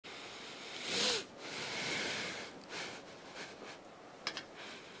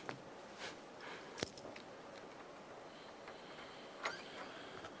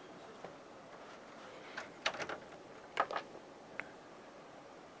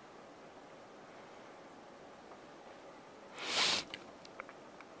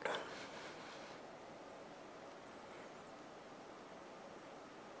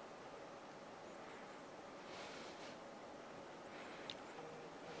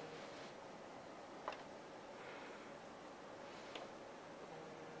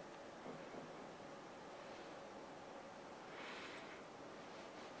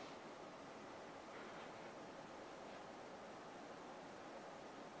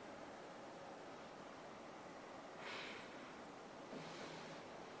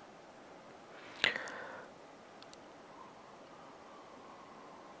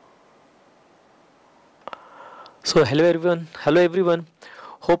So hello everyone.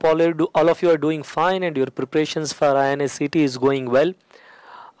 Hope all of you are doing fine and your preparations for INI CET is going well.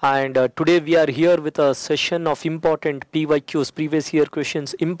 And today we are here with a session of important PYQs, previous year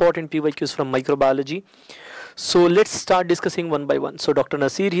questions, important PYQs from microbiology. So let's start discussing one by one. So Dr.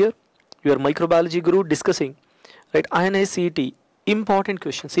 Naseer here, your microbiology guru, discussing right INI CET, important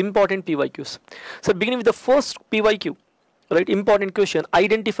questions, important PYQs. So beginning with the first PYQ. Right, important question,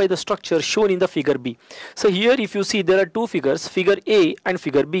 identify the structure shown in the figure B. So here if you see there are two figures, figure A and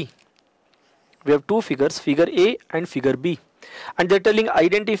figure B. We have two figures, figure A and figure B, and they're telling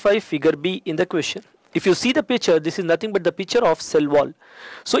identify figure B in the question. If you see the picture, this is nothing but the picture of cell wall.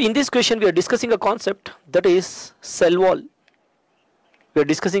 So in this question we are discussing a concept, that is cell wall. We are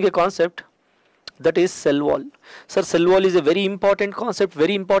discussing a concept, that is cell wall. Sir, cell wall is a very important concept,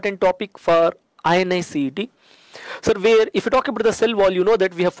 very important topic for INI CET. So where if you talk about the cell wall, you know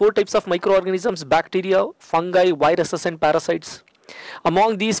that we have four types of microorganisms: bacteria, fungi, viruses and parasites.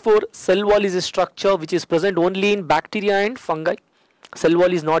 Among these four, cell wall is a structure which is present only in bacteria and fungi. Cell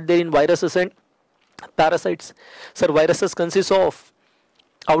wall is not there in viruses and parasites. So viruses consist of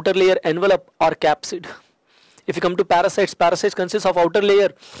outer layer, envelope or capsid. If you come to parasites, parasites consist of outer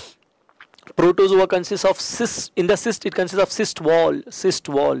layer. Protozoa consists of cyst. In the cyst it consists of cyst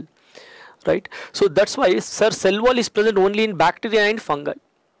wall. Right, so that's why, sir, cell wall is present only in bacteria and fungi.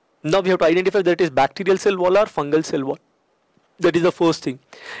 Now we have to identify that it is bacterial cell wall or fungal cell wall. That is the first thing.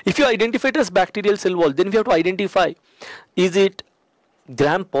 If you identify it as bacterial cell wall, then we have to identify, is it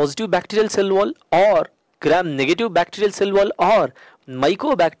gram positive bacterial cell wall or gram negative bacterial cell wall or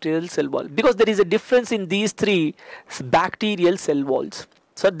mycobacterial cell wall, because there is a difference in these three bacterial cell walls.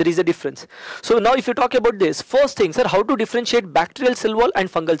 Sir, there is a difference. So now if you talk about this, first thing, sir, how to differentiate bacterial cell wall and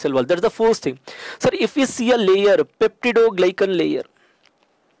fungal cell wall? That's the first thing. Sir, if we see a layer, peptidoglycan layer,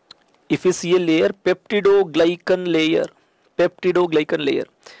 if we see a layer, peptidoglycan layer,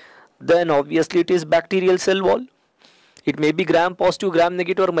 then obviously it is bacterial cell wall. It may be gram positive, gram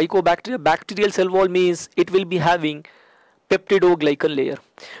negative or mycobacterial. Bacterial cell wall means it will be having peptidoglycan layer.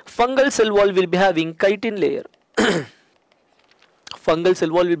 Fungal cell wall will be having chitin layer. Fungal cell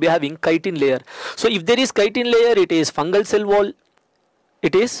wall will be having chitin layer. So if there is chitin layer, it is fungal cell wall.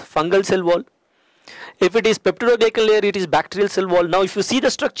 It is fungal cell wall. If it is peptidoglycan layer, it is bacterial cell wall. Now if you see the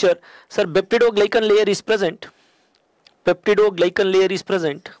structure, sir, peptidoglycan layer is present. Peptidoglycan layer is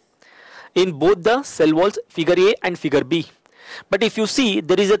present in both the cell walls, figure A and figure B. But if you see,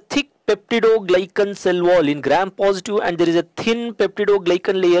 there is a thick peptidoglycan cell wall in gram positive and there is a thin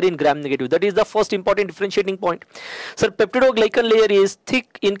peptidoglycan layer in gram negative. That is the first important differentiating point. So peptidoglycan layer is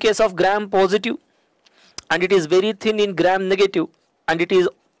thick in case of gram positive and it is very thin in gram negative, and it is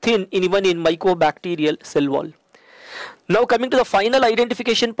thin even in mycobacterial cell wall. Now coming to the final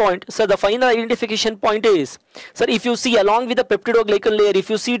identification point, sir, the final identification point is, sir, if you see along with the peptidoglycan layer, if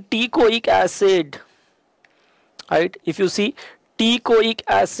you see teichoic acid, right, if you see teichoic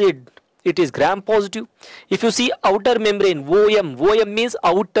acid, it is gram positive. If you see outer membrane, OM means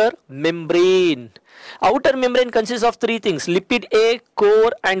outer membrane. Outer membrane consists of three things: lipid A,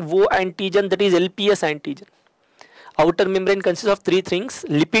 core and O antigen, that is LPS antigen. Outer membrane consists of three things: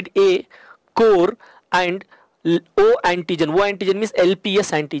 lipid A, core and O antigen. O antigen means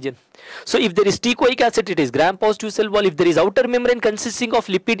LPS antigen. So if there is teichoic acid, it is gram positive cell wall. If there is outer membrane consisting of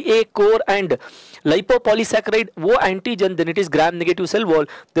lipid A, core and lipopolysaccharide O antigen, then it is gram negative cell wall.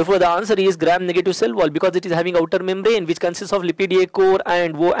 Therefore the answer is gram negative cell wall, because it is having outer membrane which consists of lipid A, core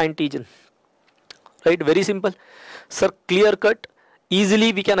and O antigen. Right, very simple. Sir, clear cut,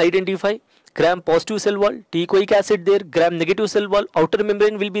 easily we can identify gram positive cell wall, teichoic acid there, gram negative cell wall, outer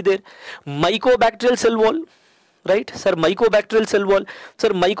membrane will be there. Mycobacterial cell wall, right, sir, mycobacterial cell wall. Sir,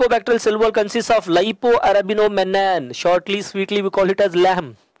 mycobacterial cell wall consists of lipoarabinomannan, shortly, sweetly we call it as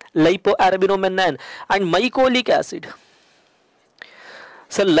LAM, lipoarabinomannan, and mycolic acid.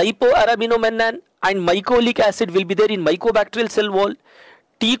 So lipoarabinomannan and mycolic acid will be there in mycobacterial cell wall.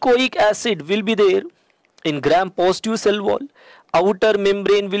 Teichoic acid will be there in gram positive cell wall. Outer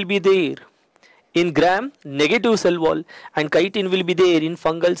membrane will be there in gram negative cell wall, and chitin will be there in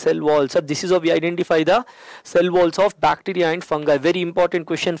fungal cell wall. So this is how we identify the cell walls of bacteria and fungi. Very important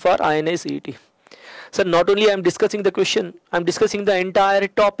question for INI CET. So not only I am discussing the question, I am discussing the entire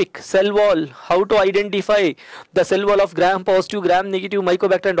topic, cell wall, how to identify the cell wall of gram positive, gram negative,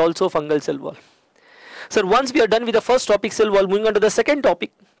 mycobacter and also fungal cell wall. Sir, once we are done with the first topic, cell wall, moving on to the second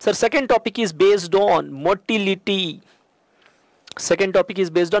topic. Sir, second topic is based on motility. Second topic is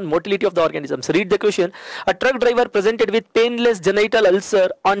based on motility of the organisms. Read the question. A truck driver presented with painless genital ulcer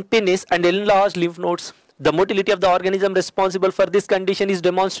on penis and enlarged lymph nodes. The motility of the organism responsible for this condition is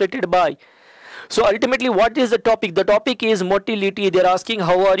demonstrated by So ultimately, what is the topic? The topic is motility. They are asking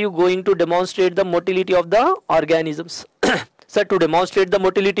how are you going to demonstrate the motility of the organisms. So to demonstrate the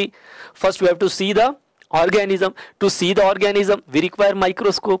motility, first we have to see the organism. To see the organism, we require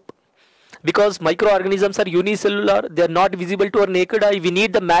microscope. Because microorganisms are unicellular, they are not visible to our naked eye. We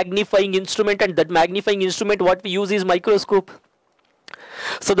need the magnifying instrument, and that magnifying instrument what we use is microscope.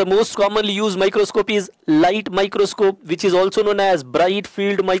 So the most commonly used microscope is light microscope, which is also known as bright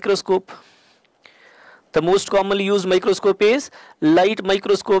field microscope. The most commonly used microscope is light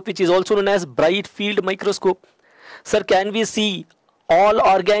microscope, which is also known as bright field microscope. Sir, can we see all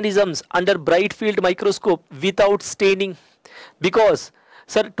organisms under bright field microscope without staining? Because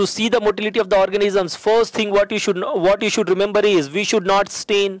sir, to see the motility of the organisms, first thing what you should remember is we should not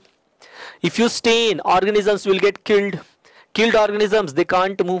stain. If you stain, organisms will get killed. Killed organisms, they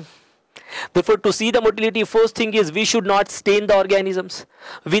can't move. Therefore, to see the motility, first thing is we should not stain the organisms.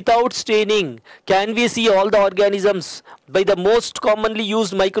 Without staining, can we see all the organisms by the most commonly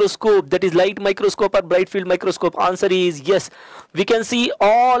used microscope, that is light microscope or bright field microscope? Answer is yes. We can see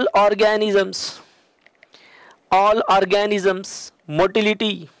all organisms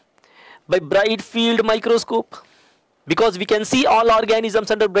motility by bright field microscope, because we can see all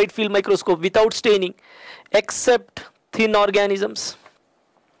organisms under bright field microscope without staining, except thin organisms.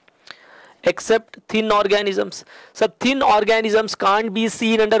 So thin organisms can't be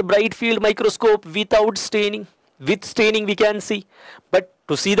seen under bright field microscope without staining. With staining we can see, but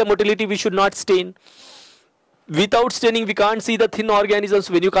to see the motility we should not stain. Without staining we can't see the thin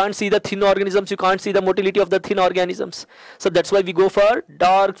organisms. When you can't see the thin organisms, you can't see the motility of the thin organisms. So that's why we go for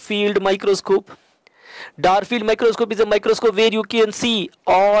dark field microscope. Dark field microscope is a microscope where you can see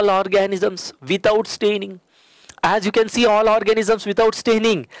all organisms without staining. As you can see all organisms without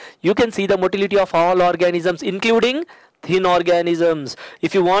staining, you can see the motility of all organisms, including thin organisms.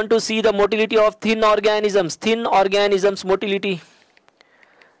 If you want to see the motility of thin organisms motility,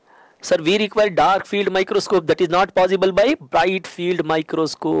 sir, we require dark field microscope. That is not possible by bright field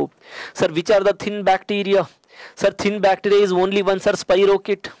microscope. Sir, which are the thin bacteria? Sir, thin bacteria is only one, sir,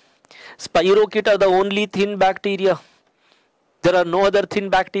 spirochete. Spirochete are the only thin bacteria. There are no other thin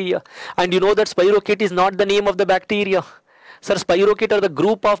bacteria. And you know that spirochete is not the name of the bacteria. Sir, spirochete are the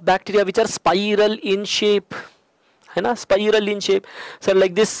group of bacteria which are spiral in shape. Spiral in shape. Sir,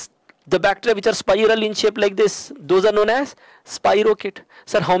 like this, the bacteria which are spiral in shape like this, those are known as spirochete.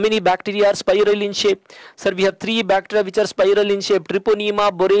 Sir, how many bacteria are spiral in shape? Sir, we have 3 bacteria which are spiral in shape: Treponema,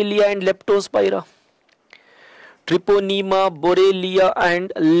 Borrelia and Leptospira. Treponema, Borrelia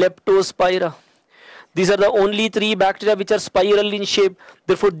and Leptospira. These are the only 3 bacteria which are spiral in shape.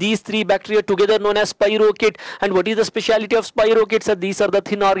 Therefore, these 3 bacteria together known as spirochete. And what is the speciality of spirochete? Sir, these are the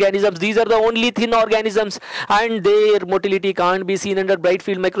thin organisms. These are the only thin organisms, and their motility can't be seen under bright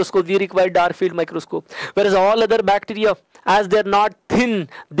field microscope. We require dark field microscope. Whereas all other bacteria, as they are not thin,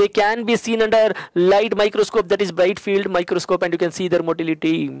 they can be seen under light microscope, that is bright field microscope, and you can see their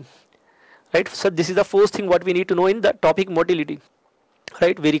motility. Right? So this is the first thing what we need to know in the topic motility.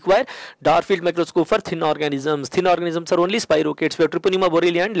 Right, we require dark field microscope for thin organisms. Thin organisms are only spirochetes. We have Treponema,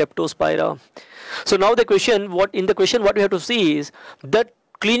 Borrelia and Leptospira. So now the question, what we have to see is that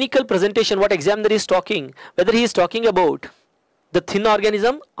clinical presentation, what examiner is talking, whether he is talking about the thin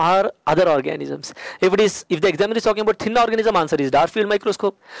organism or other organisms. If the examiner is talking about thin organism, answer is dark field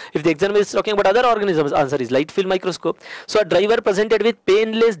microscope. If the examiner is talking about other organisms, answer is light field microscope. So a driver presented with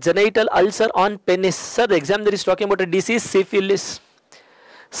painless genital ulcer on penis. Sir, the examiner is talking about a disease, syphilis.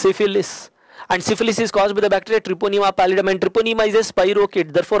 And syphilis is caused by the bacteria Treponema pallidum, and Treponema is a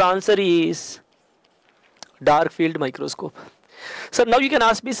spirochete. Therefore answer is dark field microscope. So now you can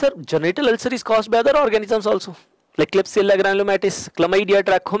ask me, sir, genital ulcer is caused by other organisms also, like Klebsiella granulomatis, Chlamydia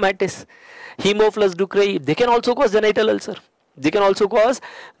trachomatis, Haemophilus ducreyi. They can also cause genital ulcer.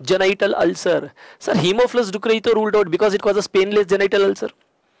 Sir, Haemophilus ducreyi to ruled out because it causes painless genital ulcer.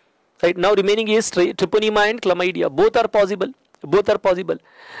 Right, now remaining is Treponema and Chlamydia. Both are possible.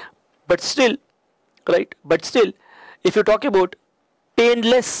 But still, if you talk about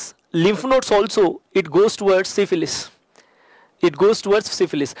painless lymph nodes also, it goes towards syphilis. Because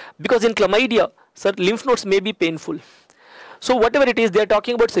in chlamydia, sir, lymph nodes may be painful. So whatever it is, they are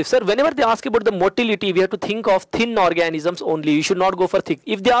talking about syphilis. Sir, whenever they ask about the motility, we have to think of thin organisms only. You should not go for thick.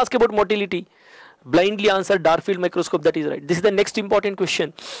 If they ask about motility, blindly answer dark field microscope, that is right. This is the next important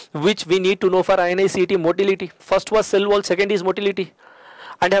question which we need to know for INI CET motility. First was cell wall, second is motility,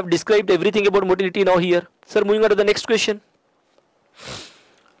 and I have described everything about motility now here. Sir, moving on to the next question.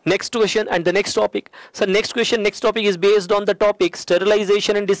 And the next topic. So next topic is based on the topic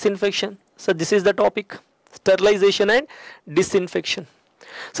sterilization and disinfection. So this is the topic, sterilization and disinfection.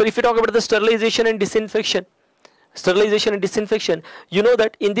 So if you talk about the sterilization and disinfection, you know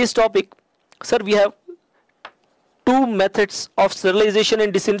that in this topic, sir, we have two methods of sterilization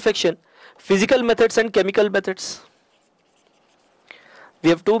and disinfection, physical methods and chemical methods. We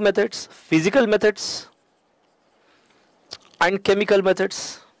have two methods, physical methods and chemical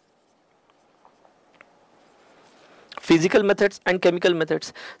methods. Physical methods and chemical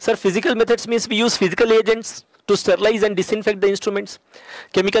methods. Sir, physical methods means we use physical agents to sterilize and disinfect the instruments.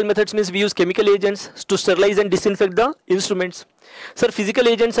 Chemical methods means we use chemical agents to sterilize and disinfect the instruments. Sir, physical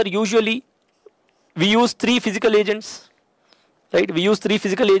agents are usually, we use three physical agents, right? We use three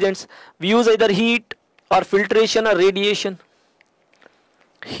physical agents. We use either heat or filtration or radiation.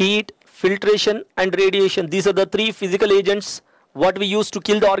 Heat, filtration and radiation. These are the three physical agents what we use to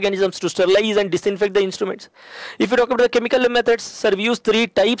kill the organisms, to sterilize and disinfect the instruments. If you talk about the chemical methods, sir, we use three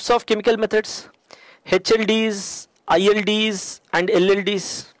types of chemical methods: HLDs, ILDs and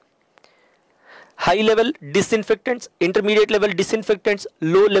LLDs. High level disinfectants, intermediate level disinfectants,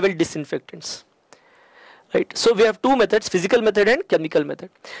 low level disinfectants. Right. So we have two methods, physical method and chemical method.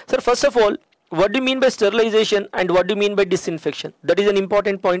 Sir, first of all, what do you mean by sterilization and what do you mean by disinfection? That is an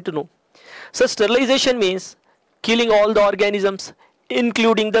important point to know. So sterilization means killing all the organisms,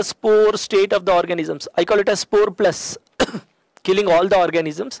 including the spore state of the organisms. I call it a spore plus. Killing all the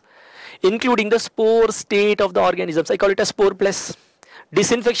organisms, including the spore state of the organisms. I call it a spore plus.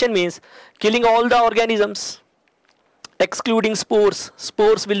 Disinfection means killing all the organisms, excluding spores.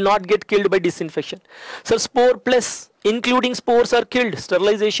 Spores will not get killed by disinfection. So spore plus, including spores, are killed.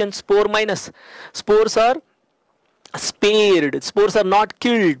 Sterilization. Spore minus, spores are spared. Spores are not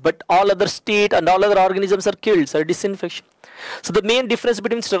killed, but all other state and all other organisms are killed. So disinfection. So the main difference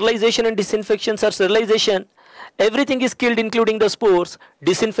between sterilization and disinfection, sir, sterilization, everything is killed including the spores.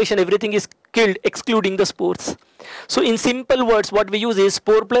 Disinfection, everything is killed excluding the spores. So in simple words, what we use is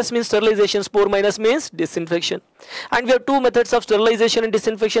spore plus means sterilization, spore minus means disinfection. And we have two methods of sterilization and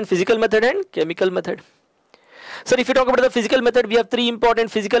disinfection, physical method and chemical method. So if you talk about the physical method, we have three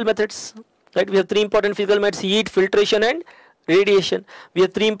important physical methods. Right, we have three important physical methods: heat, filtration and radiation. We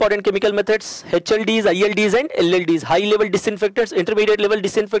have three important chemical methods: HLDs, ILDs and LLDs. High level disinfectants, intermediate level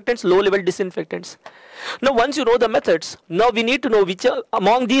disinfectants, low level disinfectants. Now once you know the methods, now we need to know which are,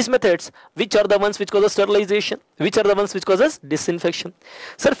 among these methods, which are the ones which causes sterilization, which are the ones which causes disinfection.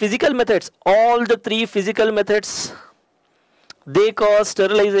 Sir, physical methods, all the three physical methods, they cause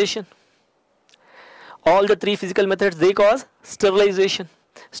sterilization. All the three physical methods, they cause sterilization.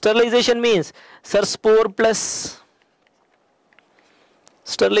 Sterilization means, sir, spore plus.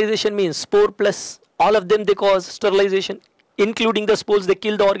 Sterilization means spore plus. All of them, they cause sterilization, including the spores, they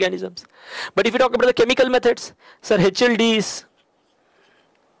kill the organisms. But if you talk about the chemical methods, sir, HLDs,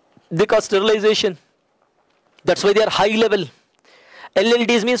 they cause sterilization. That's why they are high level.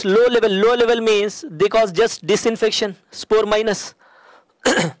 LLDs means low level. Low level means they cause just disinfection, spore minus.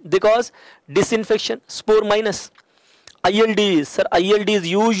 They cause disinfection, spore minus. ILDs, sir, ILDs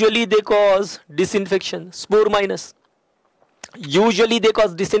usually they cause disinfection, spore minus. Usually they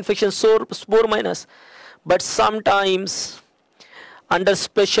cause disinfection, spore minus. But sometimes under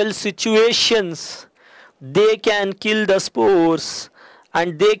special situations they can kill the spores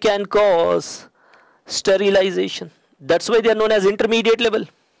and they can cause sterilization. That's why they are known as intermediate level.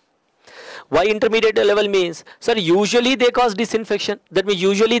 Why intermediate level means, sir, usually they cause disinfection. That means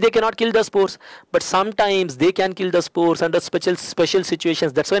usually they cannot kill the spores, but sometimes they can kill the spores under special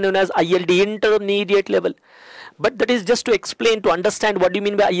situations. That's why known as ILD, intermediate level. But that is just to explain, to understand what do you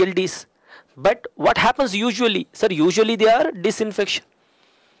mean by ILDs. But what happens usually, sir, usually they are disinfection.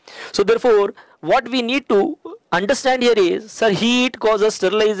 So therefore, what we need to understand here is, sir, heat causes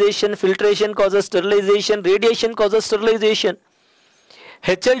sterilization, filtration causes sterilization, radiation causes sterilization.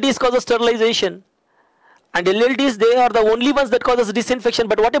 HLDs causes sterilization and LLDs, they are the only ones that causes disinfection.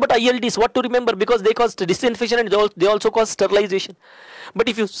 But what about ILDs? What to remember? Because they cause disinfection and they also cause sterilization. But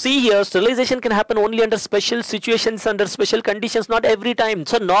if you see here, sterilization can happen only under special situations, under special conditions, not every time.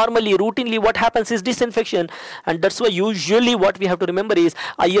 So normally, routinely, what happens is disinfection, and that's why usually what we have to remember is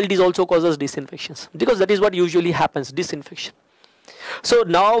ILDs also causes disinfections, because that is what usually happens, disinfection. So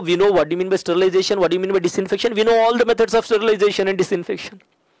now we know what do you mean by sterilization, what do you mean by disinfection. We know all the methods of sterilization and disinfection,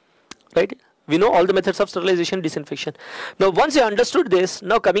 right? We know all the methods of sterilization and disinfection. Now once you understood this,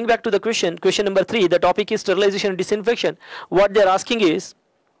 now coming back to the question number 3, the topic is sterilization and disinfection. What they are asking is,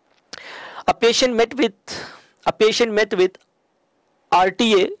 a patient met with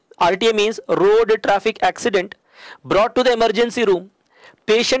RTA. RTA means road traffic accident, brought to the emergency room.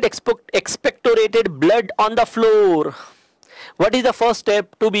 Patient expectorated blood on the floor. What is the first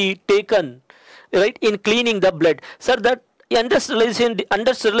step to be taken, right, in cleaning the blood? Sir, that Under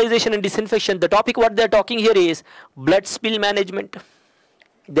sterilization and disinfection, the topic what they are talking here is blood spill management.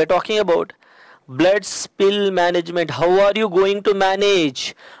 They are talking about blood spill management. How are you going to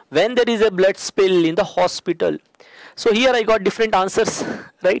manage when there is a blood spill in the hospital? So here I got different answers,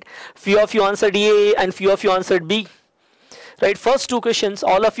 right? Few of you answered A and few of you answered B. Right, first two questions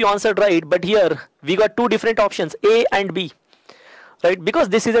all of you answered right, but here we got two different options, A and B. Right, because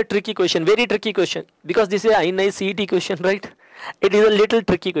this is a tricky question, very tricky question, because this is an INI CET question, right? It is a little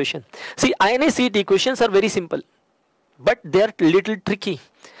tricky question. See, INI CET questions are very simple, but they are little tricky.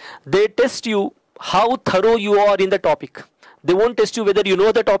 They test you how thorough you are in the topic. They won't test you whether you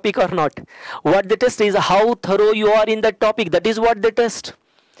know the topic or not. What they test is how thorough you are in the topic. That is what they test.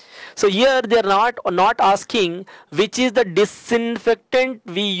 So here they are not asking which is the disinfectant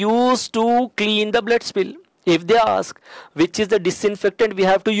we use to clean the blood spill. If they ask which is the disinfectant we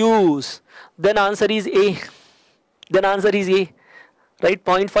have to use, then answer is A. Then answer is A. Right,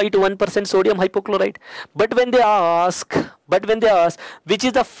 0.5 to 1% sodium hypochlorite. But when they ask which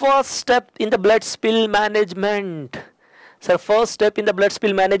is the first step in the blood spill management, so first step in the blood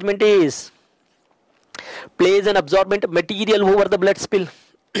spill management is place an absorbent material over the blood spill.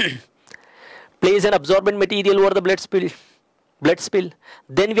 Place an absorbent material over the blood spill.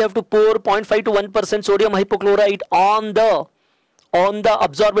 Then we have to pour 0.5 to 1% sodium hypochlorite on the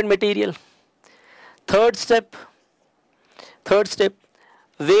absorbent material. Third step,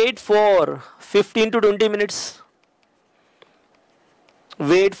 wait for 15 to 20 minutes.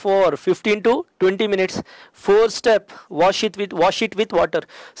 Wait for 15 to 20 minutes. Fourth step, wash it with water.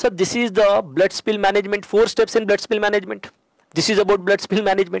 So this is the blood spill management. 4 steps in blood spill management. This is about blood spill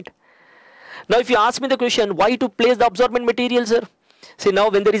management. Now if you ask me the question, why to place the absorbent material, sir? See, now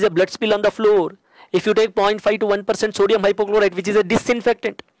when there is a blood spill on the floor, if you take 0.5 to 1% sodium hypochlorite, which is a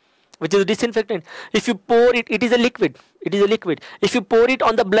disinfectant, if you pour it, it is a liquid. If you pour it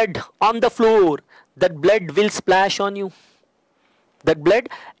on the blood, on the floor, that blood will splash on you. That blood,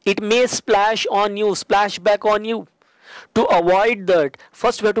 it may splash on you, splash back on you. To avoid that,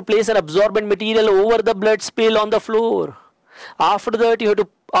 first we have to place an absorbent material over the blood spill on the floor. After that you have to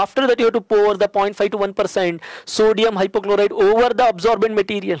pour the 0.5 to 1% sodium hypochlorite over the absorbent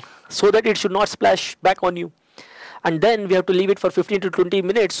material so that it should not splash back on you. And then we have to leave it for 15 to 20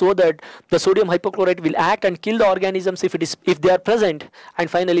 minutes so that the sodium hypochlorite will act and kill the organisms if they are present. And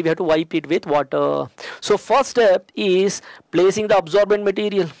finally we have to wipe it with water. So first step is placing the absorbent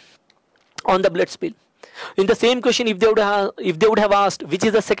material on the blood spill. In the same question, if they would have asked which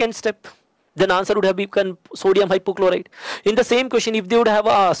is the second step, then answer would have become sodium hypochlorite. In the same question, if they would have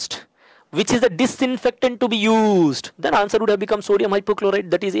asked which is the disinfectant to be used, then answer would have become sodium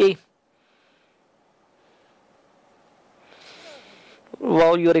hypochlorite, that is A.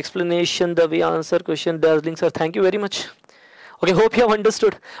 Wow, your explanation, the way answer question, dazzling, sir. Thank you very much. Okay, hope you have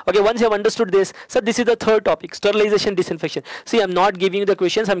understood. Okay, once you have understood this, so this is the third topic, sterilization, disinfection. See, I am not giving you the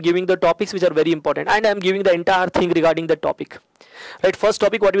questions, I am giving the topics which are very important, and I am giving the entire thing regarding the topic. Right, first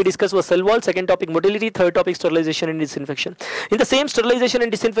topic what we discussed was cell wall, second topic motility, third topic sterilization and disinfection. In the same sterilization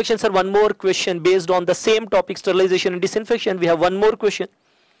and disinfection, sir, one more question based on the same topic, sterilization and disinfection. We have one more question.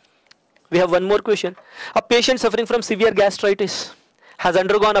 A patient suffering from severe gastritis has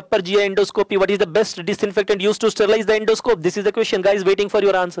undergone upper GI endoscopy. What is the best disinfectant used to sterilize the endoscope? This is the question, guys, waiting for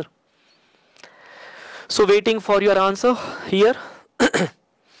your answer. So waiting for your answer here.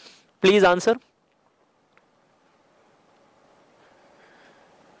 Please answer.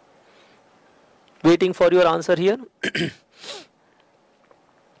 Waiting for your answer here.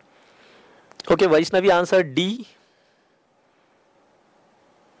 Okay, Vaishnavi answered D.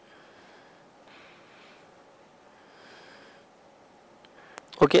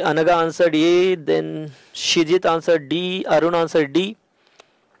 Okay, Anaga answered A, then Shijit answered D, Arun answered D.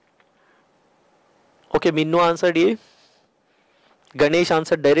 Okay, Minnu answered A. Ganesh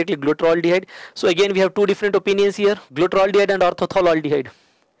answered directly glutaraldehyde. So again we have two different opinions here, glutaraldehyde and orthothioldehyde.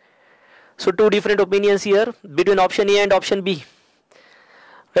 So two different opinions here between option A and option B.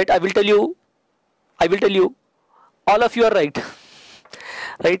 Right, I will tell you, all of you are right.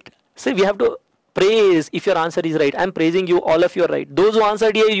 Right, so we have to praise if your answer is right. I am praising you, all of you are right. Those who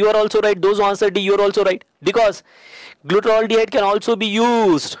answered A, you are also right. Those who answered D, you are also right. Because glutaraldehyde can also be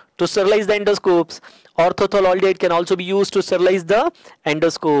used to sterilize the endoscopes. Orthothioldehyde can also be used to sterilize the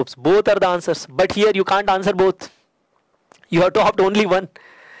endoscopes. Both are the answers. But here you can't answer both. You have to opt only one.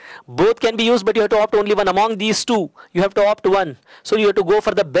 Both can be used, but you have to opt only one. Among these two, you have to opt one. So you have to go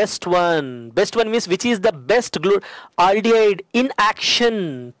for the best one. Best one means which is the best aldehyde in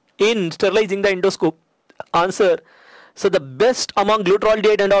action in sterilizing the endoscope. Answer. So the best among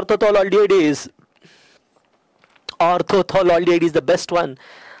glutaraldehyde and orthothioldehyde is orthothololdehyde is the best one,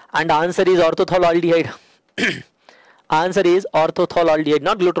 and answer is orthothololdehyde. Answer is orthothololdehyde,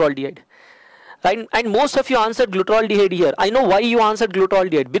 not glutaraldehyde. Right? And most of you answered glutaraldehyde here. I know why you answered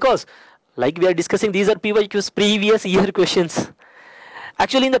glutaraldehyde, because like we are discussing, these are PYQs, previous year questions.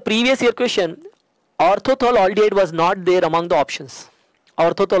 Actually, in the previous year question, orthothololdehyde was not there among the options.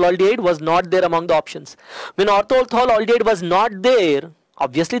 Orthothololdehyde was not there among the options. When orthothololdehyde was not there,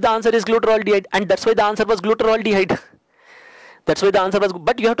 obviously the answer is glutaraldehyde, and that's why the answer was glutaraldehyde. That's why the answer was.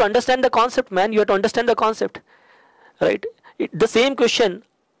 But you have to understand the concept, man. You have to understand the concept, right? The same question,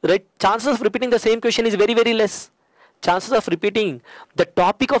 right? Chances of repeating the same question is very, very less. Chances of repeating the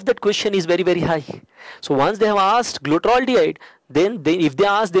topic of that question is very, very high. So once they have asked glutaraldehyde, then if they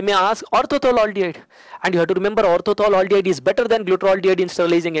ask, they may ask orthothololdehyde, and you have to remember orthothololdehyde is better than glutaraldehyde in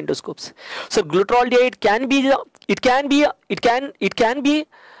sterilizing endoscopes. So glutaraldehyde can be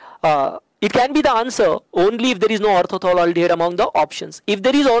the answer only if there is no orthothololdehyde among the options. If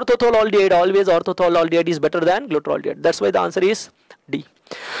there is orthothololdehyde, always orthothololdehyde is better than glutaraldehyde. That's why the answer is D.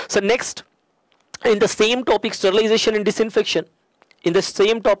 So next, in the same topic, sterilization and disinfection. In the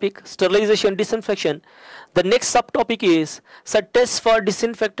same topic, sterilization and disinfection, the next subtopic is tests for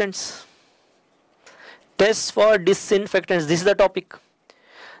disinfectants. Tests for disinfectants. This is the topic.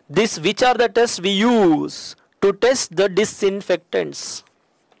 Which are the tests we use to test the disinfectants?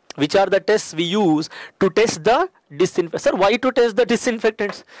 Which are the tests we use to test the disinfectants? Sir, why to test the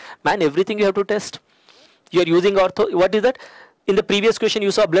disinfectants? Man, everything you have to test. You are using what is that? In the previous question,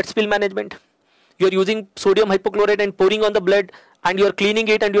 you saw blood spill management. You are using sodium hypochlorite and pouring on the blood, and you are cleaning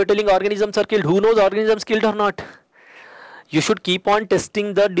it, and you are telling organisms are killed. Who knows organisms killed or not? You should keep on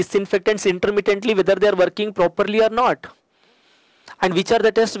testing the disinfectants intermittently, whether they are working properly or not. And which are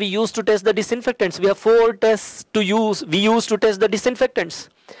the tests we use to test the disinfectants? We have 4 tests to use. We use to test the disinfectants,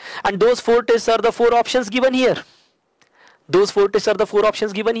 and those 4 tests are the 4 options given here. Those 4 tests are the 4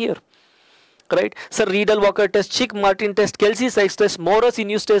 options given here. Right? Sir, Riedel-Walker test, Chick-Martin test, Kelsey-Sykes test,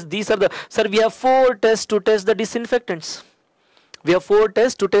 Morris-Inoue test. These are the, sir, we have 4 tests to test the disinfectants. We have 4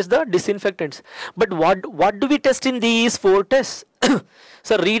 tests to test the disinfectants. But what do we test in these 4 tests?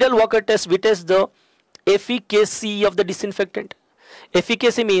 Sir, Riedel-Walker test, we test the efficacy of the disinfectant.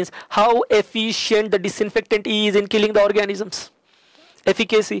 Efficacy means how efficient the disinfectant is in killing the organisms.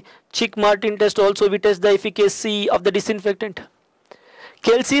 Efficacy. Chick-Martin test also, we test the efficacy of the disinfectant.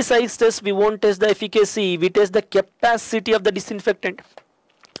 Kelsey-Sykes test, we won't test the efficacy, we test the capacity of the disinfectant.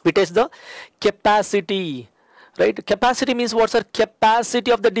 We test the capacity, right? Capacity means what, sir? Capacity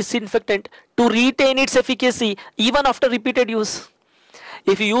of the disinfectant to retain its efficacy even after repeated use.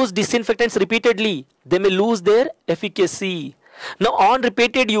 If you use disinfectants repeatedly, they may lose their efficacy. Now on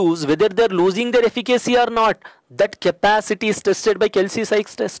repeated use, whether they are losing their efficacy or not, that capacity is tested by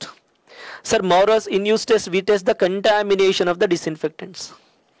Kelsey-Sykes test. Sir, Morris-Inoue test, we test the contamination of the disinfectants.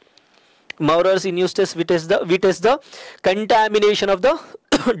 Morris-Inoue test, we test the contamination of the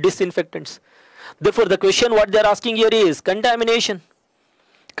disinfectants. Therefore, the question what they are asking here is contamination.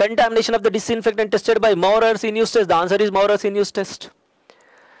 Contamination of the disinfectant tested by Morris-Inoue test. The answer is Morris-Inoue test.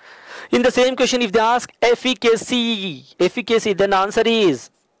 In the same question, if they ask efficacy, then the answer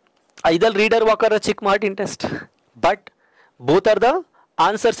is either Riedel-Walker or Chick-Martin test. But both are the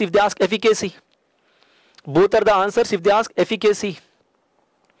answers if they ask efficacy. Both are the answers if they ask efficacy.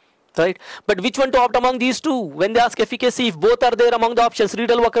 Right? But which one to opt among these two? When they ask efficacy, if both are there among the options,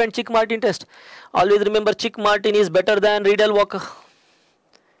 Riedel-Walker and Chick-Martin test. Always remember, Chick-Martin is better than Riedel-Walker.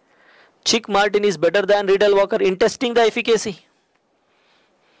 Chick-Martin is better than Riedel-Walker in testing the efficacy.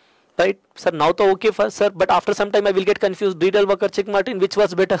 Right? Sir, now to okay first, sir, but after some time I will get confused. Riedel-Walker, Chick-Martin, which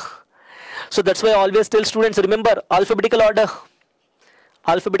was better? So that's why I always tell students, remember, alphabetical order.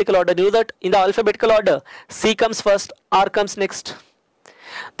 Alphabetical order. You know that in the alphabetical order, C comes first, R comes next.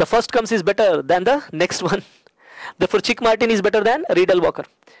 The first comes is better than the next one. Therefore, Chick-Martin is better than Riedel-Walker.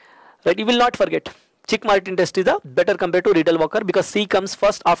 Right? You will not forget. Chick-Martin test is the better compared to Riedel-Walker because C comes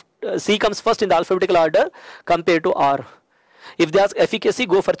first in the alphabetical order compared to R. If they ask efficacy,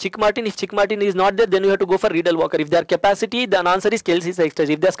 go for Chick-Martin. If Chick-Martin is not there, then you have to go for Riedel-Walker. If they are capacity, then answer is Kelsey-Sykes test.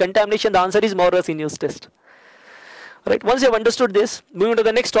 If there's contamination, the answer is Morris-Inoue test. Right? Once you have understood this, moving to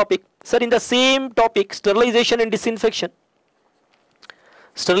the next topic. Sir, in the same topic, sterilization and disinfection.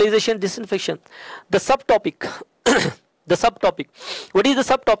 Sterilization, disinfection. The subtopic. The subtopic. What is the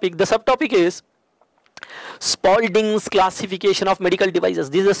subtopic? The subtopic is Spaulding's classification of medical devices.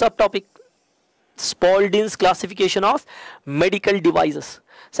 This is a subtopic. Spalding's classification of medical devices.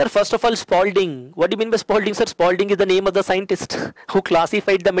 Sir, first of all, Spalding. What do you mean by Spalding, sir? Spalding is the name of the scientist who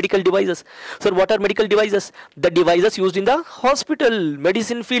classified the medical devices. Sir, what are medical devices? The devices used in the hospital,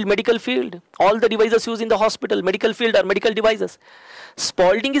 medicine field, medical field. All the devices used in the hospital, medical field are medical devices.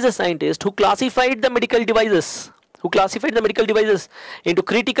 Spalding is a scientist who classified the medical devices, into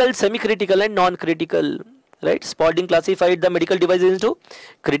critical, semi-critical and non-critical. Right? Spalding classified the medical devices into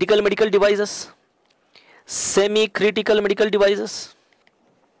critical medical devices, semi-critical medical devices,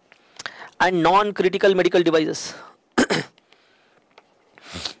 and non-critical medical devices.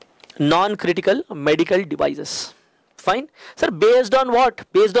 Non-critical medical devices. Fine. Sir, based on what?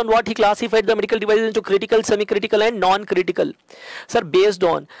 Based on what he classified the medical devices into critical, semi-critical and non-critical? Sir, based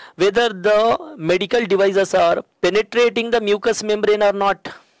on whether the medical devices are penetrating the mucous membrane or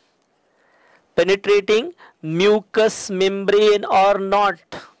not. Penetrating mucous membrane or not.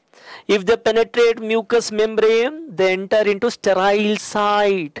 If they penetrate mucous membrane, they enter into sterile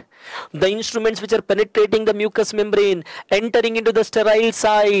site. The instruments which are penetrating the mucous membrane, entering into the sterile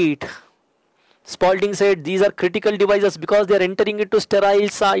site. Spalding said these are critical devices because they are entering into sterile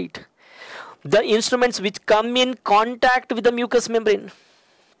site. The instruments which come in contact with the mucous membrane,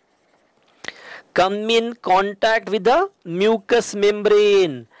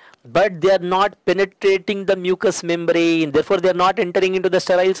 but they are not penetrating the mucous membrane. Therefore, they are not entering into the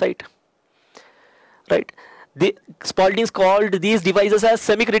sterile site. Right? Spalding called these devices as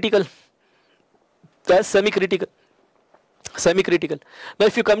semi-critical. Semi-critical. Now,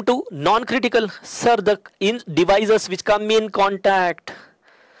 if you come to non-critical, sir, the devices which come in contact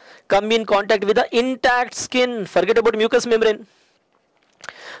with the intact skin. Forget about mucous membrane.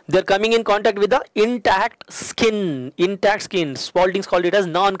 They are coming in contact with the intact skin. Spalding called it as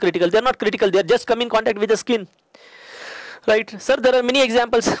non-critical. They are not critical. They are just coming in contact with the skin. Right, sir. There are many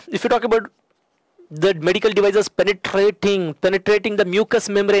examples. If you talk about the medical devices penetrating the mucous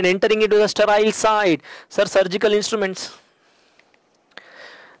membrane, entering into the sterile site, sir, surgical instruments.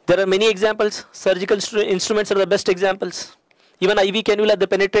 There are many examples. Surgical instruments are the best examples. Even IV cannula, they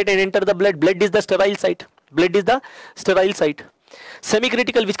penetrate and enter the blood. Blood is the sterile site.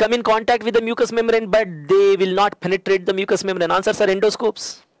 Semi-critical, which come in contact with the mucous membrane, but they will not penetrate the mucous membrane. Answers are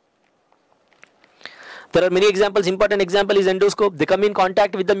endoscopes. There are many examples. Important example is endoscope. They come in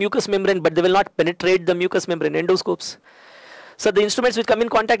contact with the mucous membrane, but they will not penetrate the mucous membrane. Endoscopes. So the instruments which come in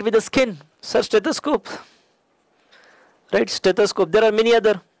contact with the skin, sir, stethoscope. Right, stethoscope. There are many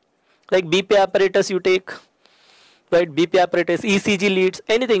other, like BP apparatus you take. Right, BP apparatus, ECG leads,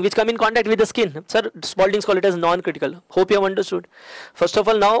 anything which come in contact with the skin. Sir, Spalding called it as non-critical. Hope you have understood. First of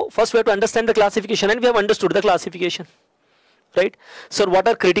all, now, first we have to understand the classification, and we have understood the classification. Right. So what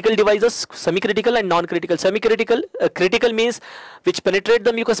are critical devices? Semi-critical and non-critical. Semi-critical, critical means which penetrate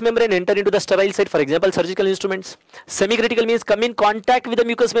the mucous membrane, enter into the sterile site. For example, surgical instruments. Semi-critical means come in contact with the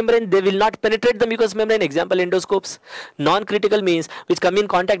mucous membrane. They will not penetrate the mucous membrane. Example, endoscopes. Non-critical means which come in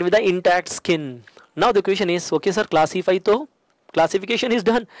contact with the intact skin. Now the question is, okay, sir, classification is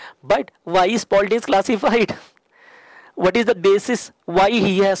done, but why is Spalding classified? What is the basis why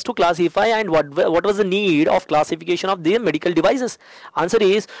he has to classify, and what was the need of classification of the medical devices? Answer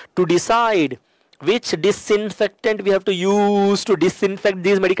is to decide which disinfectant we have to use to disinfect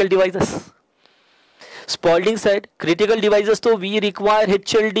these medical devices. Spalding said critical devices, so we require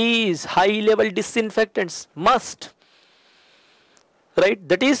HLDs, high level disinfectants, must. Right,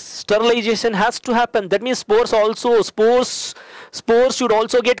 that is sterilization has to happen. That means spores should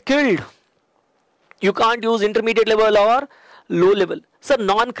also get killed. You can't use intermediate level or low level. Sir,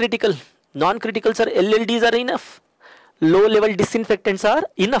 non-critical, sir, LLDs are enough. Low level disinfectants are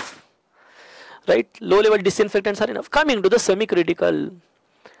enough. Right, low level disinfectants are enough. Coming to the semi-critical.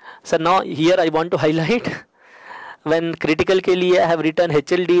 Sir, now here I want to highlight, when critical ke liye I have written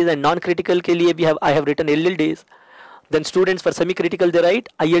HLDs and non-critical ke liye I have written LLDs. Then students for semi-critical they write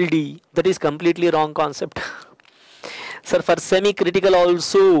ILD. That is completely wrong concept. Sir, for semi-critical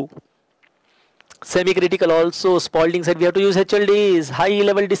also, Spalding said we have to use HLDs, high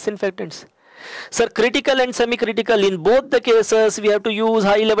level disinfectants. Sir, critical and semi-critical, in both the cases we have to use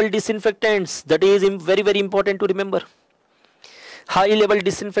high level disinfectants. That is very, very important to remember. High level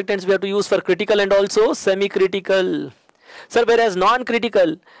disinfectants we have to use for critical and also semi-critical. Sir, whereas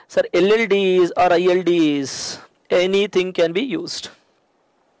non-critical, sir, LLDs or ILDs, anything can be used.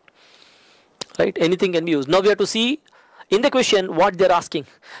 Right, anything can be used. Now we have to see in the question what they are asking.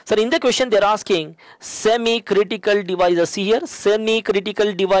 Sir, in the question they are asking semi-critical devices. See here,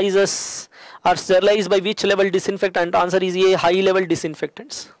 semi-critical devices are sterilized by which level disinfectant? Answer is A, high level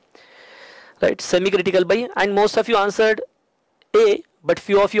disinfectants. Right, semi-critical by, and most of you answered A, but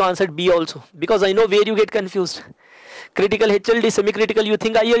few of you answered B also, because I know where you get confused. Critical HLD, semi-critical you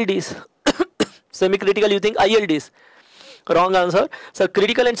think ILDs. Semi-critical you think ILDs. Wrong answer. So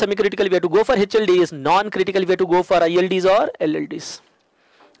critical and semi-critical we have to go for HLDs, non-critical we have to go for ILDs or LLDs.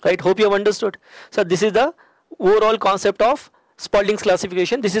 Right, hope you have understood. So this is the overall concept of Spalding's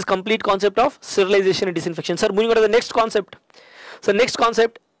classification. This is complete concept of sterilization and disinfection. Sir, moving on to the next concept. So next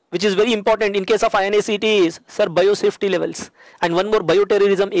concept, which is very important in case of INI CET, is, sir, biosafety levels, and one more,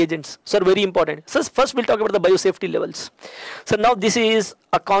 bioterrorism agents. Sir, very important. So first we'll talk about the biosafety levels. So now this is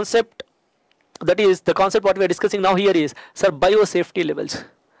a concept, that is the concept what we are discussing now here is, sir, biosafety levels.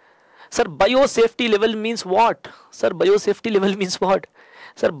 Sir, biosafety level means what? Sir, biosafety level means what?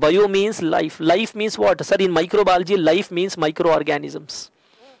 Sir, bio means life. Life means what? Sir, in microbiology, life means microorganisms.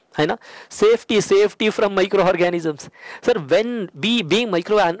 है ना? Safety from microorganisms. Sir, when being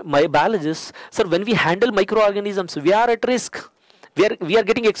microbiologists, sir, when we handle microorganisms, we are at risk. We are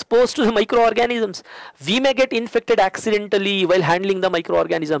getting exposed to the microorganisms. We may get infected accidentally while handling the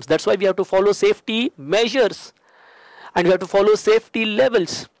microorganisms. That's why we have to follow safety measures, and we have to follow safety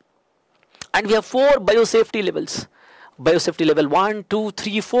levels. And we have 4 biosafety levels. Biosafety level 1, 2,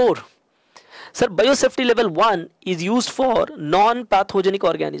 3, 4. Sir, biosafety level 1 is used for non-pathogenic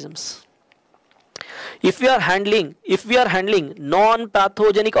organisms. If we are handling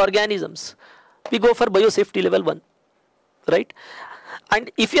non-pathogenic organisms, we go for biosafety level 1, right? And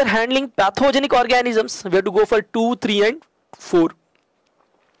if you are handling pathogenic organisms, we have to go for 2, 3 and 4.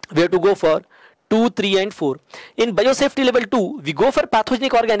 We have to go for 2, 3 and 4. In biosafety level 2, we go for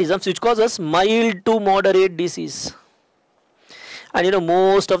pathogenic organisms which causes mild to moderate disease. And you know,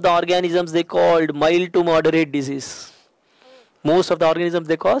 most of the organisms they called mild to moderate disease. Most of the organisms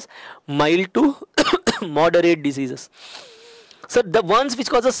they cause mild to moderate diseases. So the ones which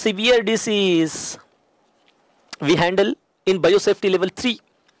cause a severe disease, we handle in biosafety level 3.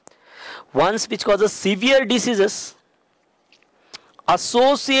 Ones which cause a severe diseases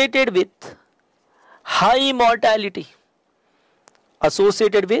associated with high mortality.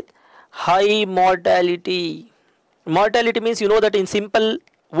 Associated with high mortality. Mortality means, you know that in simple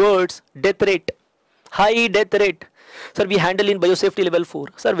words, death rate, high death rate. Sir, we handle in biosafety level 4.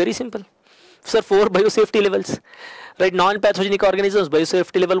 Sir, very simple. Sir, 4 biosafety levels. Right, non-pathogenic organisms,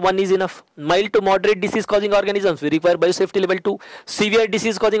 biosafety level 1 is enough. Mild to moderate disease causing organisms, we require biosafety level 2. Severe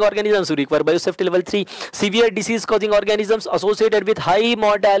disease causing organisms, we require biosafety level 3. Severe disease causing organisms associated with high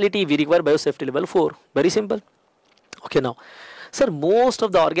mortality, we require biosafety level 4. Very simple. Okay, now. Sir, most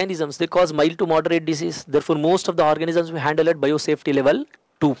of the organisms, they cause mild to moderate disease. Therefore, most of the organisms we handle at biosafety level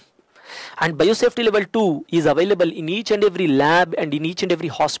 2. And biosafety level 2 is available in each and every lab and in each and every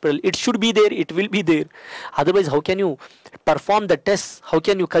hospital. It should be there, it will be there. Otherwise, how can you perform the tests? How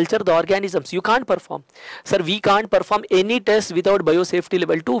can you culture the organisms? You can't perform. Sir, we can't perform any test without biosafety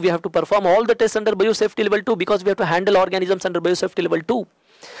level 2. We have to perform all the tests under biosafety level 2 because we have to handle organisms under biosafety level 2.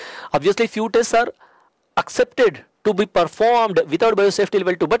 Obviously, few tests are accepted to be performed without biosafety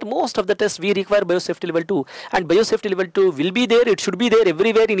level 2, but most of the tests we require biosafety level 2, and biosafety level 2 will be there, it should be there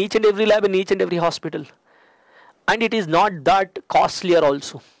everywhere in each and every lab, in each and every hospital, and it is not that costlier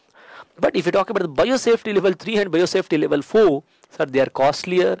also. But if you talk about the biosafety level 3 and biosafety level 4, sir, they are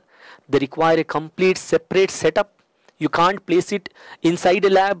costlier, they require a complete separate setup, you can't place it inside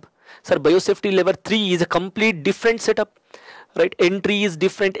a lab. Sir, biosafety level 3 is a complete different setup, right? Entry is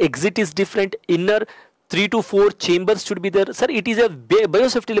different, exit is different, inner 3 to 4 chambers should be there. Sir, it is a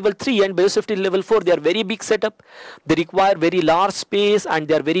biosafety level 3 and biosafety level 4. They are very big setup. They require very large space and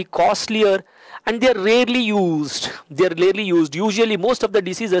they are very costlier and they are rarely used. They are rarely used. Usually most of the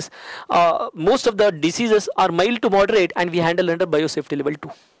diseases are mild to moderate and we handle under biosafety level 2.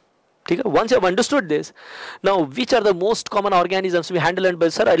 Okay? Once you have understood this, now which are the most common organisms we handle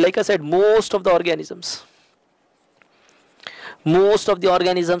under, sir, like I said, most of the organisms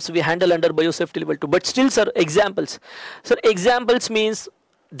we handle under biosafety level 2. But still, sir, examples. Sir, examples means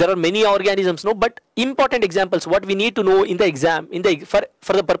there are many organisms, no, but important examples, what we need to know in the exam,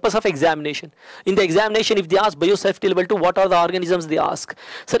 for the purpose of examination. In the examination, if they ask biosafety level 2, what are the organisms they ask?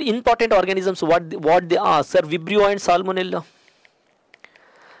 Sir, important organisms, what they ask? Sir, Vibrio and Salmonella.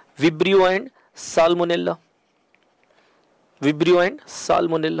 Vibrio and Salmonella. Vibrio and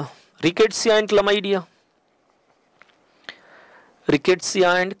Salmonella. Rickettsia and Chlamydia.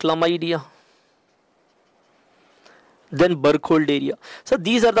 Rickettsia and Chlamydia. Then Burkholderia. So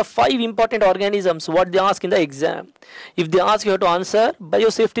these are the 5 important organisms what they ask in the exam. If they ask, you have to answer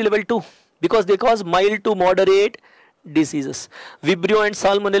biosafety level 2 because they cause mild to moderate diseases. Vibrio and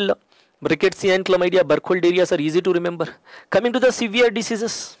Salmonella, Rickettsia and Chlamydia, Burkholderia are easy to remember. Coming to the severe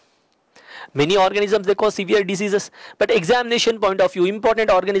diseases. Many organisms they cause severe diseases, but examination point of view, important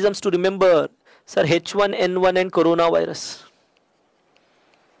organisms to remember, sir, H1N1 and coronavirus.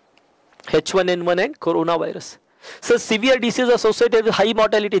 H1N1 and coronavirus. So severe disease associated with high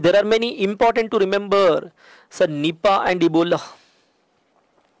mortality. There are many important to remember. Sir, Nipah and Ebola.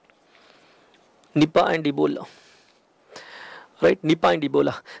 Nipah and Ebola. Right, Nipah and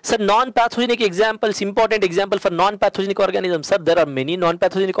Ebola. Sir, non-pathogenic examples, important example for non-pathogenic organisms. Sir, there are many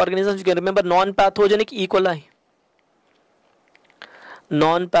non-pathogenic organisms. You can remember non-pathogenic E. coli.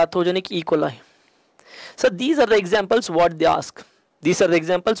 Non-pathogenic E. coli. So these are the examples what they ask. These are the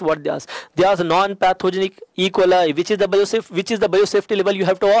examples what they ask. They ask non-pathogenic E. coli. Which is the biosafety level you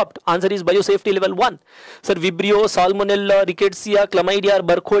have to opt? Answer is biosafety level 1. Sir, Vibrio, Salmonella, Rickettsia, Chlamydia,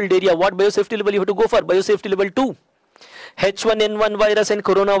 Burkholderia. What biosafety level you have to go for? Biosafety level 2. H1N1 virus and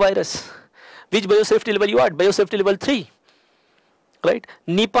coronavirus. Which biosafety level you are? Biosafety level 3. Right?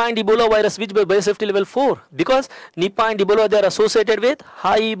 Nipah and Ebola virus. Which biosafety level 4? Because Nipah and Ebola they are associated with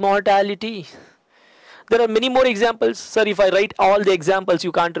high mortality. There are many more examples. Sir, if I write all the examples,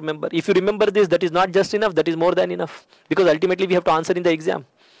 you can't remember. If you remember this, that is not just enough, that is more than enough. Because ultimately we have to answer in the exam.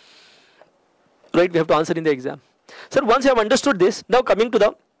 Right? We have to answer in the exam. Sir, once you have understood this, now coming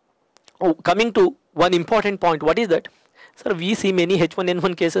to one important point. What is that? Sir, we see many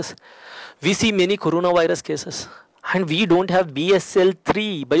H1N1 cases. We see many coronavirus cases. And we don't have BSL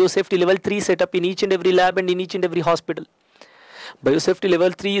 3, biosafety level 3 set up in each and every lab and in each and every hospital. Biosafety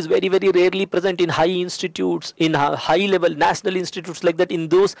level 3 is very, very rarely present in high institutes, in high level national institutes like that, in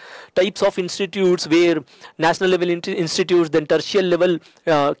those types of institutes where national level institutes, then tertiary level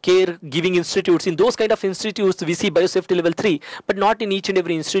care giving institutes, in those kind of institutes we see biosafety level 3, but not in each and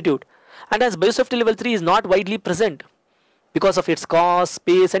every institute. And as biosafety level 3 is not widely present because of its cost,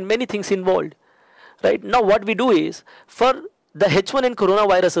 space and many things involved. Right? Now what we do is, for the H1 and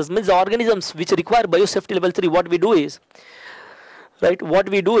coronaviruses, means the organisms which require biosafety level 3, what we do is,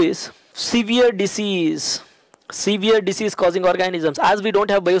 severe disease causing organisms. As we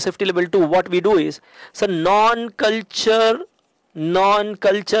don't have biosafety level 2, what we do is, so non-culture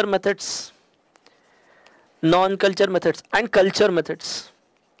methods and culture methods.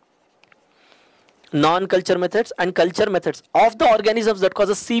 Non-culture methods and culture methods of the organisms that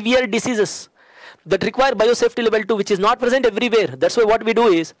causes severe diseases that require biosafety level 2, which is not present everywhere. That's why what we do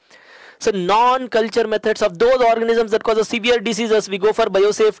is, so non-culture methods of those organisms that cause severe diseases, we go for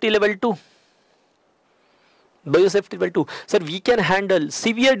biosafety level 2. Biosafety level 2. So we can handle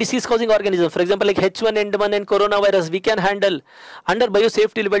severe disease causing organisms, for example like H1N1 and coronavirus, we can handle under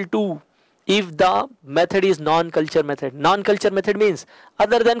biosafety level 2 if the method is non-culture method. Non-culture method means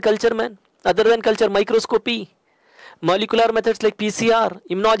other than culture microscopy, molecular methods like PCR,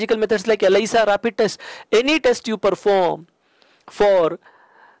 immunological methods like ELISA, rapid test. Any test you perform for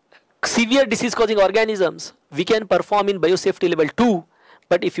severe disease causing organisms, we can perform in biosafety level 2.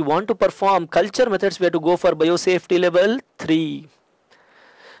 But if you want to perform culture methods, we have to go for biosafety level 3.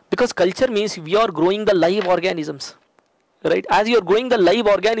 Because culture means we are growing the live organisms. Right? As you are growing the live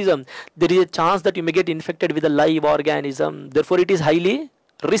organism, there is a chance that you may get infected with a live organism. Therefore, it is highly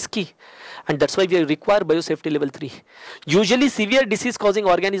risky. And that's why we require biosafety level 3. Usually severe diseases causing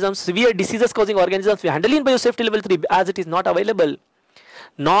organisms, we handle in biosafety level 3 as it is not available.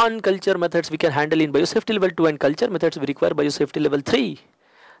 Non-culture methods we can handle in biosafety level 2 and culture methods we require biosafety level 3.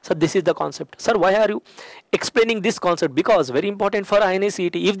 So this is the concept. Sir, why are you explaining this concept? Because very important for INI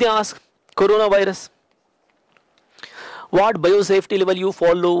CET. If they ask coronavirus, what biosafety level you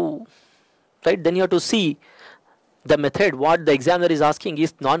follow, right? Then you have to see the method. What the examiner is asking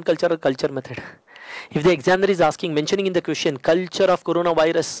is non-culture or culture method. If the examiner is asking, mentioning in the question, culture of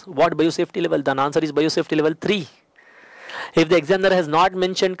coronavirus, what biosafety level? Then answer is biosafety level 3. If the examiner has not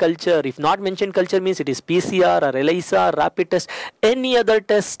mentioned culture, if not mentioned culture means it is PCR or ELISA, rapid test, any other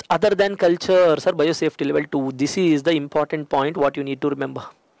test other than culture, sir, biosafety level 2. This is the important point what you need to remember.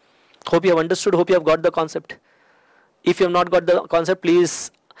 Hope you have understood, hope you have got the concept. If you have not got the concept,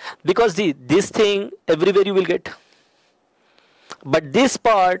 please, because this thing everywhere you will get. But this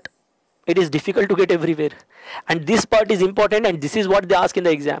part, it is difficult to get everywhere. And this part is important, and this is what they ask in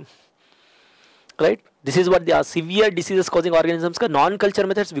the exam. Right? This is what they ask. Severe diseases causing organisms, non-culture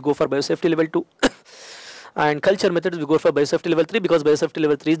methods, we go for biosafety level 2. And culture methods, we go for biosafety level 3 because biosafety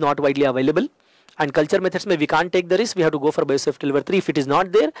level 3 is not widely available. And culture methods, we can't take the risk, we have to go for biosafety level 3. If it is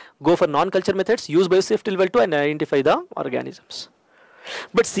not there, go for non-culture methods, use biosafety level 2 and identify the organisms.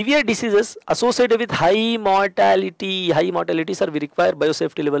 But severe diseases associated with high mortality, sir, we require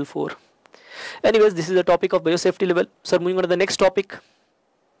biosafety level 4. Anyways, this is the topic of biosafety level. Sir, moving on to the next topic.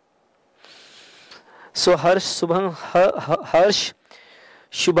 So Harsh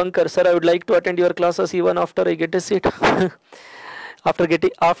Shubhankar, sir, I would like to attend your classes even after I get a seat.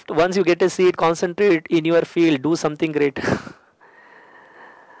 After once you get a seat, concentrate in your field, do something great.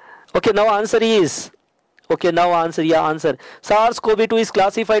 Okay, now answer is. Okay, now answer. Yeah, answer. SARS-CoV-2 is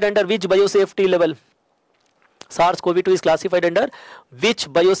classified under which biosafety level? SARS-CoV-2 is classified under which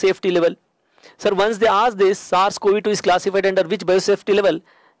biosafety level? Sir, once they ask this, SARS-CoV-2 is classified under which biosafety level?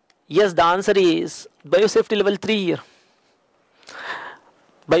 Yes, the answer is biosafety level 3 here.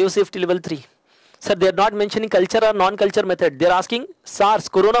 Biosafety level 3. Sir, they are not mentioning culture or non-culture method. They are asking SARS,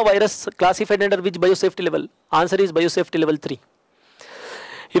 coronavirus classified under which biosafety level? Answer is biosafety level 3.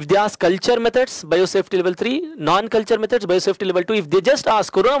 If they ask culture methods, biosafety level 3. Non-culture methods, biosafety level 2. If they just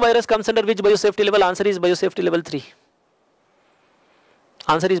ask coronavirus comes under which biosafety level? Answer is biosafety level 3.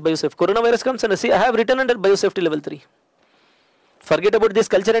 Answer is biosafety. Coronavirus comes under, see, I have written under biosafety level 3. Forget about this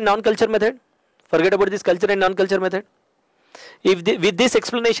culture and non-culture method. Forget about this culture and non-culture method. If they, with this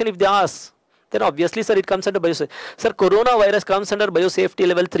explanation, if they ask, then obviously, sir, it comes under biosafety. Sir, coronavirus comes under biosafety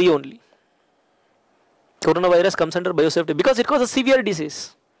level 3 only. Coronavirus comes under biosafety because it was a severe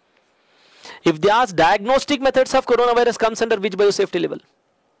disease. If they ask diagnostic methods of coronavirus comes under which biosafety level?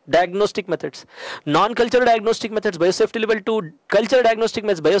 Diagnostic methods. Non-cultural diagnostic methods, biosafety level 2. Cultural diagnostic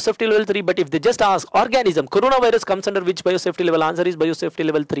methods, biosafety level 3. But if they just ask organism, coronavirus comes under which biosafety level? Answer is biosafety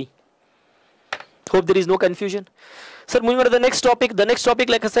level 3. Hope there is no confusion. Sir, moving on to the next topic. The next topic,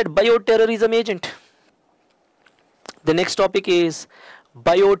 like I said, bioterrorism agent. The next topic is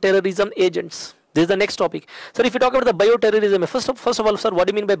bioterrorism agents. This is the next topic. Sir, if you talk about the bioterrorism, first of all, sir, what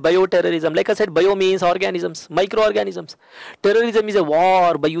do you mean by bioterrorism? Like I said, bio means organisms, microorganisms. Terrorism is a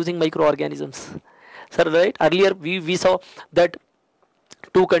war by using microorganisms. Sir, right? Earlier we saw that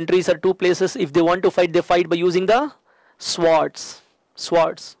two countries or two places, if they want to fight, they fight by using the swords.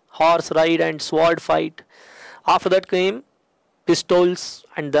 Swords. Horse ride and sword fight. After that came pistols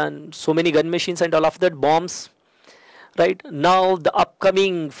and then so many gun machines and all of that, bombs. Right now the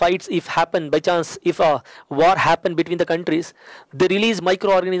upcoming fights, if happen by chance, if a war happen between the countries, they release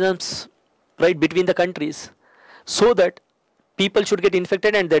microorganisms right between the countries so that people should get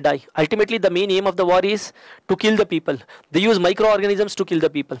infected and they die. Ultimately the main aim of the war is to kill the people. They use microorganisms to kill the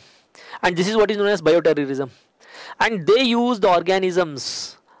people, and this is what is known as bioterrorism. And they use the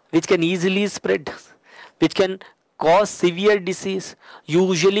organisms which can easily spread, which can cause severe disease,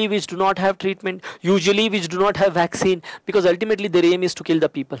 usually which do not have treatment, usually which do not have vaccine, because ultimately their aim is to kill the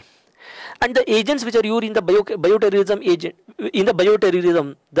people. And the agents which are used in the bioterrorism agent, in the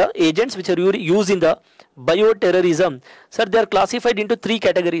bioterrorism, the agents which are used in the bioterrorism, sir, they are classified into 3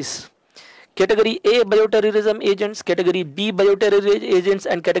 categories. Category A, bioterrorism agents, category B, bioterrorism agents,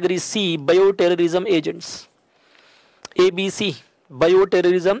 and category C, bioterrorism agents. A, B, C,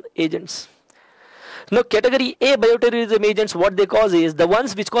 bioterrorism agents. Now, category A bioterrorism agents, what they cause is the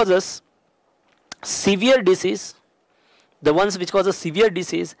ones which causes severe disease, the ones which causes severe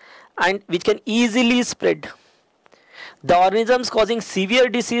disease and which can easily spread. The organisms causing severe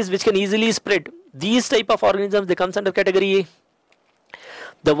disease which can easily spread, these type of organisms, they comes under category A.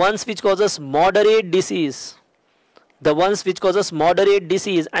 The ones which causes moderate disease, the ones which causes moderate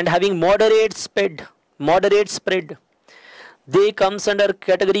disease and having moderate spread, they comes under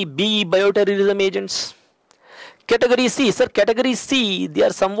category B, bioterrorism agents. Category C, sir, category C, they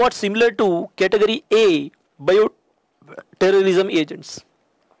are somewhat similar to category A, bioterrorism agents.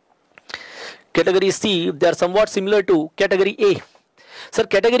 Category C, they are somewhat similar to category A. Sir,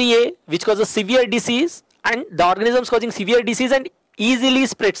 category A, which causes severe disease and the organisms causing severe disease and easily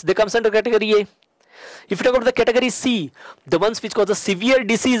spreads, they comes under category A. If you talk about the category C, the ones which causes severe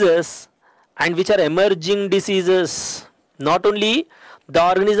diseases and which are emerging diseases. Not only the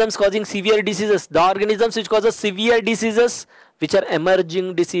organisms causing severe diseases, the organisms which causes severe diseases which are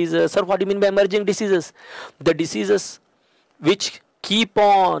emerging diseases. Sir, what do you mean by emerging diseases? The diseases which keep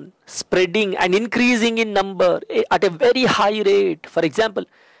on spreading and increasing in number at a very high rate. For example,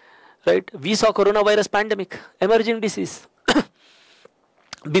 right, we saw coronavirus pandemic, emerging disease.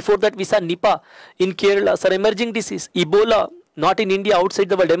 Before that we saw Nipah in Kerala, sir, emerging disease. Ebola, not in India, outside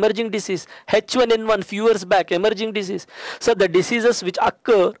the world, emerging disease. H1N1 few years back, emerging disease. So the diseases which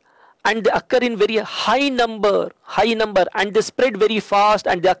occur and they occur in very high number and they spread very fast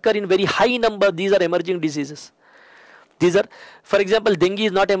and they occur in very high number, these are emerging diseases. These are, for example, dengue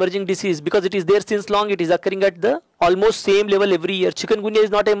is not emerging disease because it is there since long, it is occurring at the almost same level every year. Chikungunya is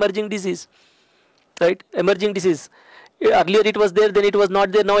not emerging disease, right? Emerging disease. Earlier it was there, then it was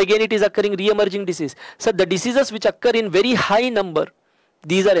not there, now again it is occurring, re-emerging disease. So the diseases which occur in very high number,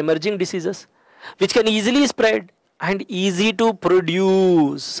 these are emerging diseases which can easily spread and easy to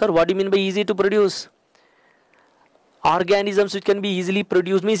produce. Sir, what do you mean by easy to produce? Organisms which can be easily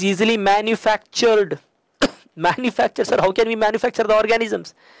produced means easily manufactured. Manufacture, sir, how can we manufacture the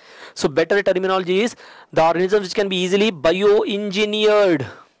organisms? So better terminology is the organisms which can be easily bioengineered.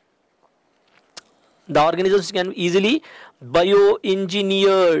 The organisms can easily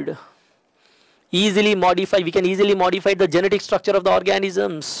bioengineered. Easily modify, we can easily modify the genetic structure of the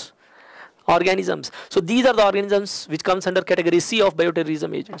organisms. So these are the organisms which comes under category C of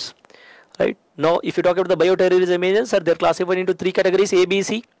bioterrorism agents. Right? Now if you talk about the bioterrorism agents, they are classified into three categories, A, B,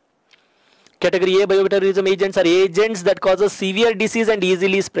 C. Category A bioterrorism agents are agents that causes severe disease and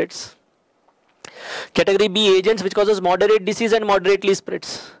easily spreads. Category B, agents which causes moderate disease and moderately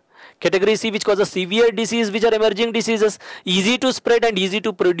spreads. Category C, which causes severe disease, which are emerging diseases, easy to spread and easy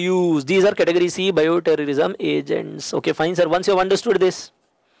to produce. These are category C bioterrorism agents. Okay, fine, sir. Once you have understood this.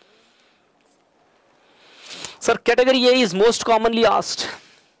 Sir, category A is most commonly asked.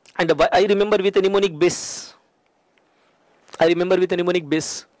 And I remember with a mnemonic base.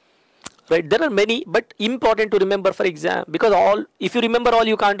 Right? There are many, but important to remember for exam. Because if you remember all,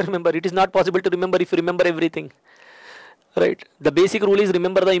 you can't remember. It is not possible to remember if you remember everything. Right? The basic rule is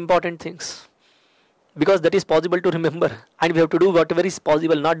remember the important things. Because that is possible to remember. And we have to do whatever is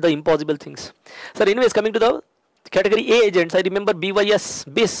possible, not the impossible things. So anyways, coming to the category A agents, I remember BYS,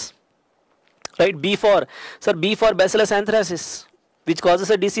 BIS. Right? B for Bacillus anthracis, which causes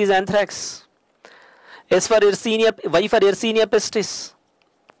a disease anthrax. S for Yersinia, Y for Yersinia pestis,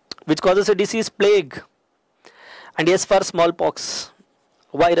 which causes a disease plague. And S for smallpox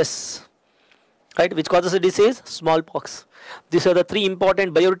virus, right, which causes a disease smallpox. These are the three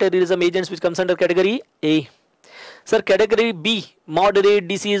important bioterrorism agents which comes under category A. Sir, category B, moderate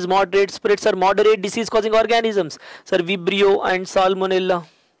disease, moderate spreads or moderate disease causing organisms. Sir, Vibrio and Salmonella,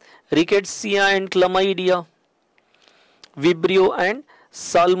 Rickettsia and Chlamydia. Vibrio and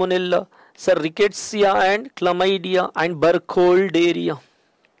Salmonella, sir, Rickettsia and Chlamydia and Burkholderia.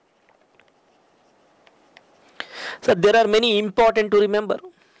 So there are many important to remember,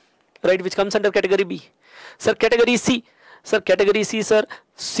 right, which comes under category B. Sir, category C. Sir, category C, sir,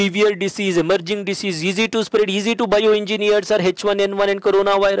 severe disease, emerging disease, easy to spread, easy to bioengineer, sir, H1N1 and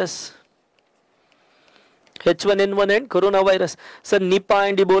coronavirus. H1N1 and coronavirus. Sir, Nipah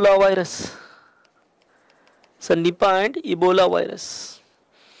and Ebola virus. Sir, Nipah and Ebola virus.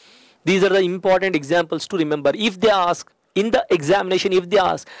 These are the important examples to remember. If they ask, in the examination, if they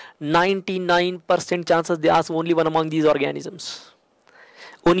ask, 99% chances they ask only one among these organisms.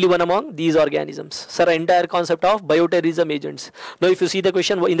 Only one among these organisms. Sir, entire concept of bioterrorism agents. Now, if you see the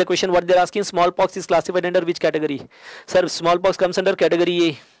question, in the question what they are asking, smallpox is classified under which category? Sir, smallpox comes under category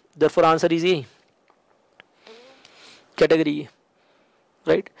A. Therefore, answer is A. Category A.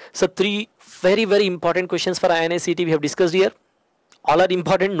 Right? So, three very, very important questions for INI CET we have discussed here. All are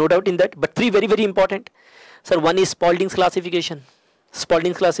important, no doubt in that, but three very, very important. Sir, one is Spalding's classification.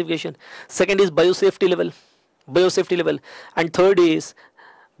 Spalding's classification. Second is biosafety level. Biosafety level. And third is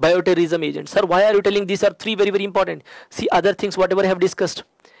bioterrorism agents. Sir, why are you telling these are three very, very important? See, other things, whatever I have discussed,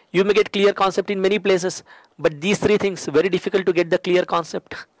 you may get clear concept in many places, but these three things, very difficult to get the clear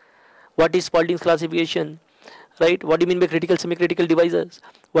concept. What is Spalding's classification? Right? What do you mean by critical, semi-critical devices?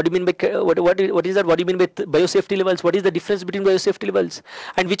 What do you mean by what is that? What do you mean by biosafety levels? What is the difference between biosafety levels?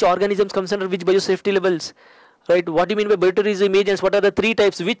 And which organisms comes under which biosafety levels? Right? What do you mean by bioterrorism agents? What are the three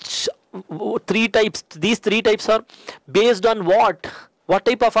types? Which three types? These three types are based on what? What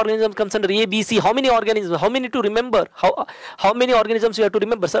type of organism comes under A, B, C? How many organisms? How many to remember? How many organisms you have to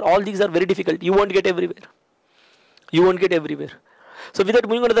remember? Sir, all these are very difficult. You won't get everywhere. You won't get everywhere. So with that,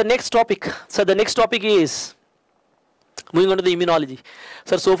 moving on to the next topic. So the next topic is moving on to the immunology.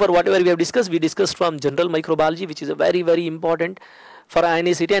 Sir, so far whatever we discussed from general microbiology, which is a very, very important for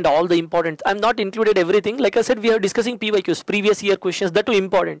INI CET, and all the important. I'm not included everything. Like I said, we are discussing PYQs, previous year questions. That too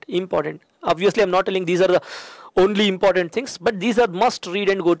important. Obviously, I'm not telling these are the only important things, but these are must read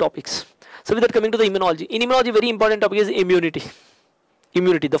and go topics. So with that, coming to the immunology. In immunology, very important topic is immunity.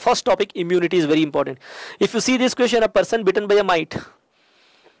 Immunity. The first topic, immunity, is very important. If you see this question, a person bitten by a mite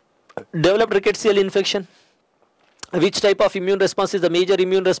developed rickettsial infection. Which type of immune response is the major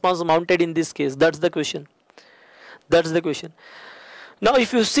immune response mounted in this case? That's the question. That's the question. Now,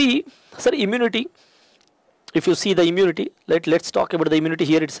 if you see, sir, immunity, if you see the immunity, let's talk about the immunity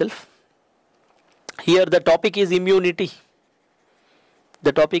here itself. Here the topic is immunity.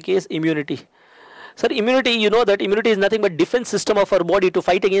 The topic is immunity. Sir, immunity, you know that immunity is nothing but defense system of our body to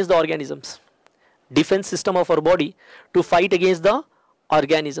fight against the organisms. Defense system of our body to fight against the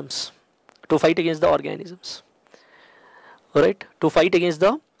organisms. To fight against the organisms. Alright, to fight against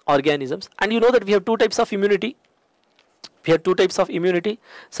the organisms. And you know that we have two types of immunity. We have two types of immunity.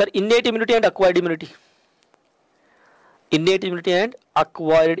 Sir, innate immunity and acquired immunity. Innate immunity and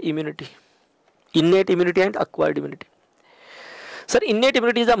acquired immunity. Innate immunity and acquired immunity. Sir, innate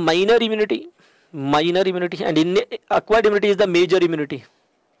immunity is the minor immunity, and acquired immunity is the major immunity.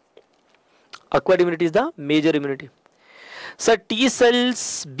 Acquired immunity is the major immunity. Sir, T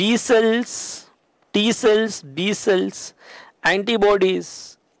cells, B cells,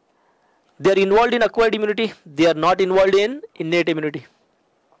 antibodies, they are involved in acquired immunity. They are not involved in innate immunity.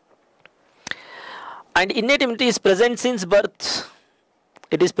 And innate immunity is present since birth.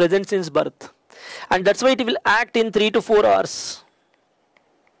 It is present since birth. And that's why it will act in 3 to 4 hours.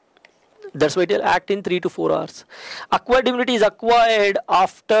 That's why it will act in 3 to 4 hours. Acquired immunity is acquired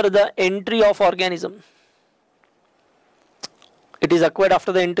after the entry of organism. It is acquired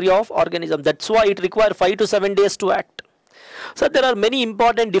after the entry of organism. That's why it requires 5 to 7 days to act. So there are many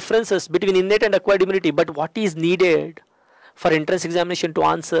important differences between innate and acquired immunity. But what is needed for entrance examination to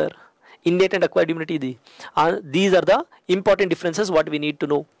answer innate and acquired immunity? These are the important differences what we need to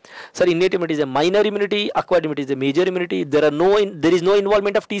know. Sir, innate immunity is a minor immunity, acquired immunity is a major immunity. There is no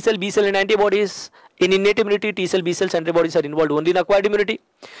involvement of T cell, B cell and antibodies. In innate immunity, T cell, B cells, antibodies are involved only in acquired immunity.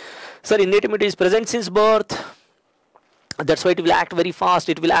 Sir, innate immunity is present since birth. That's why it will act very fast.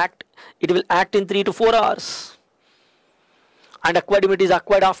 It will act in 3 to 4 hours. And acquired immunity is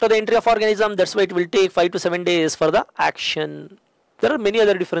acquired after the entry of organism. That's why it will take 5 to 7 days for the action. There are many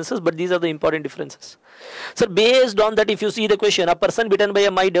other differences, but these are the important differences. So based on that, if you see the question, a person bitten by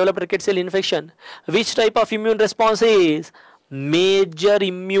a mite developed ricket cell infection, which type of immune response is? Major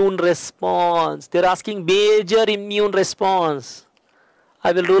immune response. They are asking major immune response.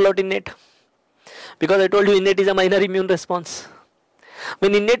 I will rule out innate, because I told you innate is a minor immune response.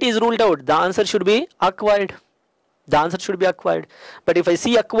 When innate is ruled out, the answer should be acquired. The answer should be acquired. But if I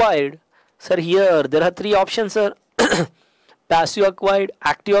see acquired, sir, here there are 3 options, sir. Passive acquired,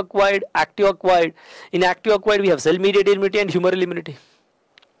 active acquired, active acquired. In active acquired, we have cell-mediated immunity and humoral immunity.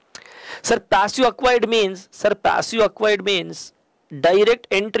 Sir, passive acquired means direct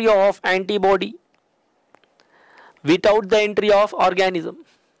entry of antibody without the entry of organism.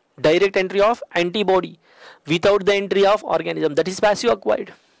 Direct entry of antibody without the entry of organism. That is passive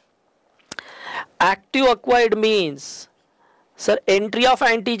acquired. Active acquired means, sir, entry of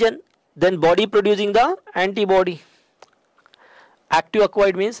antigen, then body producing the antibody. Active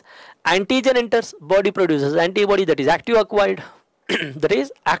acquired means antigen enters, body produces antibody. That is active acquired. That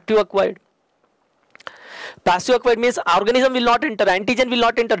is active acquired. Passive acquired means organism will not enter, antigen will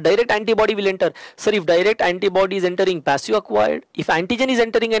not enter, direct antibody will enter. Sir, if direct antibody is entering, passive acquired. If antigen is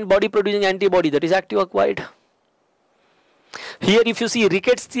entering and body producing antibody, that is active acquired. Here if you see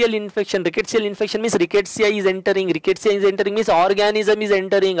rickettsial infection means rickettsia is entering. Rickettsia is entering means organism is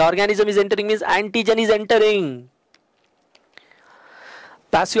entering. Organism is entering means antigen is entering.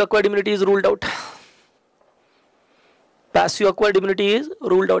 Passive acquired immunity is ruled out. Passive acquired immunity is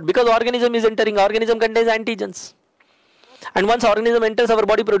ruled out because organism is entering. Organism contains antigens, and once organism enters, our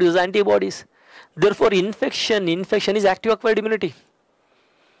body produces antibodies. Therefore, infection is active acquired immunity.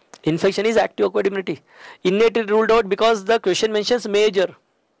 Infection is active acquired immunity. Innate is ruled out because the question mentions major,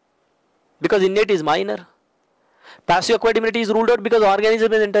 because innate is minor. Passive acquired immunity is ruled out because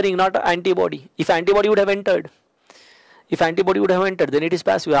organism is entering, not antibody. If antibody would have entered, then it is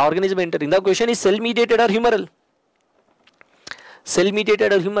passive. Organism entering. The question is cell mediated or humoral. Cell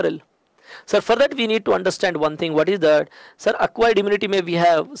mediated or humoral. Sir, for that we need to understand one thing. What is that? Sir, acquired immunity may we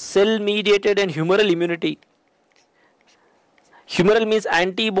have cell mediated and humoral immunity. Humoral means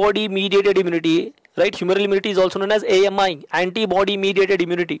antibody mediated immunity, right? Humoral immunity is also known as AMI, antibody mediated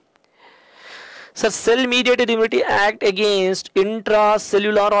immunity. Sir, cell mediated immunity act against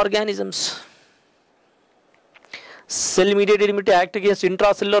intracellular organisms. Cell mediated immunity act against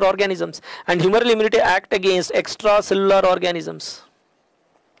intracellular organisms, and humoral immunity act against extracellular organisms.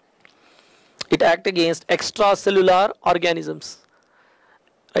 It act against extracellular organisms.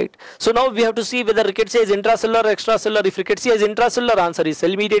 Right. So now we have to see whether rickettsia is intracellular or extracellular. If rickettsia is intracellular, answer is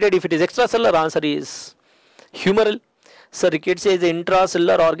cell mediated. If it is extracellular, answer is humoral. So rickettsia is an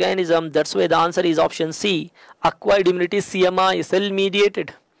intracellular organism. That's why the answer is option C. Acquired immunity CMI, cell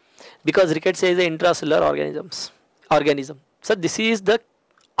mediated, because rickettsia is an intracellular organism. So this is the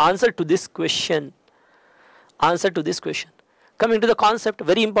answer to this question. Coming to the concept,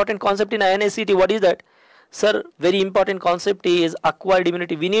 very important concept in INI CET. What is that? Sir, very important concept is acquired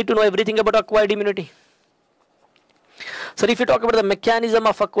immunity. We need to know everything about acquired immunity. Sir, if you talk about the mechanism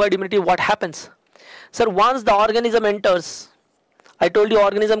of acquired immunity, what happens? Sir, once the organism enters, I told you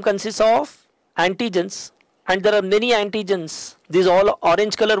organism consists of antigens, and there are many antigens. These all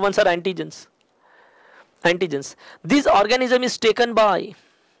orange color ones are antigens. This organism is taken by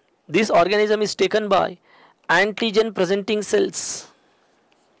antigen presenting cells.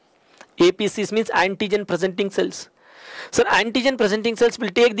 APCs means antigen presenting cells. Sir, antigen presenting cells will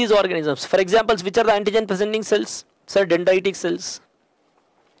take these organisms. For example, which are the antigen presenting cells? Sir, dendritic cells.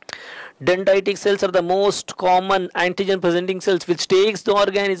 Dendritic cells are the most common antigen presenting cells which takes the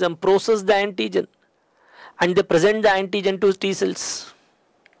organism, process the antigen, and they present the antigen to T cells.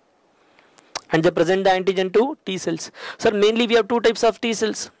 Sir, mainly we have two types of T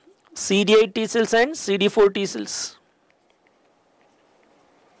cells, CD8 T cells and CD4 T cells.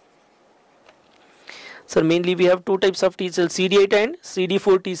 Sir, mainly we have two types of T cells, CD8 and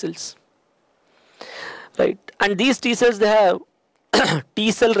CD4 T cells. Right, and these T cells, they have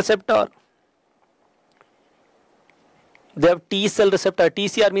T cell receptor. They have T cell receptor.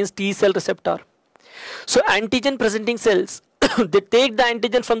 TCR means T cell receptor. So antigen presenting cells, they take the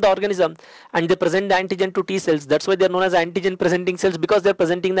antigen from the organism and they present the antigen to T cells. That's why they are known as antigen presenting cells, because they are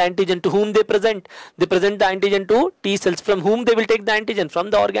presenting the antigen. To whom they present? They present the antigen to T cells, from whom they will take the antigen?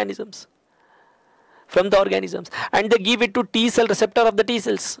 From the organisms. And they give it to T cell receptor of the T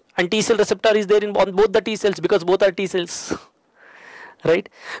cells, and T cell receptor is there on both the T cells, because both are T cells. Right,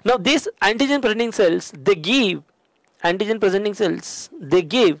 now these antigen presenting cells, they give the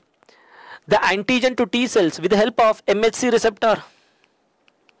antigen to T cells with the help of MHC receptor.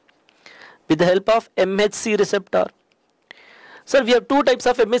 Sir, we have two types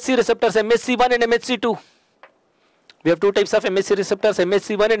of MHC receptors, MHC1 and MHC2.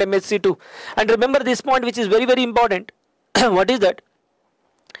 MHC1 and MHC2. And remember this point, which is very, very important. What is that?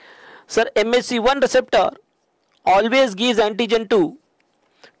 Sir, MHC1 receptor always gives antigen to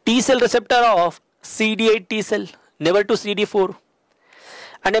T cell receptor of CD8 T cell, never to CD4.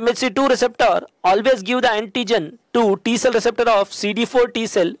 And MHC2 receptor always give the antigen to T cell receptor of CD4 T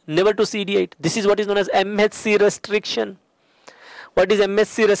cell, never to CD8. This is what is known as MHC restriction. What is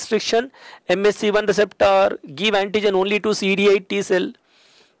MHC restriction? MHC1 receptor give antigen only to CD8 T cell.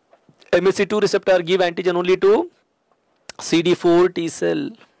 MHC2 receptor give antigen only to CD4 T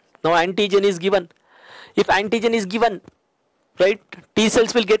cell. Now antigen is given. If antigen is given, right, T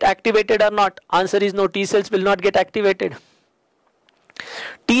cells will get activated or not? Answer is no, T cells will not get activated.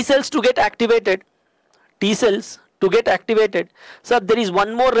 T cells to get activated, sir, there is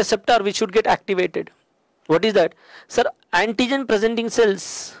one more receptor which should get activated. What is that? Sir, antigen presenting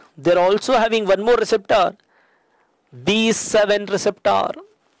cells, they are also having one more receptor, B7 receptor.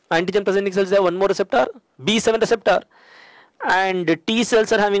 Antigen presenting cells have one more receptor, B7 receptor, and T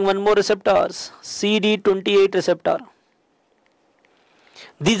cells are having one more receptors, CD28 receptor.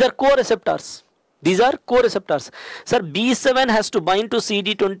 These are co-receptors. Sir, B7 has to bind to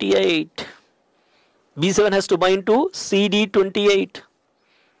CD28.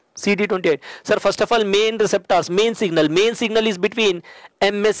 Sir, first of all, main receptors, main signal is between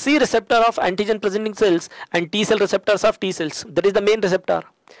MSC receptor of antigen presenting cells and T cell receptors of T cells. That is the main receptor.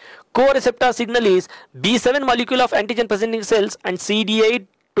 Co-receptor signal is B7 molecule of antigen presenting cells and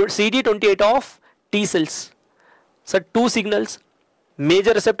CD28 of T cells. So two signals,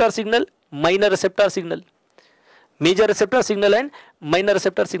 major receptor signal, minor receptor signal. Major receptor signal and minor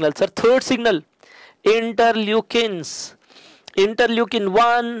receptor signal. Sir, third signal, interleukins. Interleukin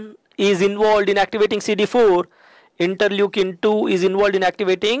 1 is involved in activating CD4. Interleukin 2 is involved in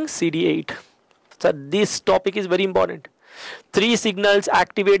activating CD8. So this topic is very important. Three signals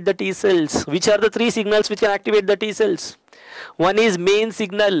activate the T cells. Which are the three signals which can activate the T cells? One is main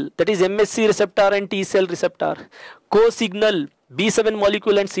signal, that is MSC receptor and T cell receptor. Co-signal, B7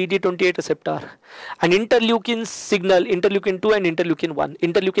 molecule and CD28 receptor. And interleukin signal, interleukin 2 and interleukin 1.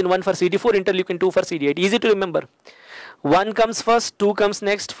 Interleukin 1 for CD4, interleukin 2 for CD8. Easy to remember. 1 comes first, 2 comes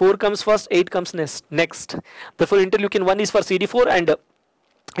next, 4 comes first, 8 comes next. Therefore, interleukin 1 is for CD4 and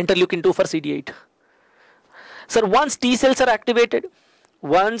interleukin 2 for CD8. Sir, once T cells are activated,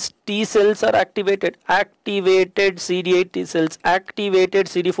 activated CD8 T cells, activated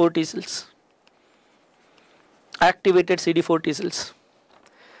CD4 T cells.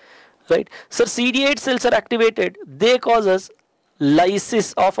 Right. Sir, CD8 cells are activated. They causes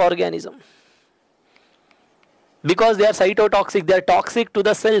lysis of organism. Because they are cytotoxic, they are toxic to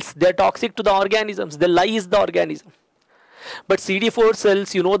the cells, they are toxic to the organisms, they lyse the organism. But CD4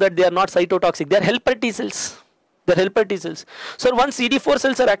 cells, you know that they are not cytotoxic, they are helper T cells. So once CD4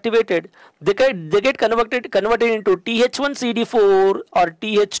 cells are activated, they get converted into TH1 CD4 or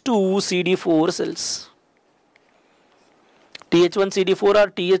TH2 CD4 cells. TH1 CD4 or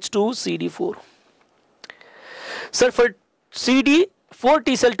TH2 CD4. Sir, for CD4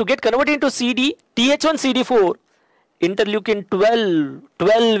 T cell to get converted into TH1 CD4, interleukin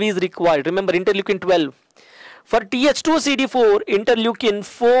 12 is required. Remember, interleukin 12. For TH2 CD4, interleukin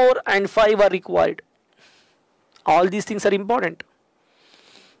 4 and 5 are required. All these things are important.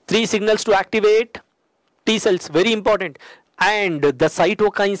 3 signals to activate T cells, very important. And the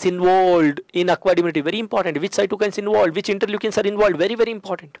cytokines involved in acquired immunity, very important. Which cytokines involved, which interleukins are involved, very, very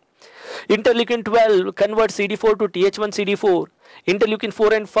important. Interleukin 12 converts CD4 to Th1 CD4. Interleukin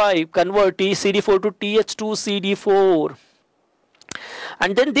 4 and 5 convert CD4 to Th2 CD4.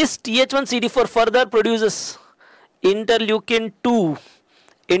 And then this Th1 CD4 further produces interleukin 2,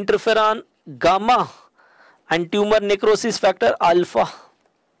 interferon gamma, and tumor necrosis factor alpha.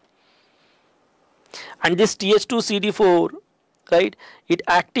 And this Th2 CD4, right, it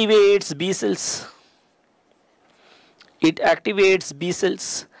activates B cells. It activates B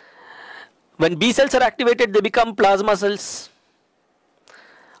cells. When B cells are activated, they become plasma cells.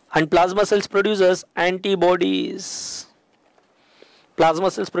 And plasma cells produces antibodies.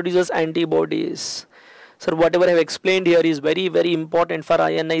 Plasma cells produces antibodies. So whatever I have explained here is very, very important for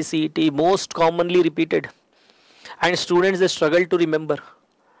INI CET, most commonly repeated. And students, they struggle to remember.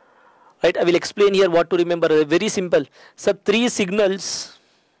 Right, I will explain here what to remember. Very simple. So 3 signals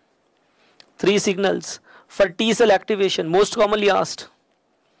for T cell activation, most commonly asked.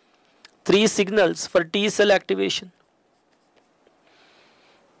 3 signals for T cell activation.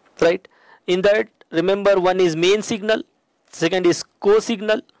 Right, in that, remember, one is main signal, second is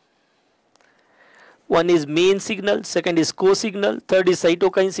co-signal. One is main signal, second is co-signal, third is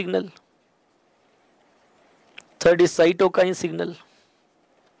cytokine signal.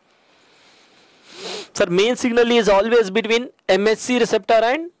 Sir, main signal is always between MHC receptor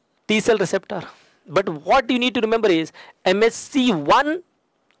and T cell receptor. But what you need to remember is MHC1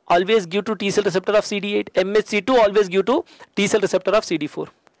 always give to T cell receptor of CD8, MHC2 always give to T cell receptor of CD4.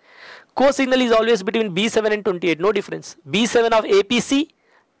 Co-signal is always between B7 and 28, no difference. B7 of APC,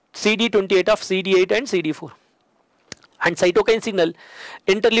 CD28 of CD8 and CD4. And cytokine signal,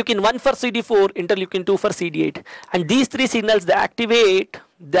 interleukin 1 for CD4, interleukin 2 for CD8. And these 3 signals, they activate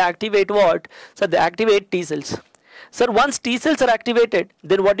what? So they activate T cells. Sir, once T cells are activated,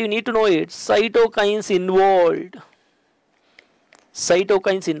 then what you need to know is cytokines involved.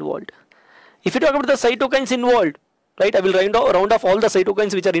 Cytokines involved. If you talk about the cytokines involved, right, I will round off all the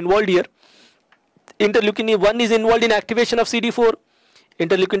cytokines which are involved here. Interleukin 1 is involved in activation of CD4.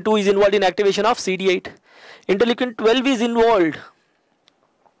 Interleukin 2 is involved in activation of CD8. Interleukin 12 is involved,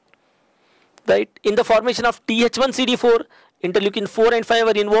 right, in the formation of Th1 CD4. Interleukin 4 and 5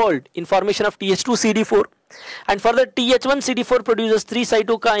 are involved in formation of Th2 CD4. And further, Th1 CD4 produces 3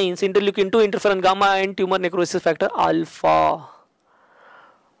 cytokines, interleukin 2, interferon gamma, and tumor necrosis factor alpha.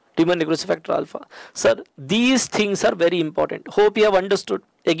 Sir, these things are very important. Hope you have understood.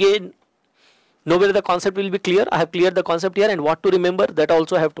 Again, nowhere the concept will be clear. I have cleared the concept here, and what to remember, that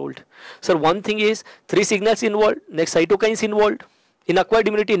also I have told. Sir, one thing is 3 signals involved, next cytokines involved in acquired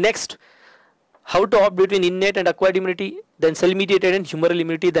immunity, next how to opt between innate and acquired immunity, then cell mediated and humoral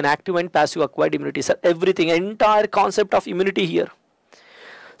immunity, then active and passive acquired immunity. Sir, everything, entire concept of immunity here.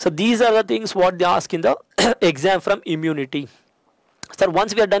 So these are the things what they ask in the exam from immunity. Sir,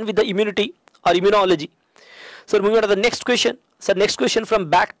 once we are done with the immunity or immunology, so moving on to the next question. So next question from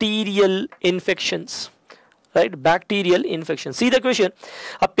bacterial infections, right? Bacterial infections. See the question.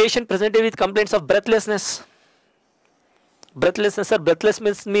 A patient presented with complaints of breathlessness. Breathlessness, sir,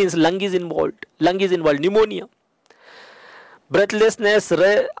 breathlessness means lung is involved. Pneumonia. Breathlessness,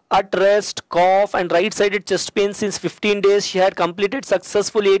 at rest, cough, and right-sided chest pain since 15 days. She had completed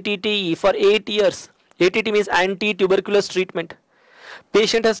successful ATT for 8 years. ATT means anti-tuberculosis treatment.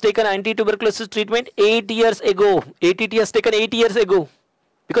 Patient has taken anti-tuberculosis treatment 8 years ago. ATT has taken 8 years ago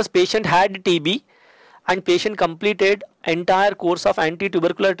because patient had TB and patient completed entire course of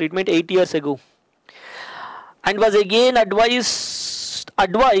anti-tubercular treatment 8 years ago and was again advised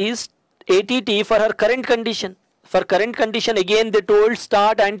ATT for her current condition. For current condition, again they told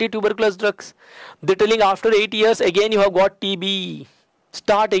start anti-tuberculosis drugs. They're telling after 8 years again you have got TB.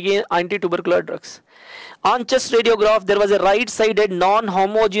 Start again anti-tubercular drugs. On chest radiograph, there was a right-sided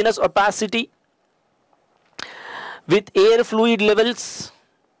non-homogeneous opacity with air fluid levels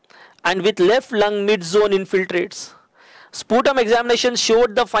and with left lung mid-zone infiltrates. Sputum examination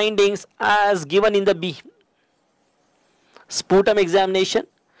showed the findings as given in the B. Sputum examination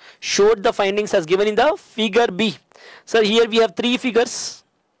showed the findings as given in the figure B. So here we have 3 figures,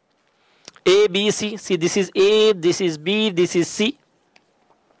 A, B, C. See, this is A, this is B, this is C.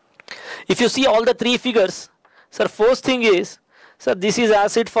 If you see all the 3 figures, sir, first thing is, sir, this is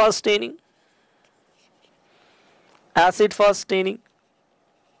acid fast staining. Acid fast staining.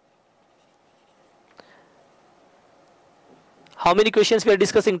 How many questions we are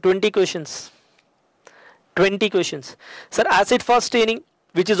discussing? 20 questions. 20 questions. Sir, acid fast staining,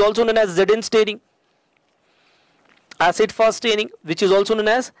 which is also known as Zn staining. acid fast staining, which is also known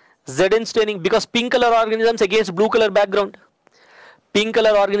as Zn staining, because pink color organisms against blue color background. Pink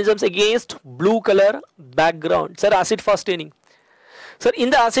color organisms against blue color background. Sir, acid fast staining. Sir, in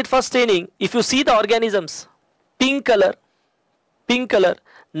the acid fast staining, if you see the organisms, pink color,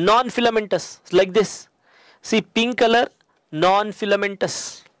 non-filamentous, like this. See, pink color,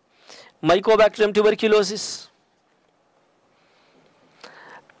 non-filamentous. Mycobacterium tuberculosis.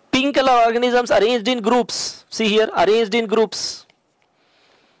 Pink color organisms arranged in groups. See here, arranged in groups.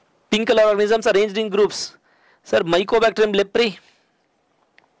 Pink color organisms arranged in groups. Sir, Mycobacterium leprae.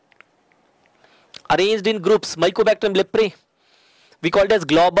 Arranged in groups, Mycobacterium leprae. We call it as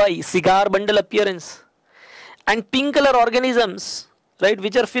globi, cigar bundle appearance. And pink color organisms, right,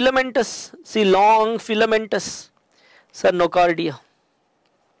 which are filamentous. See, long filamentous. Sir, nocardia.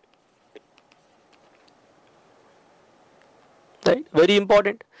 Right, very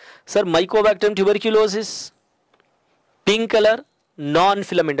important. Sir, Mycobacterium tuberculosis, pink color,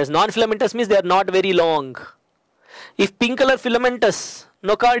 non-filamentous. Non-filamentous means they are not very long. If pink color filamentous,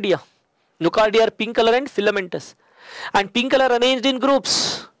 nocardia. Nocardia are pink color and filamentous. And pink color arranged in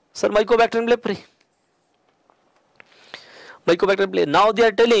groups. Sir, Mycobacterium leprae. Mycobacterium leprae. Now they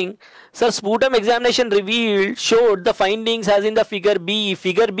are telling, sir, sputum examination showed the findings as in the figure B.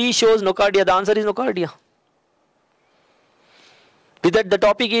 Figure B shows nocardia. The answer is nocardia. With that, the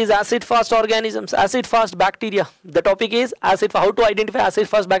topic is acid fast organisms, acid fast bacteria. The topic is how to identify acid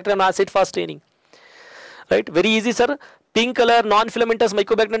fast bacteria and acid fast staining. Right, very easy, sir. Pink color, non-filamentous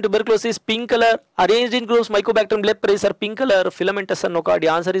Mycobacterium tuberculosis, pink color, arranged in groups, Mycobacterium leprae, sir, pink color, filamentous and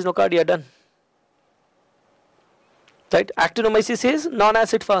nocardia. Answer is nocardia, done. Right, actinomyces is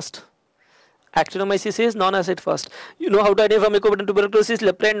non-acid fast. Actinomyces is non-acid fast. You know how to identify Mycobacterium tuberculosis,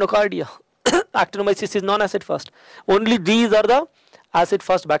 leprae and nocardia. Actinomyces is non-acid fast. Only these are the acid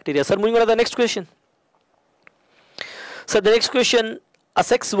fast bacteria. Sir, moving on to the next question. So the next question, a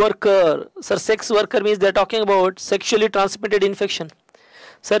sex worker. Sir, sex worker means they are talking about sexually transmitted infection.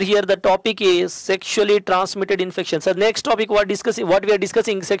 Sir, here the topic is sexually transmitted infection. Sir, next topic what we are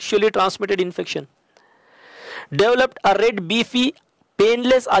discussing, sexually transmitted infection. Developed a red beefy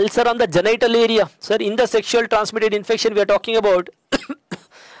painless ulcer on the genital area. Sir, in the sexual transmitted infection we are talking about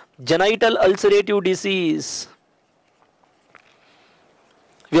genital ulcerative disease.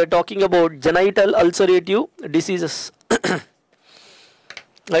 We are talking about genital ulcerative diseases.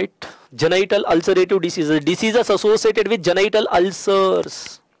 Right, genital ulcerative diseases, diseases associated with genital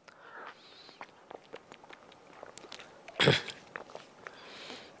ulcers.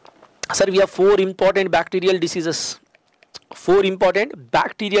 Sir, we have four important bacterial diseases. Four important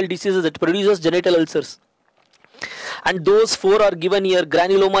bacterial diseases that produces genital ulcers. And those four are given here: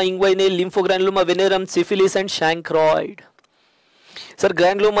 granuloma inguinale, lymphogranuloma venereum, syphilis and chancroid. Sir,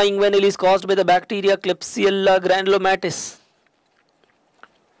 granuloma inguinale is caused by the bacteria Klebsiella granulomatis.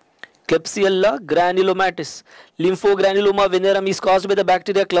 Klebsiella granulomatis. Lymphogranuloma venereum is caused by the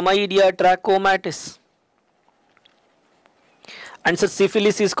bacteria Chlamydia trachomatis. And sir,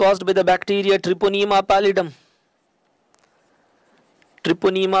 syphilis is caused by the bacteria Treponema pallidum.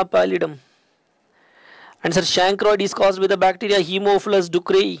 Treponema pallidum. And sir, chancroid is caused by the bacteria Haemophilus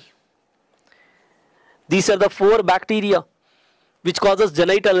ducreyi. These are the four bacteria which causes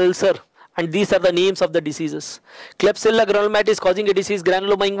genital ulcer, and these are the names of the diseases. Klebsiella granulomatis causing a disease,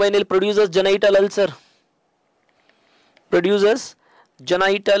 granuloma inguinale produces genital ulcer. Produces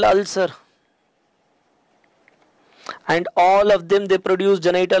genital ulcer. And all of them, they produce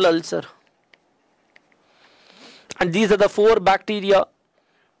genital ulcer. And these are the four bacteria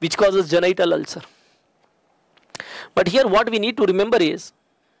which causes genital ulcer. But here what we need to remember is,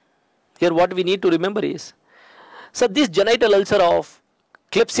 so this genital ulcer of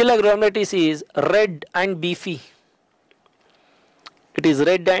Klebsiella granulomatis is red and beefy. It is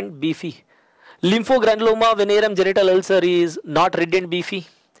red and beefy. Lymphogranuloma venereum genital ulcer is not red and beefy.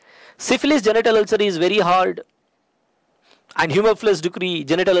 Syphilis genital ulcer is very hard. And Haemophilus ducreyi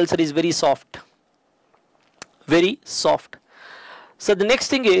genital ulcer is very soft. Very soft. So the next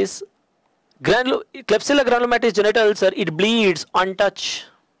thing is Klebsiella granulomatis genital ulcer, it bleeds on touch.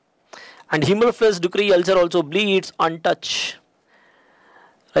 And Haemophilus ducreyi ulcer also bleeds on touch.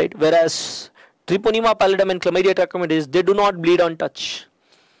 Right? Whereas Treponema pallidum and Chlamydia trachomatis, they do not bleed on touch.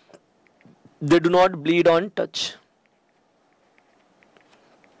 They do not bleed on touch.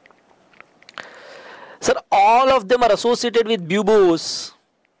 Sir, all of them are associated with buboes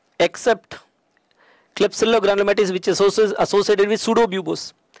except Klebsiella granulomatis, which is associated with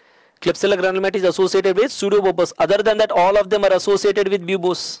pseudobuboes. Klebsiella granulomatis is associated with pseudobuboes. Other than that, all of them are associated with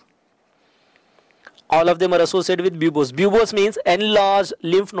buboes. All of them are associated with buboes. Buboes means enlarged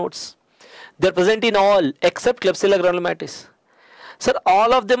lymph nodes. They are present in all except Klebsiella granulomatis. Sir,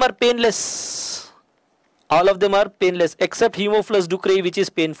 all of them are painless. All of them are painless except Haemophilus ducreyi, which is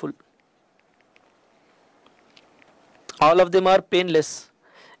painful. All of them are painless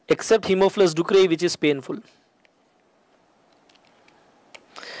except Haemophilus ducreyi, which is painful.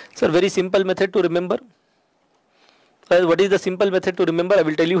 Sir, very simple method to remember. What is the simple method to remember? I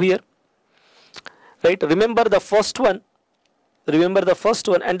will tell you here. Right? Remember the first one. Remember the first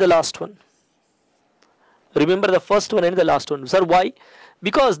one and the last one. Remember the first one and the last one. Sir, why?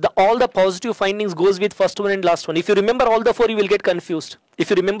 Because all the positive findings goes with first one and last one. If you remember all the four, you will get confused. If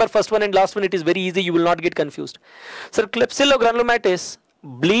you remember first one and last one, it is very easy. You will not get confused. Sir, Klebsiella granulomatis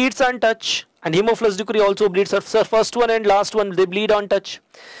bleeds on touch, and Haemophilus ducreyi also bleeds. Sir, first one and last one, they bleed on touch,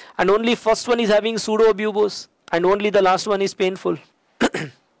 and only first one is having pseudoabubos, and only the last one is painful.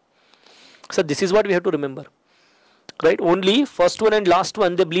 So this is what we have to remember, right? Only first one and last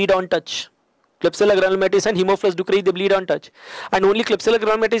one, they bleed on touch. Klebsiella granulomatis and Haemophilus ducreyi, they bleed on touch, and only Klebsiella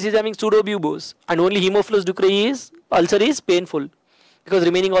granulomatis is having pseudoabubos, and only Haemophilus ducreyi ulcer is painful, because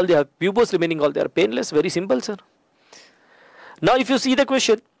remaining all they have bubos, remaining all they are painless. Very simple, sir. Now if you see the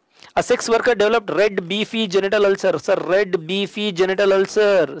question, a sex worker developed red beefy genital ulcer. Sir, red beefy genital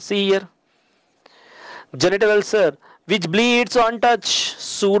ulcer. See here, genital ulcer which bleeds on touch,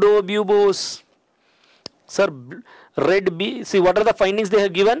 pseudoabubos. Sir, see what are the findings they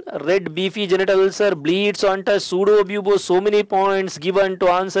have given? Red beefy genital ulcer, bleeds on touch, pseudoabubos. So many points given to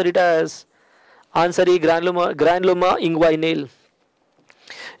answer it as. Answer is granuloma inguinale.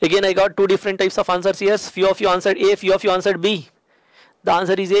 Again, I got two different types of answers here. Few of you answered A, few of you answered B. The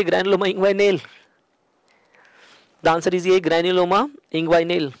answer is A, granuloma inguinale. The answer is A, granuloma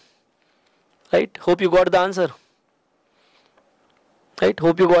inguinale. Right? Hope you got the answer. Right?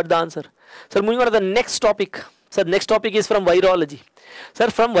 Hope you got the answer. Sir, moving on to the next topic. Sir, next topic is from virology. Sir,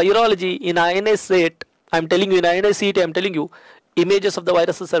 from virology in INI CET, I am telling you, in INI CET, I am telling you, images of the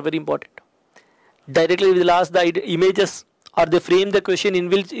viruses are very important. Directly we will ask the images, or they frame the question in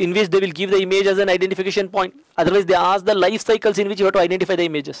which they will give the image as an identification point. Otherwise, they ask the life cycles in which you have to identify the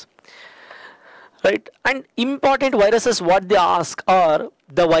images. Right? And important viruses, what they ask are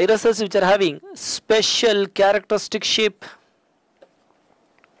the viruses which are having special characteristic shape.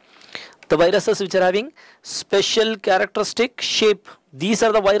 The viruses which are having special characteristic shape. These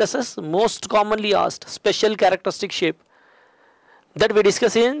are the viruses most commonly asked, special characteristic shape, that we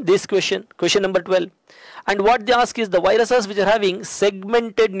discuss in this question, question number 12. And what they ask is the viruses which are having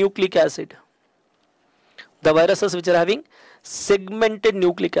segmented nucleic acid. The viruses which are having segmented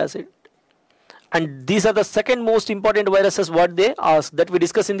nucleic acid. And these are the second most important viruses what they ask, that we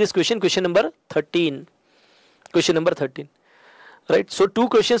discuss in this question, question number 13. Question number 13. Right, so two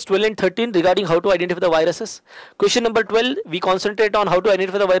questions 12 and 13 regarding how to identify the viruses. Question number 12, we concentrate on how to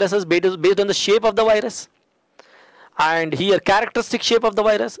identify the viruses based on the shape of the virus, and here characteristic shape of the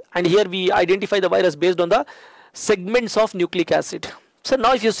virus, and here we identify the virus based on the segments of nucleic acid. So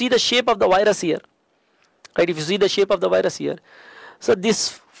now if you see the shape of the virus here, right, if you see the shape of the virus here, so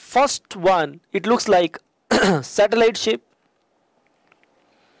this first one, it looks like satellite shape.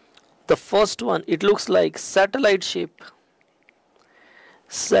 The first one, it looks like satellite shape.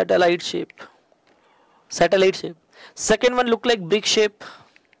 Satellite shape. Satellite shape. Second one look like brick shape.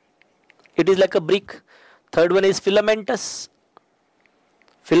 It is like a brick. Third one is filamentous.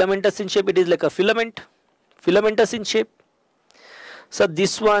 Filamentous in shape. It is like a filament. Filamentous in shape. So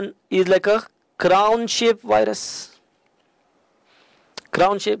this one is like a crown shape virus.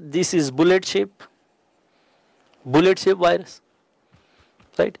 Crown shape. This is bullet shape. Bullet shape virus.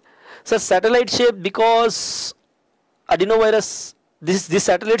 Right. So satellite shape because adenovirus. This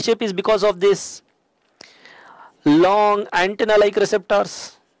satellite shape is because of this long antenna-like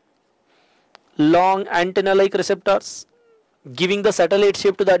receptors. Long antenna-like receptors giving the satellite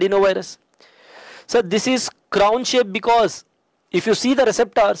shape to the adenovirus. So this is crown shape because if you see the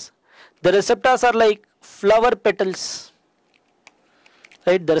receptors are like flower petals.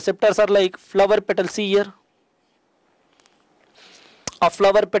 Right? The receptors are like flower petals. See here. A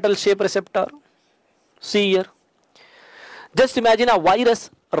flower petal shape receptor. See here. Just imagine a virus,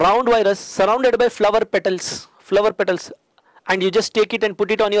 round virus surrounded by flower petals, and you just take it and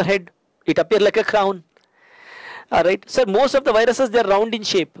put it on your head. It appears like a crown. Alright, so most of the viruses, they are round in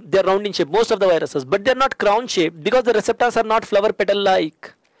shape. Most of the viruses, but they are not crown shaped because the receptors are not flower petal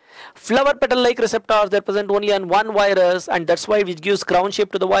like. Flower petal like receptors, they are present only on one virus, and that's why which gives crown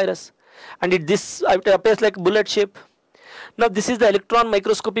shape to the virus. And it appears like bullet shape. Now this is the electron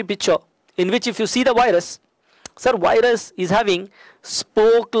microscopy picture in which if you see the virus, sir, virus is having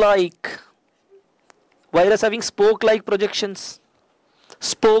spoke-like projections,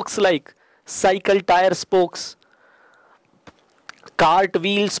 spokes-like. cycle tire spokes, cart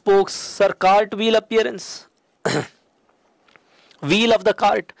wheel spokes. Sir, cart wheel appearance. Wheel of the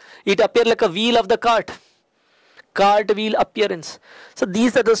cart. It appear like a wheel of the cart. Cart wheel appearance. So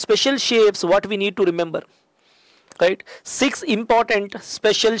these are the special shapes what we need to remember. Right? 6 important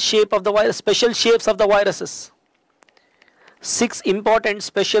special shape of the virus, special shapes of the viruses. 6 important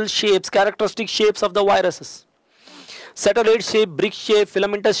special shapes, characteristic shapes of the viruses. Satellite shape, brick shape,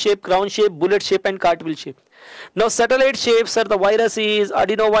 filamentous shape, crown shape, bullet shape and cartwheel shape. Now satellite shapes are the virus is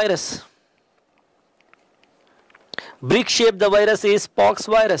adenovirus. Brick shape the virus is pox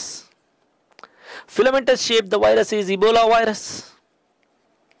virus. Filamentous shape the virus is Ebola virus.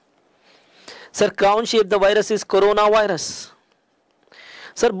 Sir, crown shape the virus is coronavirus.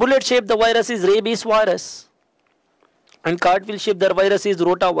 Sir, bullet shape the virus is rabies virus. And cartwheel shape the virus is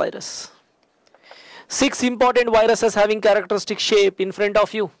rotavirus. 6 important viruses having characteristic shape in front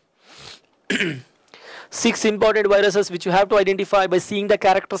of you. 6 important viruses which you have to identify by seeing the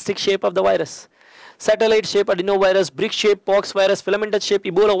characteristic shape of the virus. Satellite shape adenovirus, brick shape pox virus, filamentous shape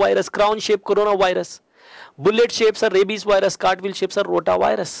Ebola virus, crown shape coronavirus. Bullet shapes are rabies virus, cartwheel shapes are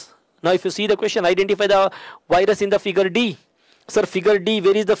rotavirus. Now if you see the question, identify the virus in the figure D. Sir, figure D,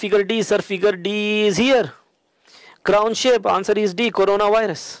 where is the figure D? Sir, figure D is here. Crown shape, answer is D,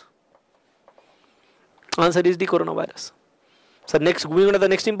 coronavirus. Answer is D, coronavirus. So next, moving on to the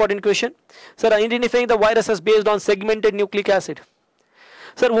next important question. Sir, identifying the viruses based on segmented nucleic acid.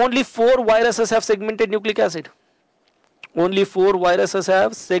 Sir, only 4 viruses have segmented nucleic acid. Only 4 viruses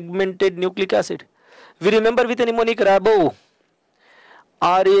have segmented nucleic acid. We remember with a mnemonic RABO.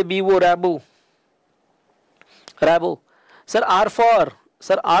 R-A-B-O, RABO. RABO. Sir, R for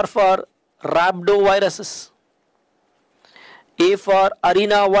rhabdoviruses. A for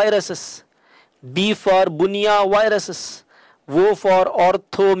arenaviruses. B for bunia viruses. O for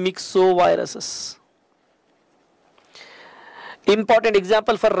orthomyxoviruses. Important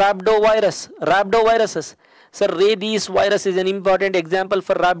example for rhabdovirus. Rhabdoviruses. Sir, rabies virus is an important example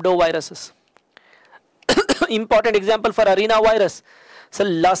for rhabdoviruses. Important example for arenavirus. So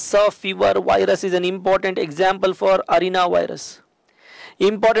Lassa fever virus is an important example for arenavirus.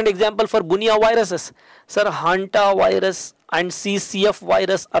 Important example for bunia viruses. Sir, hantavirus and CCF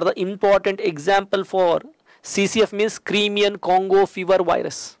virus are the important example for CCF means Crimean Congo fever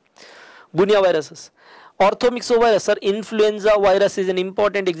virus. Bunia viruses. Orthomyxovirus, sir, influenza virus is an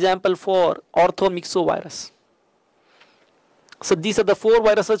important example for orthomyxovirus. So these are the 4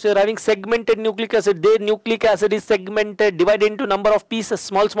 viruses which are having segmented nucleic acid. Their nucleic acid is segmented, divided into number of pieces,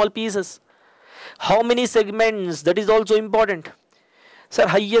 small pieces. How many segments? That is also important. Sir,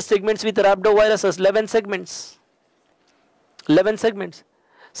 highest segments with rhabdoviruses, 11 segments. 11 segments.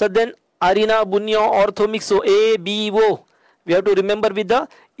 So then arena, bunia, orthomyxo, A, B, O. We have to remember with the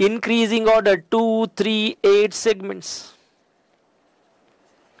increasing order, 2, 3, 8 segments.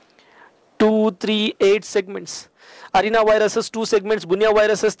 2, 3, 8 segments. Arena viruses 2 segments, bunia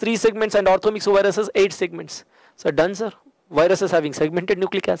viruses 3 segments and orthomyxoviruses 8 segments. So done, sir. Viruses having segmented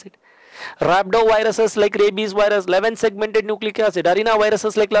nucleic acid. Rhabdoviruses like rabies virus, 11 segmented nucleic acid. Arena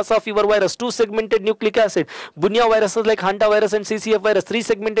viruses like Lassa fever virus, 2 segmented nucleic acid. Bunia viruses like hantavirus and CCF virus, 3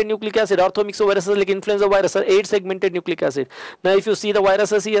 segmented nucleic acid. Orthomyxoviruses like influenza virus, 8 segmented nucleic acid. Now if you see the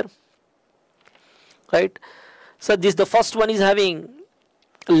viruses here, right? So this the first one is having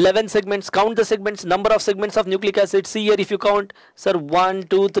 11 segments. Count the segments, number of segments of nucleic acid. See here if you count, sir, 1,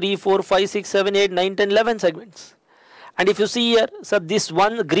 2, 3, 4, 5, 6, 7, 8, 9, 10, 11 segments. And if you see here, sir, this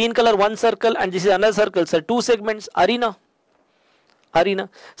one green color, 1 circle and this is another circle, sir, 2 segments, arena.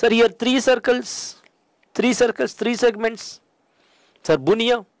 Sir, here 3 circles, 3 segments. Sir,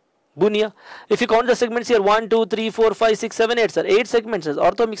 bunia. If you count the segments here, 1, 2, 3, 4, 5, 6, 7, 8, sir, 8 segments.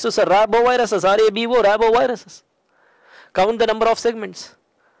 Orthomyxo, sir, rhabdoviruses, R-A-B-O, rhabdoviruses. Count the number of segments.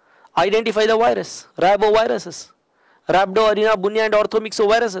 Identify the virus, rhabdoviruses. Rhabdo, arena, bunia and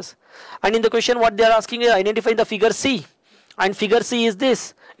orthomyxoviruses. And in the question what they are asking is identify the figure C. And figure C is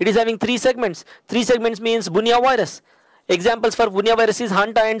this. It is having 3 segments. 3 segments means bunia virus. Examples for bunia virus is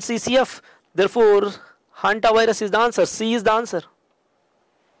hanta and CCF. Therefore, hanta virus is the answer. C is the answer.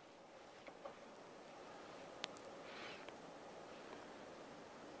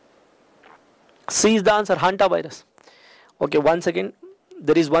 C is the answer, hanta virus. Okay, one second.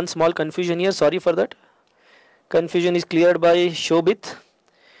 There is one small confusion here. Sorry for that. Confusion is cleared by Shobit.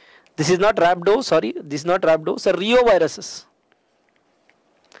 This is not rhabdo. Sorry, this is not rhabdo. Sir, reoviruses.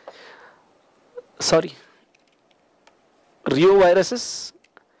 Sorry. Reoviruses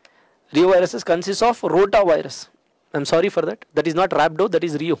consist of rotavirus. I'm sorry for that. That is not rhabdo. That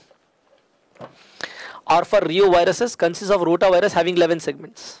is reo. Or for reoviruses consists of rotavirus having 11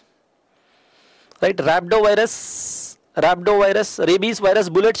 segments. right? Rhabdovirus, rabies virus,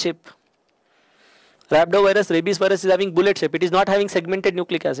 bullet shape. Rhabdovirus, rabies virus is having bullet shape. It is not having segmented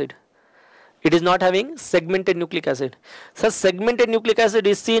nucleic acid. It is not having segmented nucleic acid. So segmented nucleic acid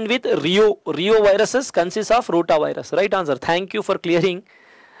is seen with Rio. Rio viruses consists of rotavirus. Right answer. Thank you for clearing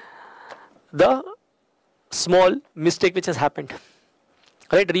the small mistake which has happened.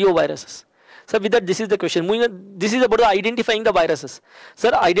 Right, Rio viruses. So with that, this is the question. Moving on, this is about identifying the viruses.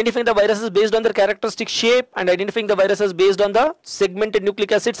 Sir, identifying the viruses based on their characteristic shape and identifying the viruses based on the segmented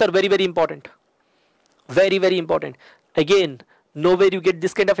nucleic acids are very, very important. Very, very important. Again, nowhere you get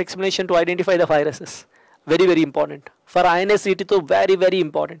this kind of explanation to identify the viruses. Very, very important. For INI CET, though, very, very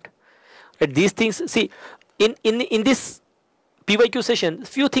important. Right, these things, see, in this PYQ session,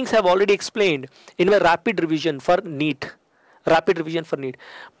 few things have already explained in my rapid revision for NEET. Rapid revision for NEET.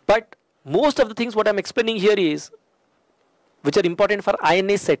 But most of the things what I'm explaining here is which are important for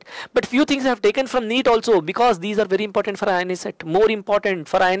INI CET. But few things I have taken from NEET also because these are very important for INI CET. More important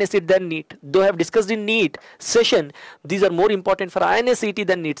for INI CET than NEET. Though I have discussed in NEET session, these are more important for INI CET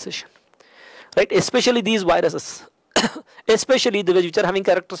than NEET session. Right? Especially these viruses. Especially the which are having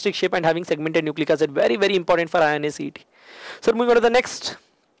characteristic shape and having segmented nucleic acid. Very, very important for INI CET. So moving on to the next.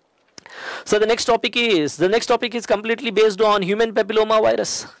 So the next topic is completely based on human papilloma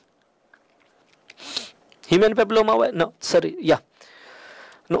virus. Human papilloma virus. No, sorry. Yeah.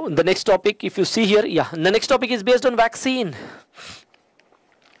 No, the next topic, if you see here, yeah, the next topic is based on vaccine.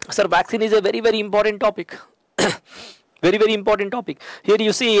 Sir, vaccine is a very, very important topic. Very, very important topic. Here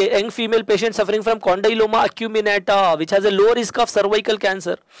you see a young female patient suffering from condyloma acuminata, which has a low risk of cervical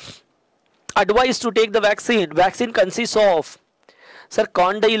cancer. Advised to take the vaccine. Vaccine consists of, sir,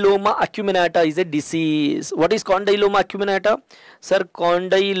 condyloma acuminata is a disease. What is condyloma acuminata? Sir,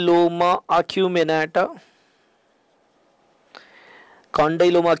 condyloma acuminata.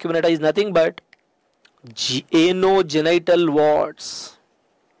 Condyloma acuminata is nothing but anogenital warts.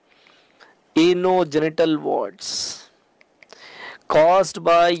 Anogenital warts caused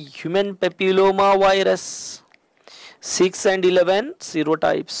by human papilloma virus 6 and 11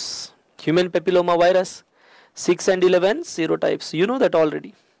 serotypes. Human papilloma virus 6 and 11 serotypes. You know that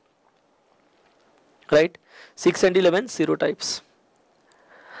already. Right? 6 and 11 serotypes.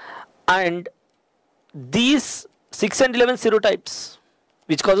 And these 6 and 11 serotypes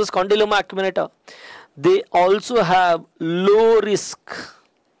which causes condyloma acuminata, they also have low risk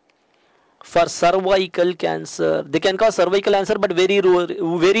for cervical cancer. They can cause cervical cancer but very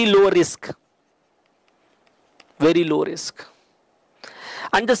low risk. Very low risk.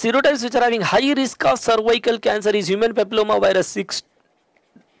 And the serotypes which are having high risk of cervical cancer is human papilloma virus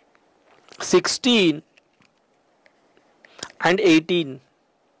 16 and 18.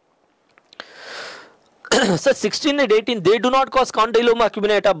 So 16 and 18, they do not cause condyloma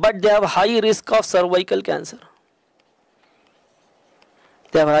acuminata, but they have high risk of cervical cancer.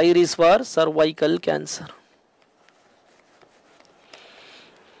 They have high risk for cervical cancer.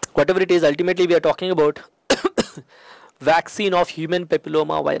 Whatever it is, ultimately we are talking about vaccine of human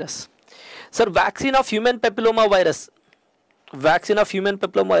papilloma virus. Sir, vaccine of human papilloma virus. Vaccine of human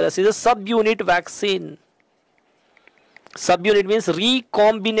papilloma virus is a subunit vaccine. Subunit means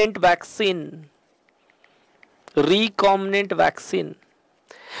recombinant vaccine. Recombinant vaccine.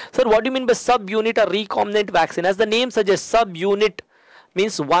 Sir, what do you mean by subunit or recombinant vaccine? As the name suggests, subunit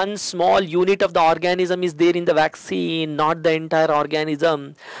means one small unit of the organism is there in the vaccine, not the entire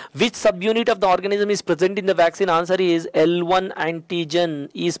organism. Which subunit of the organism is present in the vaccine? Answer is L1 antigen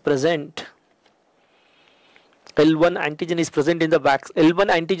is present. L1 antigen is present in the vaccine. L1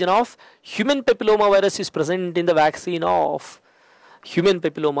 antigen of human papilloma virus is present in the vaccine of human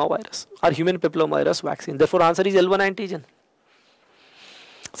papilloma virus or human papilloma virus vaccine. Therefore, answer is L1 antigen.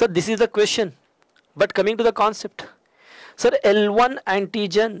 So, this is the question. But coming to the concept. Sir, L1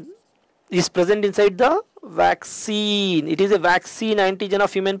 antigen is present inside the vaccine. It is a vaccine antigen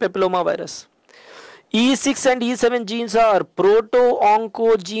of human papilloma virus. E6 and E7 genes are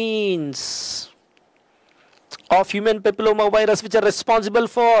proto-oncogenes of human papilloma virus which are responsible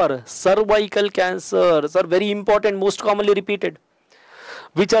for cervical cancers. Are very important, most commonly repeated.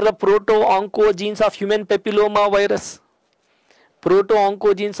 Which are the proto-oncogenes of human papilloma virus?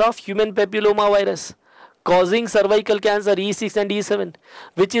 Proto-oncogenes of human papilloma virus causing cervical cancer, E6 and E7.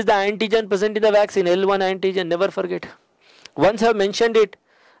 Which is the antigen present in the vaccine? L1 antigen. Never forget. Once I have mentioned it,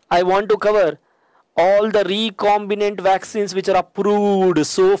 I want to cover all the recombinant vaccines which are approved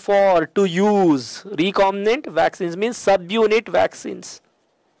so far to use. Recombinant vaccines means subunit vaccines.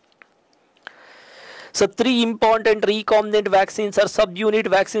 So, three important recombinant vaccines are subunit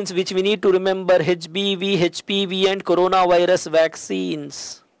vaccines which we need to remember: HBV, HPV and coronavirus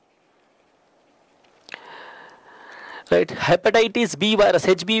vaccines. right? Hepatitis B virus,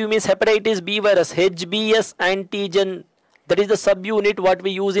 HBV means hepatitis B virus, HBS antigen, that is the subunit what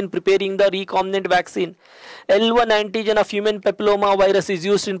we use in preparing the recombinant vaccine. L1 antigen of human papilloma virus is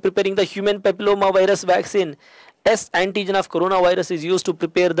used in preparing the human papilloma virus vaccine. S antigen of coronavirus is used to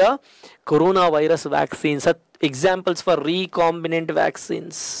prepare the coronavirus vaccine. Such examples for recombinant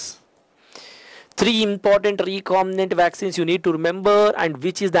vaccines. 3 important recombinant vaccines you need to remember, and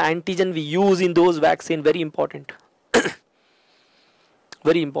which is the antigen we use in those vaccines. Very important.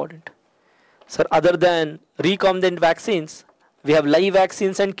 Very important. Sir, other than recombinant vaccines, we have live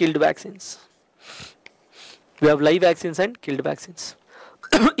vaccines and killed vaccines. We have live vaccines and killed vaccines.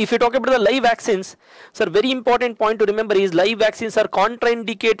 If you talk about the live vaccines, sir, very important point to remember is live vaccines are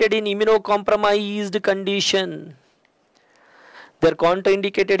contraindicated in immunocompromised condition. They are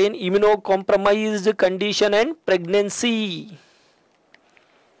contraindicated in immunocompromised condition and pregnancy.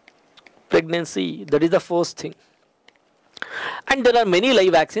 Pregnancy, that is the first thing. And there are many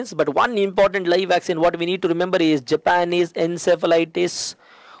live vaccines, but one important live vaccine what we need to remember is Japanese encephalitis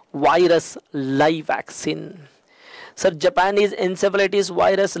virus live vaccine. Sir, Japanese encephalitis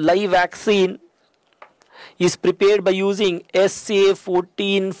virus live vaccine is prepared by using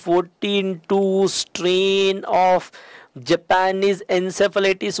SA1414-2 strain of Japanese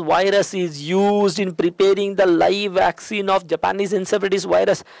encephalitis virus is used in preparing the live vaccine of Japanese encephalitis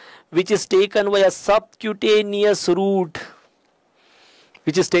virus, which is taken via subcutaneous route.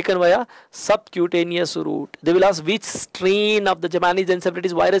 Which is taken via subcutaneous route. They will ask which strain of the Japanese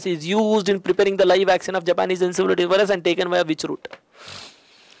encephalitis virus is used in preparing the live vaccine of Japanese encephalitis virus and taken via which route.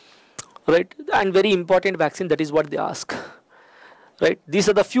 Right? And very important vaccine, that is what they ask. Right? These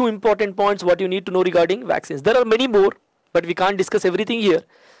are the few important points what you need to know regarding vaccines. There are many more, but we can't discuss everything here.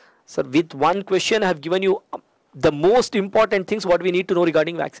 So with one question I have given you the most important things what we need to know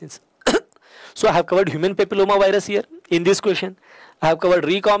regarding vaccines. So I have covered human papilloma virus here in this question. I have covered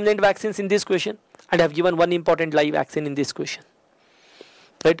recombinant vaccines in this question, and I have given one important live vaccine in this question.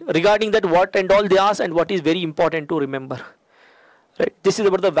 Right? Regarding that, what and all they ask and what is very important to remember. Right? This is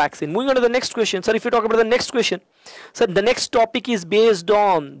about the vaccine. Moving on to the next question. Sir, if you talk about the next question, sir, the next topic is based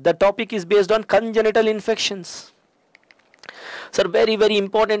on, congenital infections. Sir, very, very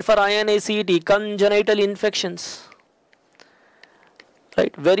important for INI CET, congenital infections.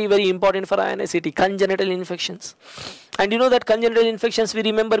 Right? Very, very important for INI CET, congenital infections. And you know that congenital infections we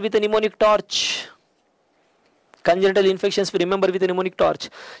remember with a mnemonic torch. Congenital infections we remember with a mnemonic torch.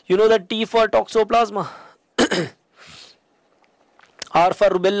 You know that T for toxoplasma, R for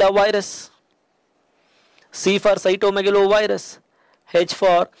rubella virus, C for cytomegalovirus, H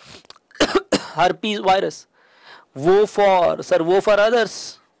for herpes virus, O for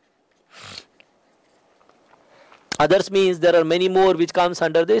others. Others means there are many more which comes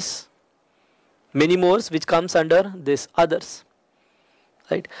under this. Many more which comes under this others.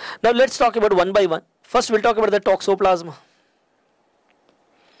 Right? Now let's talk about one by one. First we'll talk about the toxoplasma.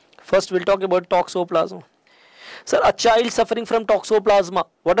 Sir, a child suffering from toxoplasma,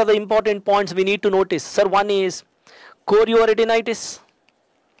 what are the important points we need to notice? Sir, one is chorioretinitis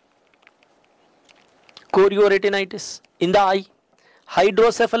in the eye,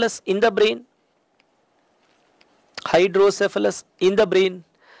 hydrocephalus in the brain,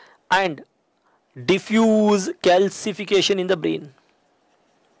 and diffuse calcification in the brain.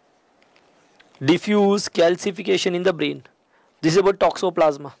 This is about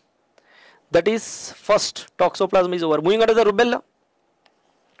toxoplasma. That is first, toxoplasma is over. Moving on to the rubella.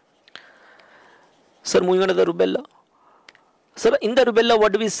 Sir, Sir, in the rubella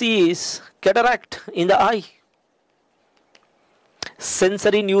what do we see is cataract in the eye,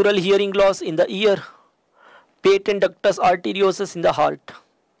 sensory neural hearing loss in the ear, patent ductus arteriosus in the heart.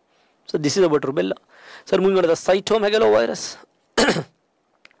 So this is about rubella. Sir, moving on to the cytomegalovirus.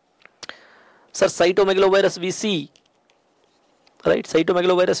 Sir, cytomegalovirus we see, right?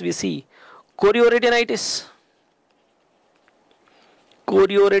 Cytomegalovirus we see chorioretinitis,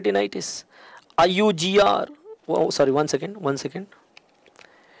 IUGR. Oh, sorry, one second.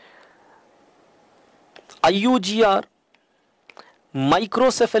 IUGR,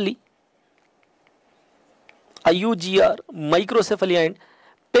 microcephaly, and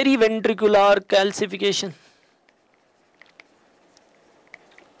periventricular calcification.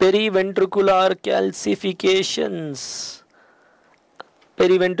 Periventricular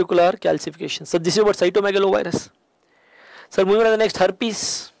calcifications. So this is about cytomegalovirus. So moving on to the next,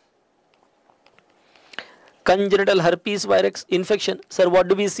 herpes. Congenital herpes virus infection. Sir, what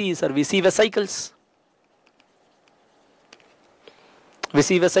do we see? Sir, we see vesicles.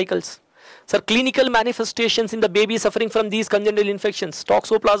 Sir, clinical manifestations in the baby suffering from these congenital infections: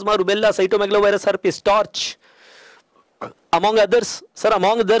 toxoplasma, rubella, cytomegalovirus, herpes, torch. Among others, sir,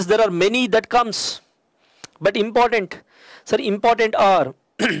 among others there are many that comes, but important, sir, important are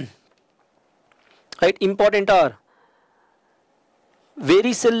right, important are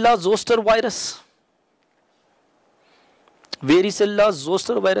varicella zoster virus, varicella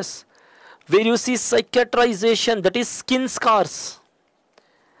zoster virus, where you see cicatrization, that is skin scars,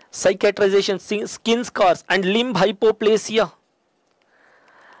 cicatrization, skin scars, and limb hypoplasia.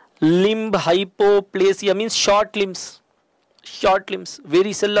 Limb hypoplasia means short limbs,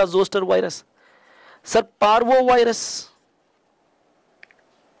 varicella zoster virus. Sir, parvovirus,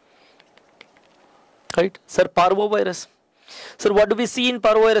 right? Sir, parvovirus. Sir, what do we see in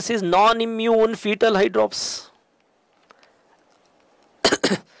parvovirus is non-immune fetal hydrops.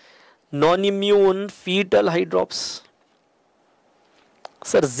 Non-immune fetal hydrops.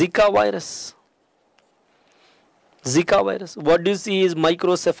 Sir, Zika virus. Zika virus. What do you see is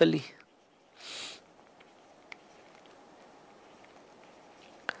microcephaly.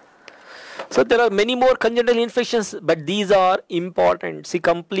 So there are many more congenital infections, but these are important. See,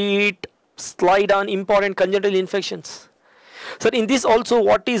 complete slide on important congenital infections. Sir, in this also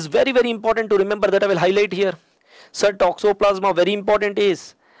what is very, very important to remember that I will highlight here. Sir, toxoplasma, very important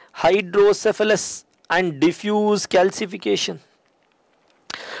is hydrocephalus and diffuse calcification.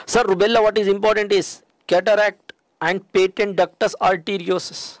 Sir, rubella, what is important is cataract and patent ductus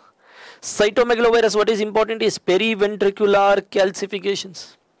arteriosus. Cytomegalovirus, what is important is periventricular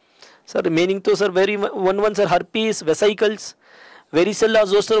calcifications. Sir, remaining to, sir, very one sir, herpes, vesicles, varicella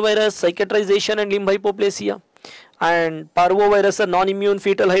zoster virus, cicatrization and limb hypoplasia, and parvovirus, sir, non-immune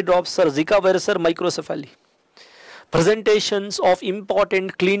fetal hydrops, sir, Zika virus, sir, microcephaly. Presentations of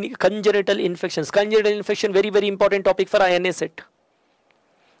important congenital infections. Congenital infection, very, very important topic for INI CET.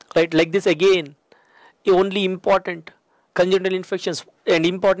 Right, like this again, only important congenital infections and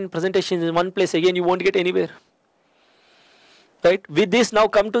important presentations in one place, again you won't get anywhere. Right, with this now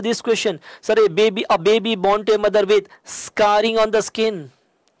come to this question. Sir, a baby born to a mother with scarring on the skin,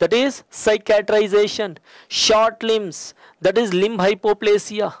 that is cicatrization, short limbs, that is limb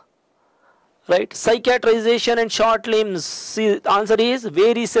hypoplasia. Right, cicatrization and short limbs. See, answer is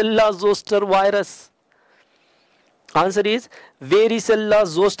varicella zoster virus. Answer is varicella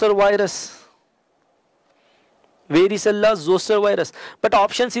zoster virus. Varicella zoster virus. But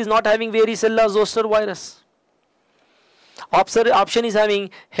option C is not having varicella zoster virus. Option is having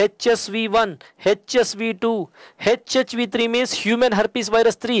HSV1, HSV2, HHV3 means human herpes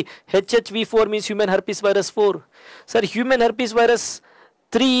virus 3, HHV4 means human herpes virus 4. Sir, human herpes virus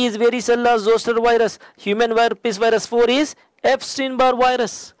 3 is varicella zoster virus, human herpes virus 4 is Epstein-Barr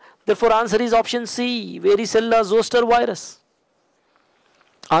virus. Therefore, answer is option C, varicella zoster virus.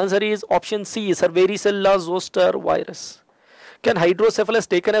 Answer is option C, sir, varicella zoster virus. Can hydrocephalus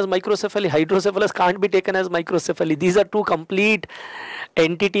taken as microcephaly? Hydrocephalus can't be taken as microcephaly. These are two complete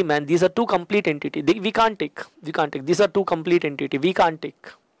entity, man. These are two complete entity. We can't take. These are two complete entity. We can't take.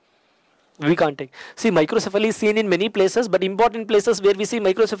 See, microcephaly is seen in many places, but important places where we see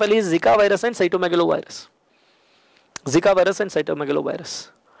microcephaly is Zika virus and cytomegalovirus. Zika virus and cytomegalovirus.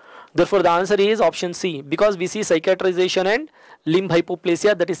 Therefore, the answer is option C, because we see cicatrization and limb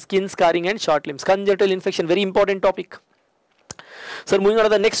hypoplasia, that is skin scarring and short limbs. Congenital infection, very important topic. Sir, moving on to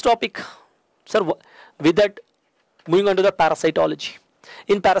the next topic. Sir, with that, moving on to the parasitology.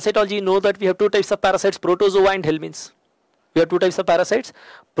 In parasitology, you know that we have two types of parasites, protozoa and helminths. We have two types of parasites,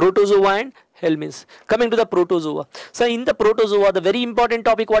 protozoa and helminths. Coming to the protozoa. So, in the protozoa, the very important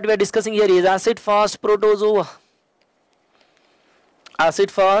topic what we are discussing here is acid-fast protozoa.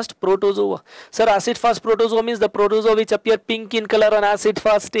 Acid-fast protozoa. Sir, acid-fast protozoa means the protozoa which appear pink in color on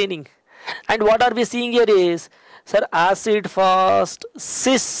acid-fast staining. And what are we seeing here is, sir, acid-fast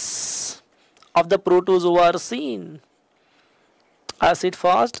cysts of the protozoa are seen.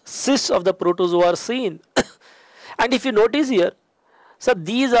 Acid-fast cysts of the protozoa are seen. And if you notice here, sir,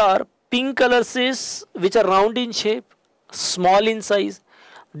 these are pink color cysts which are round in shape, small in size.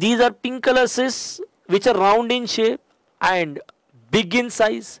 These are pink color cysts which are round in shape and big in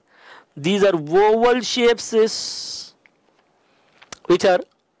size. These are oval shaped cysts which are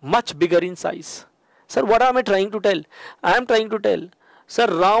much bigger in size. Sir, what am I trying to tell? I am trying to tell, sir,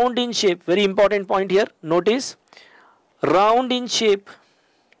 round in shape, very important point here. Notice, round in shape,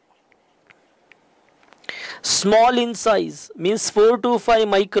 small in size, means 4 to 5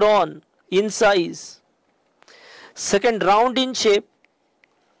 micron in size. Second, round in shape,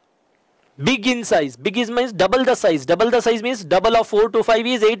 big in size. Big is means double the size. Double the size means double of 4 to 5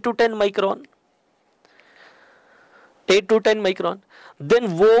 is 8 to 10 micron. 8 to 10 micron. Then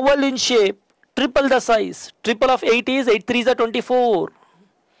oval in shape, triple the size. Triple of 8 is 8 3s are 24.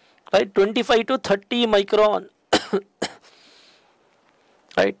 Right? 25 to 30 micron.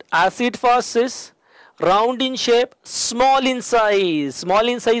 Right, acid fast is round in shape, small in size. Small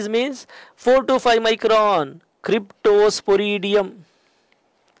in size means 4 to 5 micron. Cryptosporidium.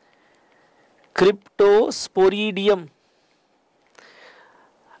 Cryptosporidium.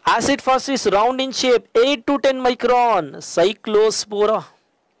 Acid fast is round in shape, 8 to 10 micron. Cyclospora.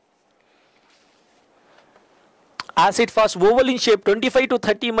 Acid fast oval in shape, 25 to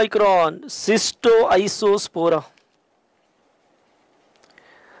 30 micron. Cystoisospora.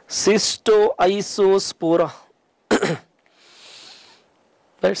 Cystoisospora.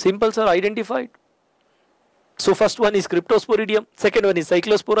 Right, simple sir, identified. So first one is Cryptosporidium, second one is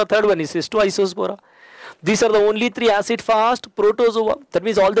Cyclospora, third one is Cystoisospora. These are the only three acid fast protozoa. That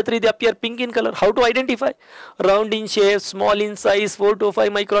means all the three they appear pink in color. How to identify? Round in shape, small in size, 4 to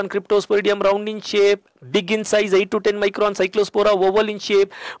 5 micron. Cryptosporidium round in shape, big in size, 8 to 10 micron. Cyclospora oval in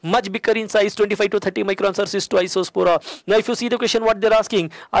shape, much bigger in size, 25 to 30 microns are Cystoisospora. Now if you see the question what they are asking,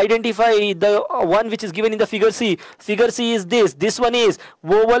 identify the one which is given in the figure C. Figure C is this. This one is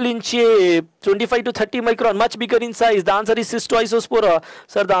oval in shape, 25 to 30 micron, much bigger in size. The answer is Cystoisospora.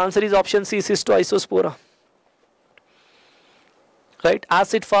 Sir, the answer is option C, Cystoisospora. Right,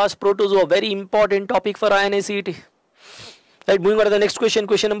 acid fast protozoa, very important topic for INI CET. Right, moving on to the next question,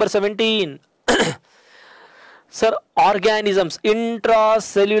 question number 17. Sir, organisms,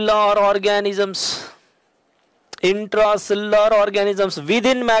 intracellular organisms, intracellular organisms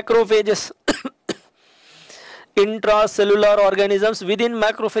within macrophages. Intracellular organisms within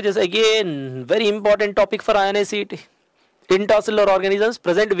macrophages, again very important topic for INI CET. Intracellular organisms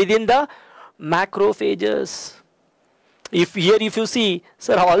present within the macrophages. If you see,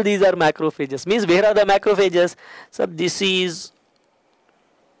 sir, all these are macrophages. Means where are the macrophages? Sir, this is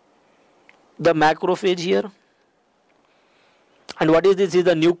the macrophage here. And what is this? This is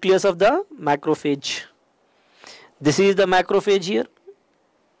the nucleus of the macrophage. This is the macrophage here.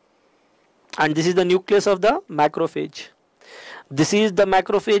 And this is the nucleus of the macrophage. This is the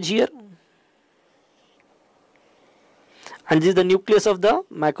macrophage here. And this is the nucleus of the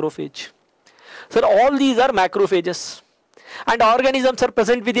macrophage. Sir, all these are macrophages. And organisms are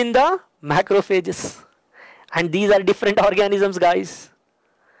present within the macrophages. And these are different organisms, guys.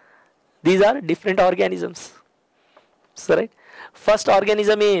 These are different organisms. So, right? First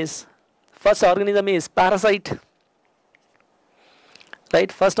organism is parasite. Right?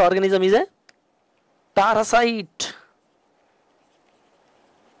 First organism is a parasite.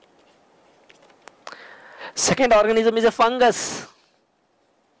 Second organism is a fungus.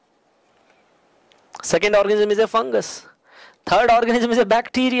 Second organism is a fungus. Third organism is a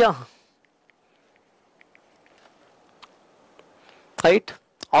bacteria. Right?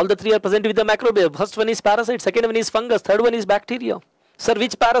 All the three are present with the microbe. First one is parasite, second one is fungus, third one is bacteria. Sir,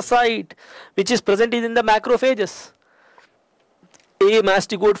 which parasite? Which is present in the macrophages? A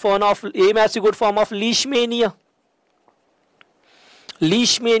mastigote form of Leishmania.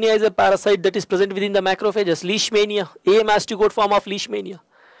 Leishmania is a parasite that is present within the macrophages. Leishmania, a mastigote form of Leishmania.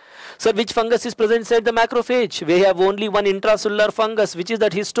 Sir, which fungus is present inside the macrophage? We have only one intracellular fungus, which is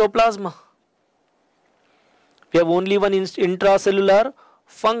that histoplasma. We have only one intracellular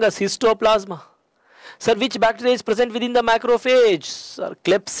fungus, histoplasma. Sir, which bacteria is present within the macrophage? Sir,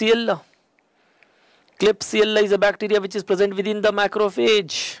 Klebsiella. Klebsiella is a bacteria which is present within the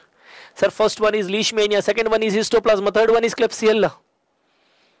macrophage. Sir, first one is Leishmania, second one is histoplasma, third one is Klebsiella.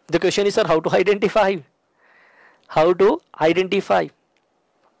 The question is, sir, how to identify? How to identify?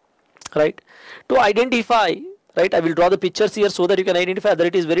 Right? To identify, right, I will draw the pictures here so that you can identify,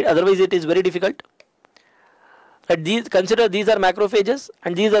 otherwise it is very difficult. Right, consider these are macrophages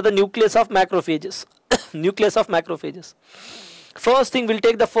and these are the nucleus of macrophages. Nucleus of macrophages. First thing, we'll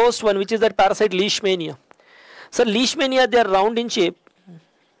take the first one, which is that parasite Leishmania. So Leishmania, they are round in shape.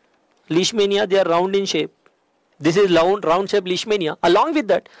 Leishmania, they are round in shape. This is round shape Leishmania. Along with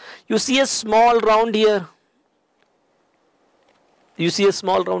that, you see a small round here. You see a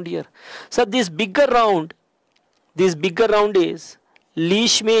small round here. So this bigger round is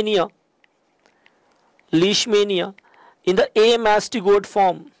Leishmania. Leishmania in the amastigote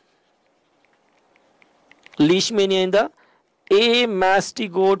form. Leishmania in the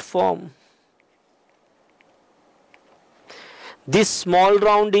amastigote form. This small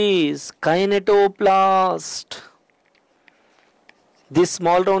round is kinetoplast. This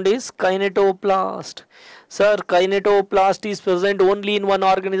small round is kinetoplast. Sir, kinetoplast is present only in one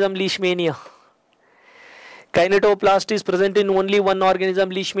organism, Leishmania. Kinetoplast is present in only one organism,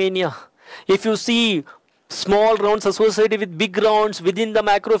 Leishmania. If you see small rounds associated with big rounds within the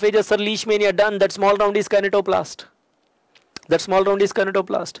macrophages, sir, Leishmania done, that small round is kinetoplast. That small round is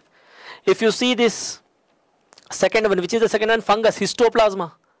kinetoplast. If you see this Second one, which is the second one? Fungus,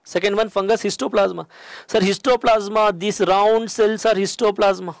 histoplasma. Second one, fungus, histoplasma. Sir, histoplasma, these round cells are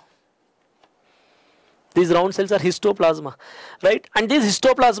histoplasma. These round cells are histoplasma, right? And this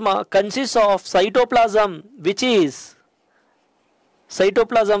histoplasma consists of cytoplasm, which is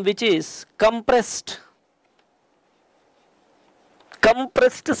compressed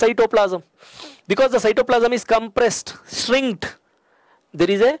cytoplasm. Because the cytoplasm is compressed, shrinked, there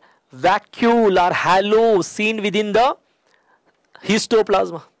is a vacuole or halo seen within the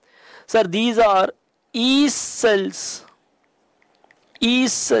histoplasma. Sir, these are yeast cells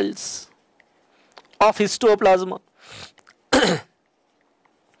of histoplasma.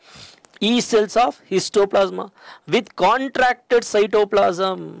 Yeast cells of histoplasma with contracted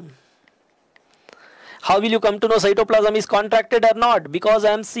cytoplasm. How will you come to know cytoplasm is contracted or not? Because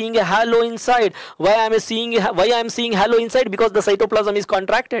I am seeing a halo inside. Why I am seeing halo inside? Because the cytoplasm is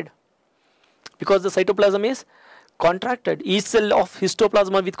contracted. Because the cytoplasm is contracted. Yeast cell of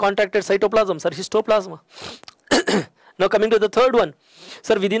histoplasma with contracted cytoplasm, sir, histoplasma. Now coming to the third one.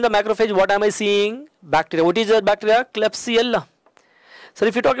 Sir, within the macrophage, what am I seeing? Bacteria. What is the bacteria? Klebsiella. Sir,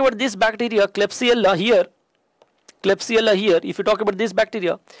 if you talk about this bacteria, Klebsiella here, if you talk about this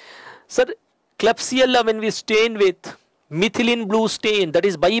bacteria, sir, Klebsiella, when we stain with methylene blue stain, that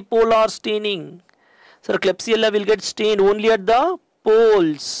is bipolar staining, sir, Klebsiella will get stained only at the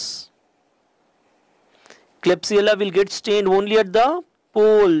poles. Klebsiella will get stained only at the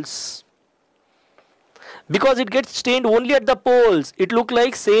poles. Because it gets stained only at the poles, it look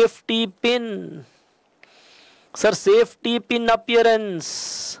like safety pin. Sir, safety pin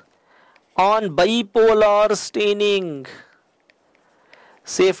appearance on bipolar staining.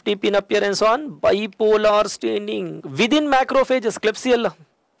 Safety pin appearance on bipolar staining within macrophages, Klebsiella.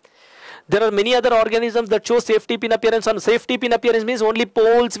 There are many other organisms that show safety pin appearance. On safety pin appearance means only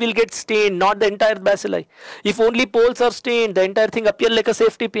poles will get stained, not the entire bacilli. If only poles are stained, the entire thing appear like a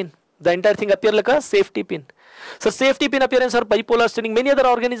safety pin. The entire thing appear like a safety pin. So safety pin appearance or bipolar staining. Many other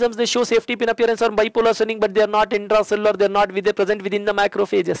organisms, they show safety pin appearance or bipolar staining, but they are not intracellular. They are not present within the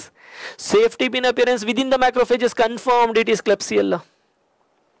macrophages. Safety pin appearance within the macrophages, confirmed it is Klebsiella.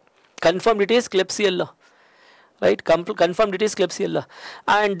 Confirmed it is Klebsiella. Right? Confirmed it is Klebsiella.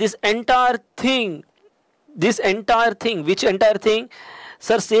 And this entire thing, which entire thing?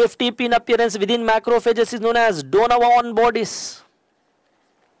 Sir, safety pin appearance within macrophages is known as Donovan bodies.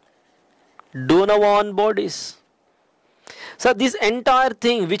 Donovan bodies. So this entire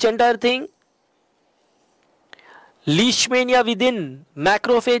thing, which entire thing? Leishmania within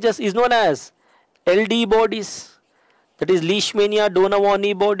macrophages is known as LD bodies. That is Leishmania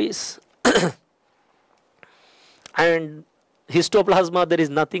Donovani bodies. And histoplasma, there is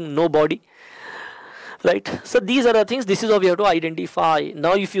nothing, no body. Right? So these are the things, this is how we have to identify.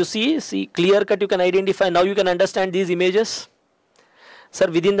 Now if you see clear cut, you can identify. Now you can understand these images. Sir,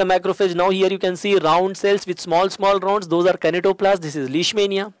 within the macrophage, now here you can see round cells with small rounds. Those are kinetoplasts. This is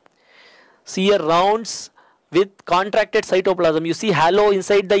Leishmania. See here rounds with contracted cytoplasm. You see halo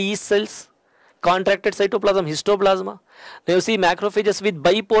inside the yeast cells. Contracted cytoplasm, histoplasma. Now you see macrophages with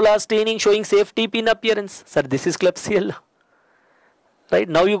bipolar staining showing safety pin appearance. Sir, this is Klebsiella. Right?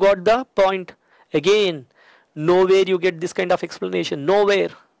 Now you got the point. Again, nowhere you get this kind of explanation. Nowhere.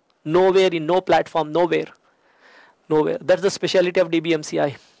 Nowhere in no platform. Nowhere. Nowhere. That's the speciality of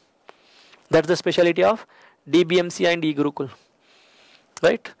DBMCI. That's the speciality of DBMCI and eGurukul.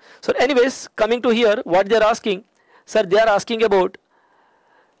 Right? So anyways, coming to here, what they are asking, sir, they are asking about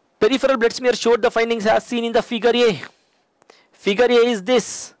peripheral blood smear showed the findings as seen in the figure A. Figure A is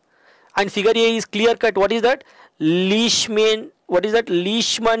this, and figure A is clear cut. What is that? Leishman. What is that?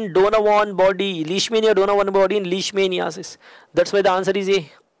 Leishman Donovan body. Leishmania Donovan body in Leishmaniasis. That's why the answer is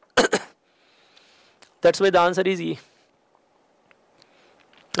A. That's why the answer is E.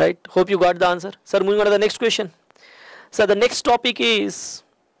 Right? Hope you got the answer. Sir, moving on to the next question. So the next topic is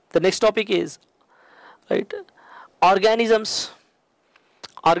right, organisms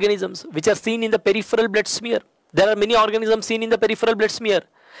which are seen in the peripheral blood smear. There are many organisms seen in the peripheral blood smear,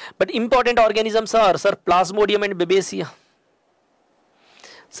 but important organisms are, sir, Plasmodium and Babesia.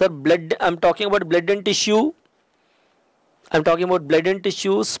 Sir, blood, I'm talking about blood and tissue. I'm talking about blood and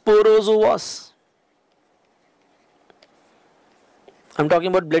tissue, Sporozoas. I'm talking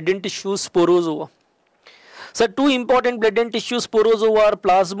about blood and tissue, Sporozoa. So two important blood and tissue Sporozoa are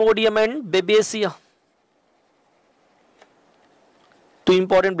Plasmodium and Babesia. Two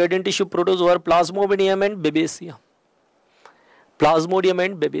important blood and tissue protozoa are Plasmodium and Babesia. Plasmodium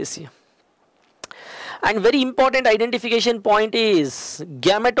and Babesia. And very important identification point is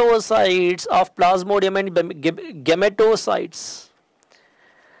gametocytes of Plasmodium and gametocytes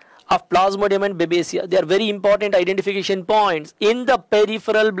of Plasmodium and Babesia. They are very important identification points in the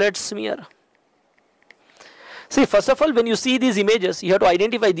peripheral blood smear. See, first of all, when you see these images, you have to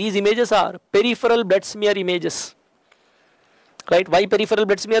identify these images are peripheral blood smear images. Right? Why peripheral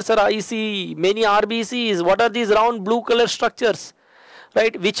blood smear, sir? I see many RBCs. What are these round blue color structures?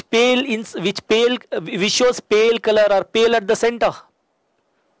 Right? Which shows pale color or pale at the center.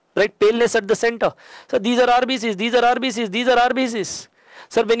 Right? Paleness at the center. So these are RBCs, these are RBCs, these are RBCs.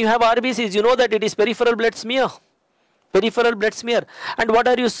 Sir, when you have RBCs, you know that it is peripheral blood smear. Peripheral blood smear. And what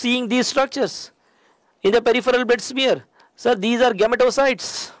are you seeing these structures? In the peripheral blood smear, sir, these are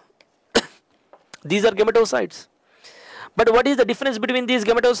gametocytes. These are gametocytes. But what is the difference between these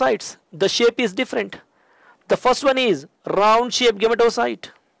gametocytes? The shape is different. The first one is round shaped gametocyte.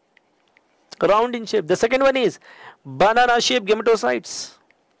 Round in shape. The second one is banana shaped gametocytes.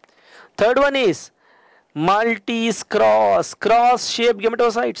 Third one is Maltese cross shaped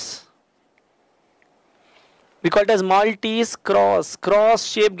gametocytes. We call it as Maltese cross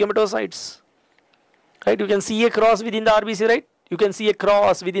shaped gametocytes. Right, you can see a cross within the RBC, right? You can see a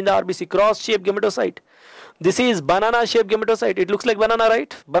cross within the RBC, cross shaped gametocyte. This is banana shaped gametocyte. It looks like banana,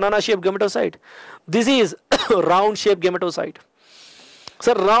 right? Banana shaped gametocyte. This is round shaped gametocyte.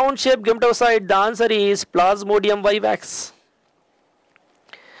 So round shaped gametocyte, the answer is Plasmodium vivax.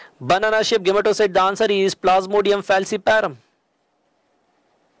 Banana shaped gametocyte, the answer is Plasmodium falciparum.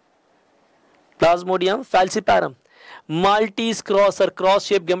 Plasmodium falciparum. Maltese cross or cross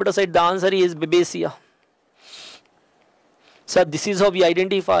shaped gametocyte, the answer is Babesia. So this is how we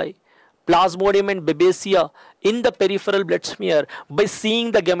identify Plasmodium and Babesia in the peripheral blood smear by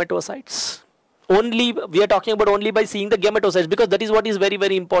seeing the gametocytes. Only we are talking about only by seeing the gametocytes, because that is what is very,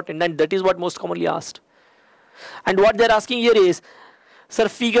 very important, and that is what most commonly asked. And what they are asking here is, sir,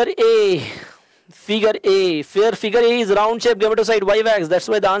 figure A. Figure A. Figure A is round shaped gametocyte vivax. That's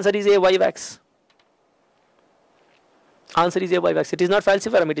why the answer is A, vivax. Answer is A, vivax. It is not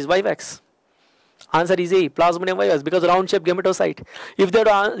falciparum, it is vivax. Answer is A, Plasmodium vivax, because round shaped gametocyte.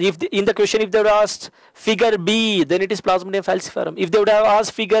 If in the question if they would have asked figure B, then it is Plasmodium falciparum. If they would have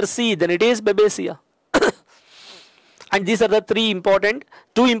asked figure C, then it is Babesia. And these are the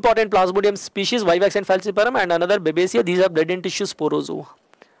two important Plasmodium species, vivax and falciparum, and another Babesia. These are blood and tissue sporozoa.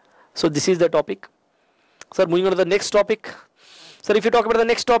 So this is the topic. Sir, moving on to the next topic. Sir, if you talk about the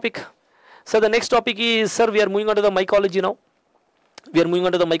next topic, sir, the next topic is, sir, we are moving on to the mycology now.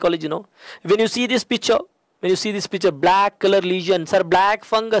 When you see this picture, black color lesion, sir, black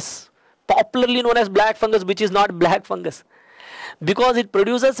fungus, popularly known as black fungus, which is not black fungus, because it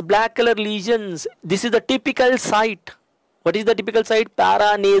produces black color lesions. This is the typical site. What is the typical site?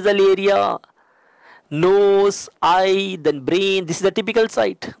 Paranasal area, nose, eye, then brain. This is the typical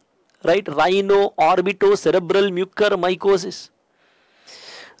site, right? Rhino, orbito-cerebral mucormycosis.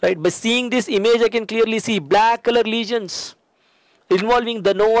 Right? By seeing this image, I can clearly see black color lesions involving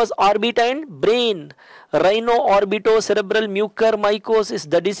the nose, orbit and brain. Rhino, orbito-cerebral mucormycosis.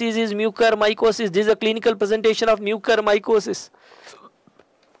 The disease is mucormycosis. This is a clinical presentation of mucormycosis.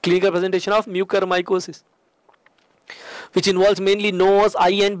 Which involves mainly nose,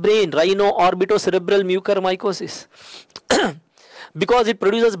 eye and brain. Rhino, orbito-cerebral mucormycosis. Because it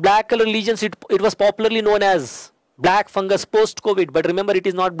produces black color lesions, it was popularly known as black fungus post-COVID. But remember, it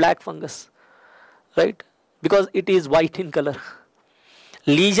is not black fungus, right? Because it is white in color.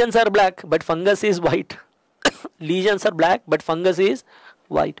 Lesions are black, but fungus is white. Lesions are black, but fungus is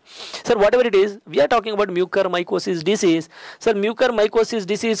white. Sir, whatever it is, we are talking about mucormycosis disease. Sir, mucormycosis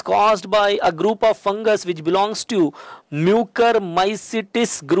disease caused by a group of fungus which belongs to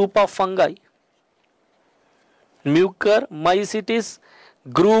Mucormycetes group of fungi. Mucormycetes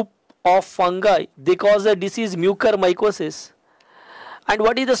group of fungi. They cause the disease mucormycosis. And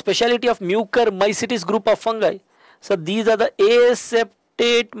what is the speciality of Mucormycetes group of fungi? So these are the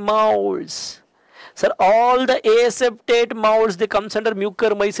aseptate molds. Sir, all the aseptate molds, they comes under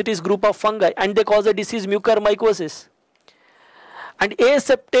Mucormycetes group of fungi, and they cause the disease mucormycosis. And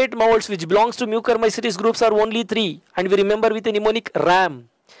aseptate molds which belongs to Mucormycetes groups are only 3, and we remember with a mnemonic RAM.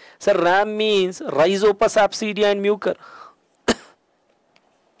 Sir, RAM means Rhizopus absidia and mucor.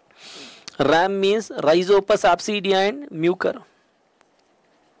 RAM means Rhizopus absidia and mucor.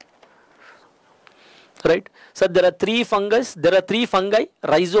 Right? So there are 3 fungus,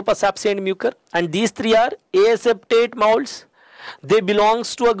 Rhizopus absidia and mucor, and these 3 are aseptate molds. They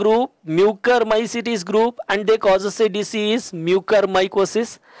belongs to a group, Mucormycetes group, and they causes a disease,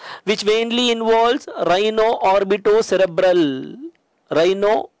 mucormycosis, which mainly involves rhino-orbito-cerebral.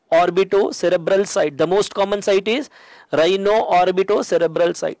 Rhino-orbito-cerebral site. The most common site is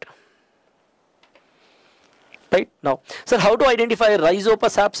rhino-orbito-cerebral site. Right now, sir, how to identify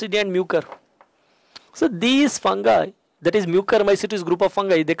Rhizopus, Absidia and Mucor? So these fungi, that is Mucormycetes group of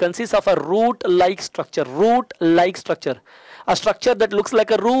fungi, they consist of a root-like structure, a structure that looks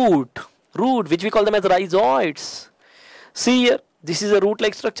like a root, which we call them as rhizoids. See here, this is a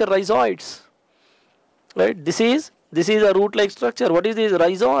root-like structure, rhizoids. Right? This is a root-like structure. What is this?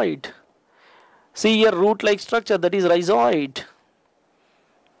 Rhizoid. See here, root-like structure, that is rhizoid.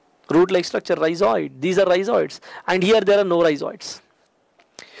 Root-like structure, rhizoid. These are rhizoids. And here there are no rhizoids.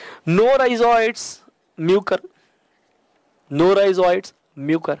 No rhizoids, Mucor. No rhizoids,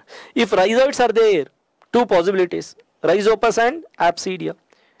 Mucor. If rhizoids are there, two possibilities, Rhizopus and Absidia.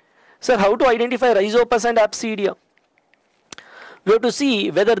 Sir, how to identify Rhizopus and Absidia? We have to see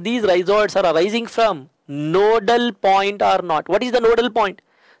whether these rhizoids are arising from nodal point or not. What is the nodal point?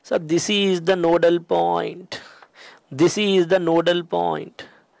 So this is the nodal point. This is the nodal point.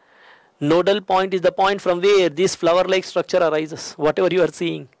 Nodal point is the point from where this flower-like structure arises, whatever you are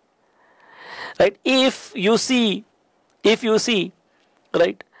seeing. Right? If you see,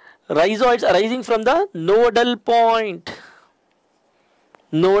 right, rhizoids arising from the nodal point,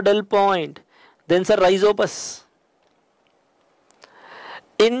 then sir, Rhizopus.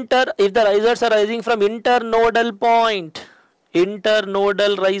 If the rhizoids are arising from internodal point,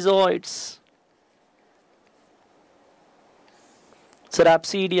 internodal rhizoids, sir,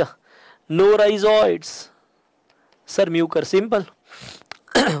 Absidia. No rhizoids, sir, Mucor. Simple.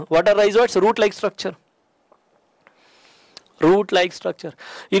 What are rhizoids? Root-like structure. Root-like structure.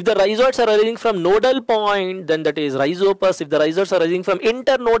 If the rhizoids are arising from nodal point, then that is Rhizopus. If the rhizoids are arising from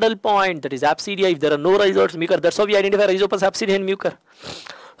internodal point, that is Absidia. If there are no rhizoids, Mucor. That's how we identify Rhizopus, Absidia and Mucor.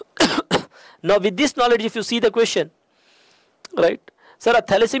 Now with this knowledge, if you see the question, right? Sir, a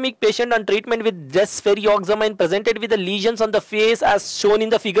thalassaemic patient on treatment with desferrioxamine presented with the lesions on the face as shown in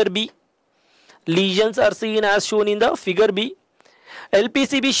the figure B. Lesions are seen as shown in the figure B.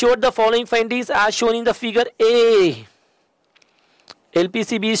 LPCB showed the following findings as shown in the figure A.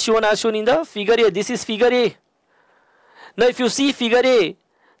 LPCB is shown as shown in the figure A. This is figure A. Now if you see figure A,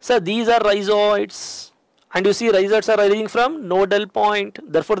 so these are rhizoids. And you see rhizoids are arising from nodal point.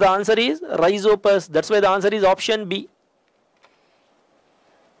 Therefore the answer is Rhizopus. That's why the answer is option B.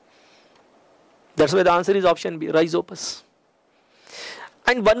 That's why the answer is option B, Rhizopus.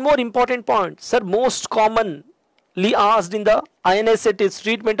 And one more important point, sir, most commonly asked in the INI CET is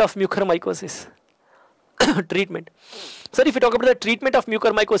treatment of mucormycosis. Treatment. Sir, if you talk about the treatment of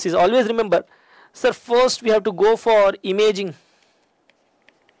mucormycosis, always remember, sir, first we have to go for imaging.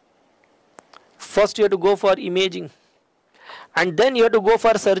 First you have to go for imaging. And then you have to go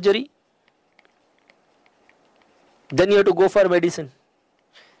for surgery. Then you have to go for medicine.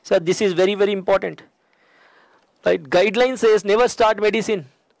 Sir, this is very, very important. Right? Guideline says never start medicine,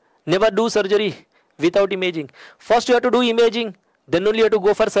 never do surgery without imaging. First you have to do imaging, then only you have to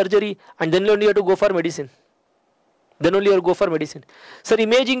go for surgery, and then only you have to go for medicine. Then only you have to go for medicine. Sir,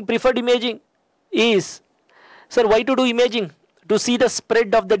 imaging, preferred imaging is, sir, why to do imaging? To see the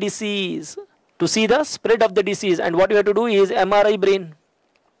spread of the disease. To see the spread of the disease. And what you have to do is MRI brain.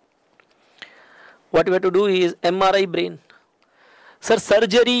 What you have to do is MRI brain. Sir,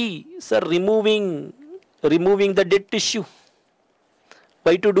 surgery, sir, removing the dead tissue.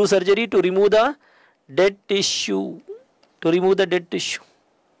 Why to do surgery? To remove the dead tissue. To remove the dead tissue.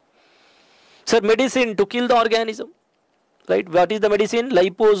 Sir, medicine, to kill the organism. Right? What is the medicine?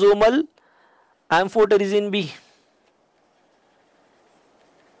 Liposomal amphotericin B.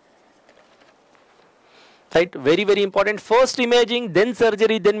 Right? Very, very important. First imaging, then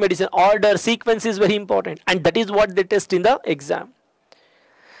surgery, then medicine. Order, sequence is very important. And that is what they test in the exam.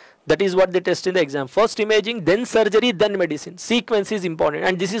 That is what they test in the exam. First imaging, then surgery, then medicine. Sequence is important,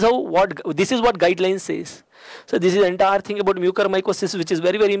 and this is what guidelines says. So this is the entire thing about mucormycosis, which is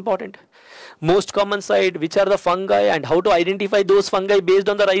very, very important. Most common site, which are the fungi, and how to identify those fungi based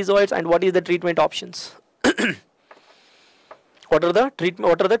on the rhizoids, and what is the treatment options. What are the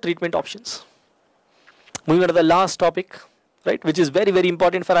treatment options? Moving on to the last topic, right, which is very, very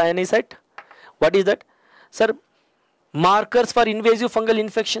important for INI CET. What is that? Sir, markers for invasive fungal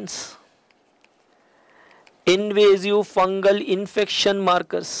infections. Invasive fungal infection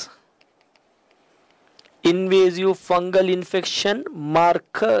markers. Invasive fungal infection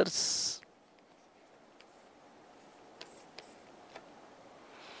markers.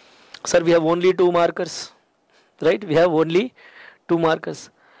 Sir, we have only two markers. Right? We have only two markers.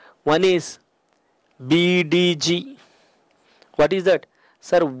 One is BDG. What is that?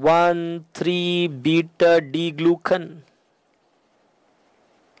 Sir, 1,3-beta-D-glucan.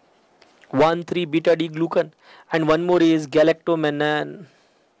 1,3-beta-D-glucan. And one more is galactomannan.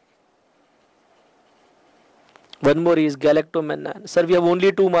 One more is galactomannan. Sir, we have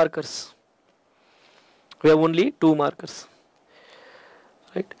only two markers. We have only two markers.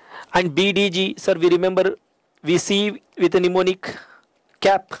 Right? And BDG, sir, we remember we see with a mnemonic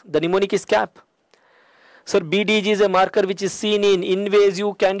cap. The mnemonic is cap. Sir, BDG is a marker which is seen in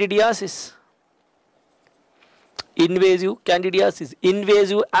invasive candidiasis. Invasive candidiasis,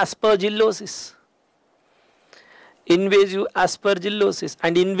 invasive aspergillosis, invasive aspergillosis,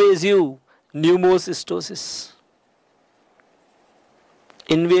 and invasive pneumocystosis.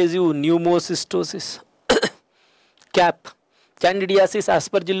 Invasive pneumocystosis. CAP, candidiasis,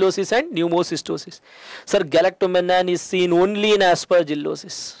 aspergillosis, and pneumocystosis. Sir, galactomannan is seen only in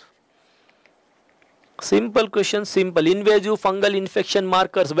aspergillosis. Simple question, simple. Invasive fungal infection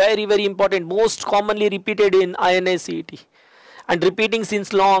markers, very, very important, most commonly repeated in INI CET, and repeating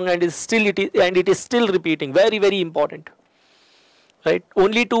since long, and it is still repeating. Very, very important. Right?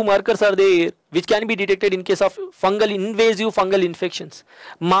 Only two markers are there which can be detected in case of invasive fungal infections.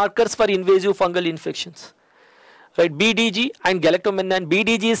 Markers for invasive fungal infections. Right? BDG and galactomannan.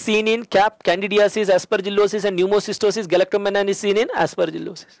 BDG is seen in CAP, candidiasis, aspergillosis, and pneumocystosis. Galactomannan is seen in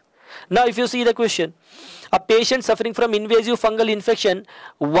aspergillosis. Now, if you see the question, a patient suffering from invasive fungal infection,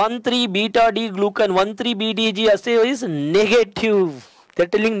 1,3-beta-D-glucan, 1,3-BDG assay is negative. They are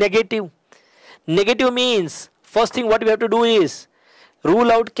telling negative. Negative means, first thing what we have to do is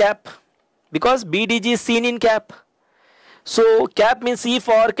rule out CAP, because BDG is seen in CAP. So, CAP means C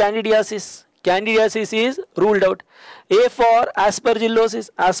for candidiasis. Candidiasis is ruled out. A for aspergillosis.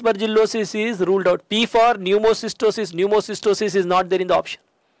 Aspergillosis is ruled out. P for pneumocystosis. Pneumocystosis is not there in the option.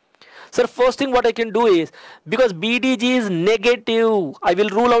 Sir, first thing what I can do is, because BDG is negative, I will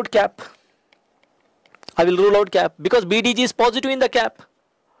rule out CAP. I will rule out CAP because BDG is positive in the CAP.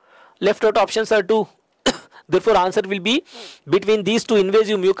 Left out options are two. Therefore, answer will be between these two,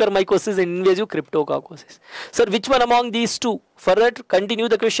 invasive mucormycosis and invasive cryptococcosis. Sir, which one among these two? Further, continue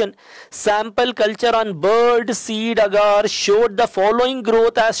the question. Sample culture on bird seed agar showed the following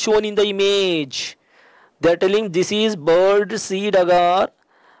growth as shown in the image. They are telling this is bird seed agar,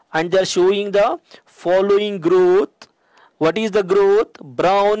 and they are showing the following growth. What is the growth?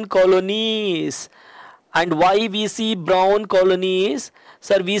 Brown colonies. And why we see brown colonies?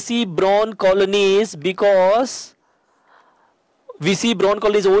 Sir, we see brown colonies because we see brown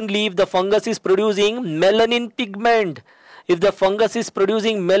colonies only if the fungus is producing melanin pigment. If the fungus is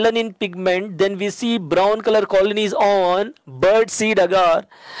producing melanin pigment, then we see brown color colonies on bird seed agar,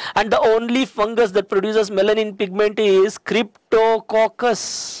 and the only fungus that produces melanin pigment is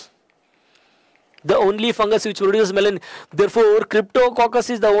Cryptococcus. The only fungus which produces melanin. Therefore, Cryptococcus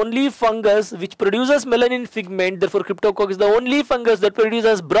is the only fungus which produces melanin pigment. Therefore, Cryptococcus is the only fungus that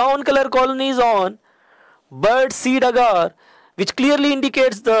produces brown color colonies on bird seed agar, which clearly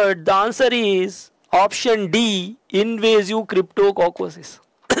indicates that the answer is option D, invasive cryptococcosis.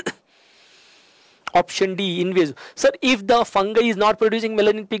 Option D, invasive. Sir, if the fungi is not producing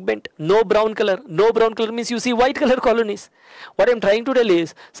melanin pigment, no brown color means you see white color colonies. What I am trying to tell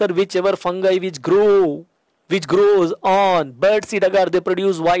is, sir, whichever fungi which grows on bird seed agar, they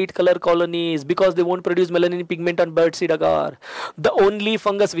produce white color colonies because they won't produce melanin pigment on bird seed agar. The only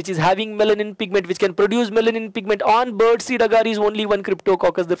fungus which is having melanin pigment, which can produce melanin pigment on bird seed agar, is only one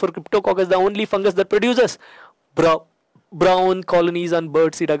Cryptococcus. Therefore, Cryptococcus is the only fungus that produces brown colonies on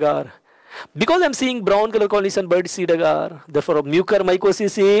bird seed agar. Because I am seeing brown color colonies on bird seed agar, therefore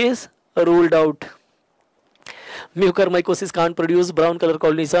mucormycosis is ruled out. Mucormycosis can't produce brown color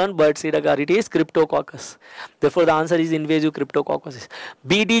colonies on bird seed agar. It is Cryptococcus. Therefore, the answer is invasive cryptococcosis.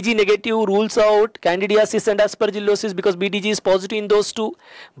 BDG negative rules out candidiasis and aspergillosis because BDG is positive in those two.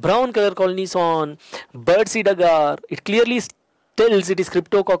 Brown color colonies on bird seed agar, it clearly tells it is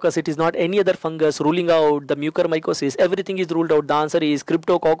Cryptococcus. It is not any other fungus, ruling out the mucormycosis. Everything is ruled out. The answer is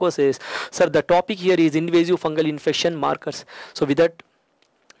Cryptococcosis. Sir, the topic here is invasive fungal infection markers. So with that,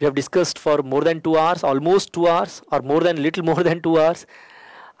 we have discussed for more than 2 hours, almost 2 hours, or little more than 2 hours.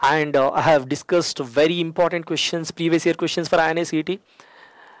 And I have discussed very important questions, previous year questions for INI CET,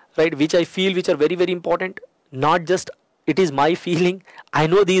 right, which I feel which are very, very important. Not just it is my feeling. I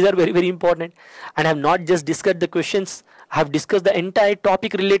know these are very, very important. And I have not just discussed the questions. I have discussed the entire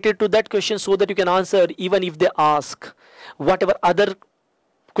topic related to that question so that you can answer even if they ask. Whatever other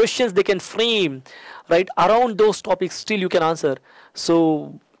questions they can frame, right, around those topics, still you can answer.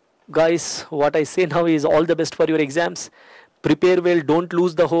 So, guys, what I say now is all the best for your exams. Prepare well, don't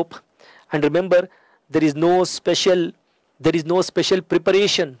lose the hope. And remember, there is no special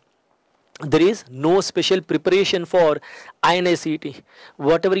preparation. There is no special preparation for INI CET.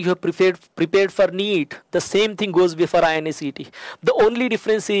 Whatever you have prepared for NEET, the same thing goes before INI CET. The only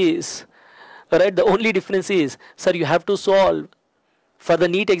difference is, right? The only difference is, sir, you have to solve for the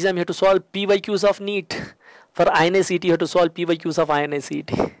NEET exam, you have to solve PYQs of NEET. For INI CET, you have to solve PYQs of INI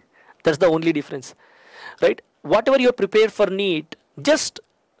CET. That's the only difference, right? Whatever you prepared for NEET, just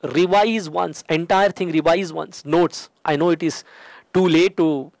revise once, entire thing revise once, notes. I know it is too late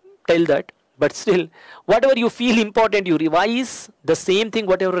to tell that, but still, whatever you feel important, you revise the same thing,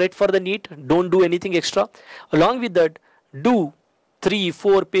 whatever read for the NEET, don't do anything extra. Along with that, do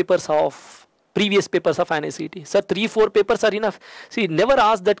 3-4 papers of previous papers of INI CET. Sir, 3-4 papers are enough. See, never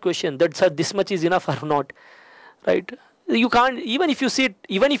ask that question that, sir, this much is enough or not, right? You can't, even if you sit,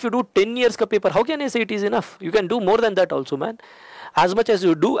 even if you do 10 years ka paper, how can I say it is enough? You can do more than that also, man. As much as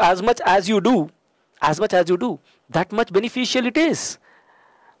you do, as much as you do, that much beneficial it is.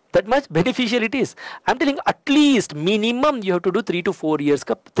 That much beneficial it is. I'm telling, at least minimum you have to do 3 to 4 years,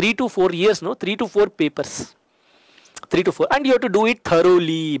 3 to 4 years, no, 3 to 4 papers. 3 to 4, and you have to do it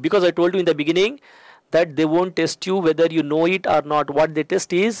thoroughly, because I told you in the beginning that they won't test you whether you know it or not. What they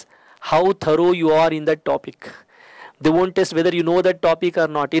test is how thorough you are in that topic. They won't test whether you know that topic or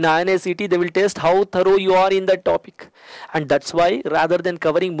not. In INI CET, they will test how thorough you are in that topic. And that's why, rather than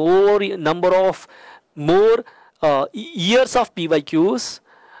covering more years of PYQs,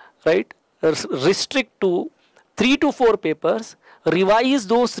 right, restrict to 3 to 4 papers, revise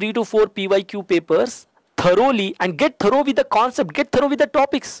those 3 to 4 PYQ papers thoroughly, and get thorough with the concept, get thorough with the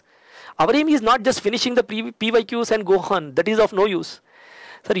topics. Our aim is not just finishing the PYQs and go on. That is of no use.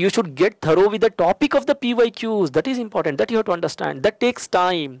 Sir, you should get thorough with the topic of the PYQs. That is important. That you have to understand. That takes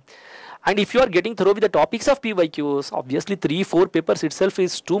time. And if you are getting thorough with the topics of PYQs, obviously 3-4 papers itself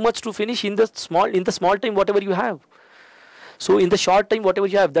is too much to finish in the small time whatever you have. So in the short time whatever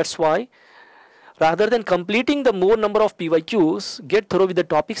you have, that's why, rather than completing the more number of PYQs, get thorough with the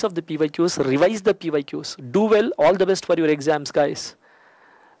topics of the PYQs, revise the PYQs. Do well. All the best for your exams, guys.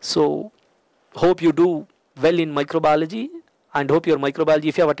 So hope you do well in microbiology, and hope your microbiology,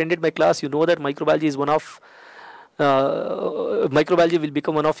 if you have attended my class, you know that microbiology is microbiology will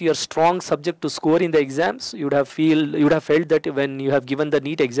become one of your strong subject to score in the exams. You would have felt that when you have given the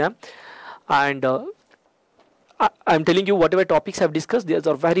NEET exam. And I'm telling you, whatever topics I have discussed, these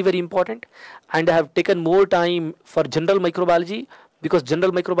are very, very important. And I have taken more time for general microbiology, because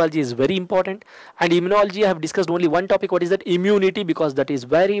general microbiology is very important. And immunology, I have discussed only one topic, what is that? Immunity, because that is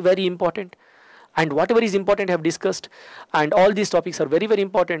very, very important. And whatever is important I have discussed, and all these topics are very, very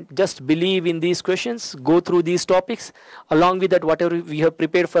important. Just believe in these questions, go through these topics. Along with that, whatever we have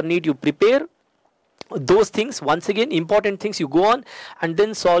prepared for NEET, you prepare those things. Once again, important things, you go on and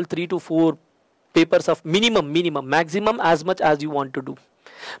then solve 3 to 4 papers of minimum, maximum as much as you want to do.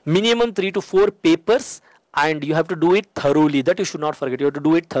 Minimum 3 to 4 papers, and you have to do it thoroughly. That you should not forget. You have to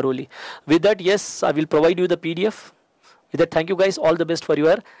do it thoroughly. With that, yes, I will provide you the PDF. With that, thank you guys. All the best for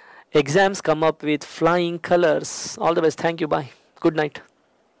your exams. Come up with flying colors. All the best. Thank you. Bye. Good night.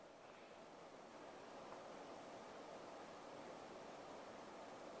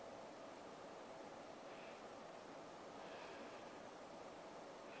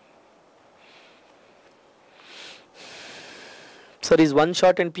 Sir, is one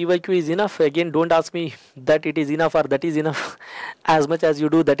shot and PYQ is enough? Again, don't ask me that it is enough or that is enough. As much as you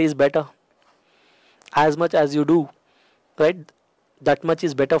do, that is better. As much as you do, right? That much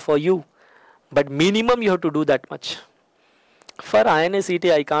is better for you. But minimum you have to do that much. For INI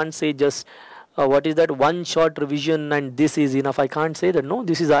CET, I can't say just what is that one shot revision and this is enough. I can't say that. No,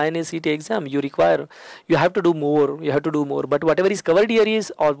 this is INI CET exam. You have to do more. You have to do more. But whatever is covered here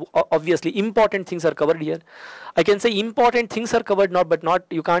is obviously important things are covered here. I can say important things are covered, but not,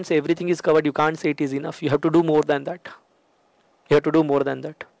 you can't say everything is covered. You can't say it is enough. You have to do more than that. You have to do more than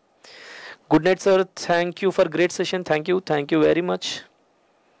that. Good night, sir. Thank you for great session. Thank you. Thank you very much.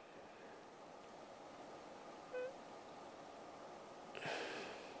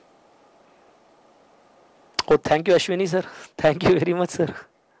 Oh, thank you, Ashwini, sir. Thank you very much, sir.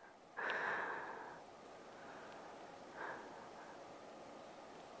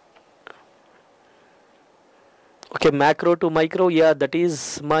 Okay, macro to micro. Yeah, that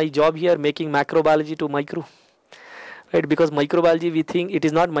is my job here, making macrobiology to micro. Right, because microbiology, we think it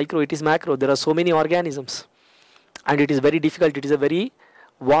is not micro, it is macro. There are so many organisms and it is very difficult. It is a very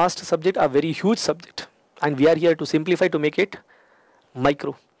vast subject, a very huge subject, and we are here to simplify, to make it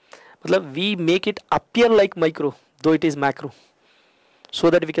micro. We make it appear like micro, though it is macro, so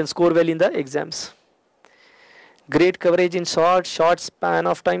that we can score well in the exams. Great coverage in short span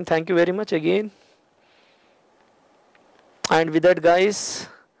of time. Thank you very much again. And with that, guys,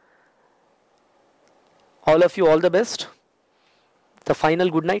 all of you, all the best. The final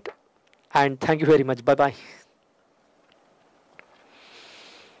good night, and thank you very much. Bye bye.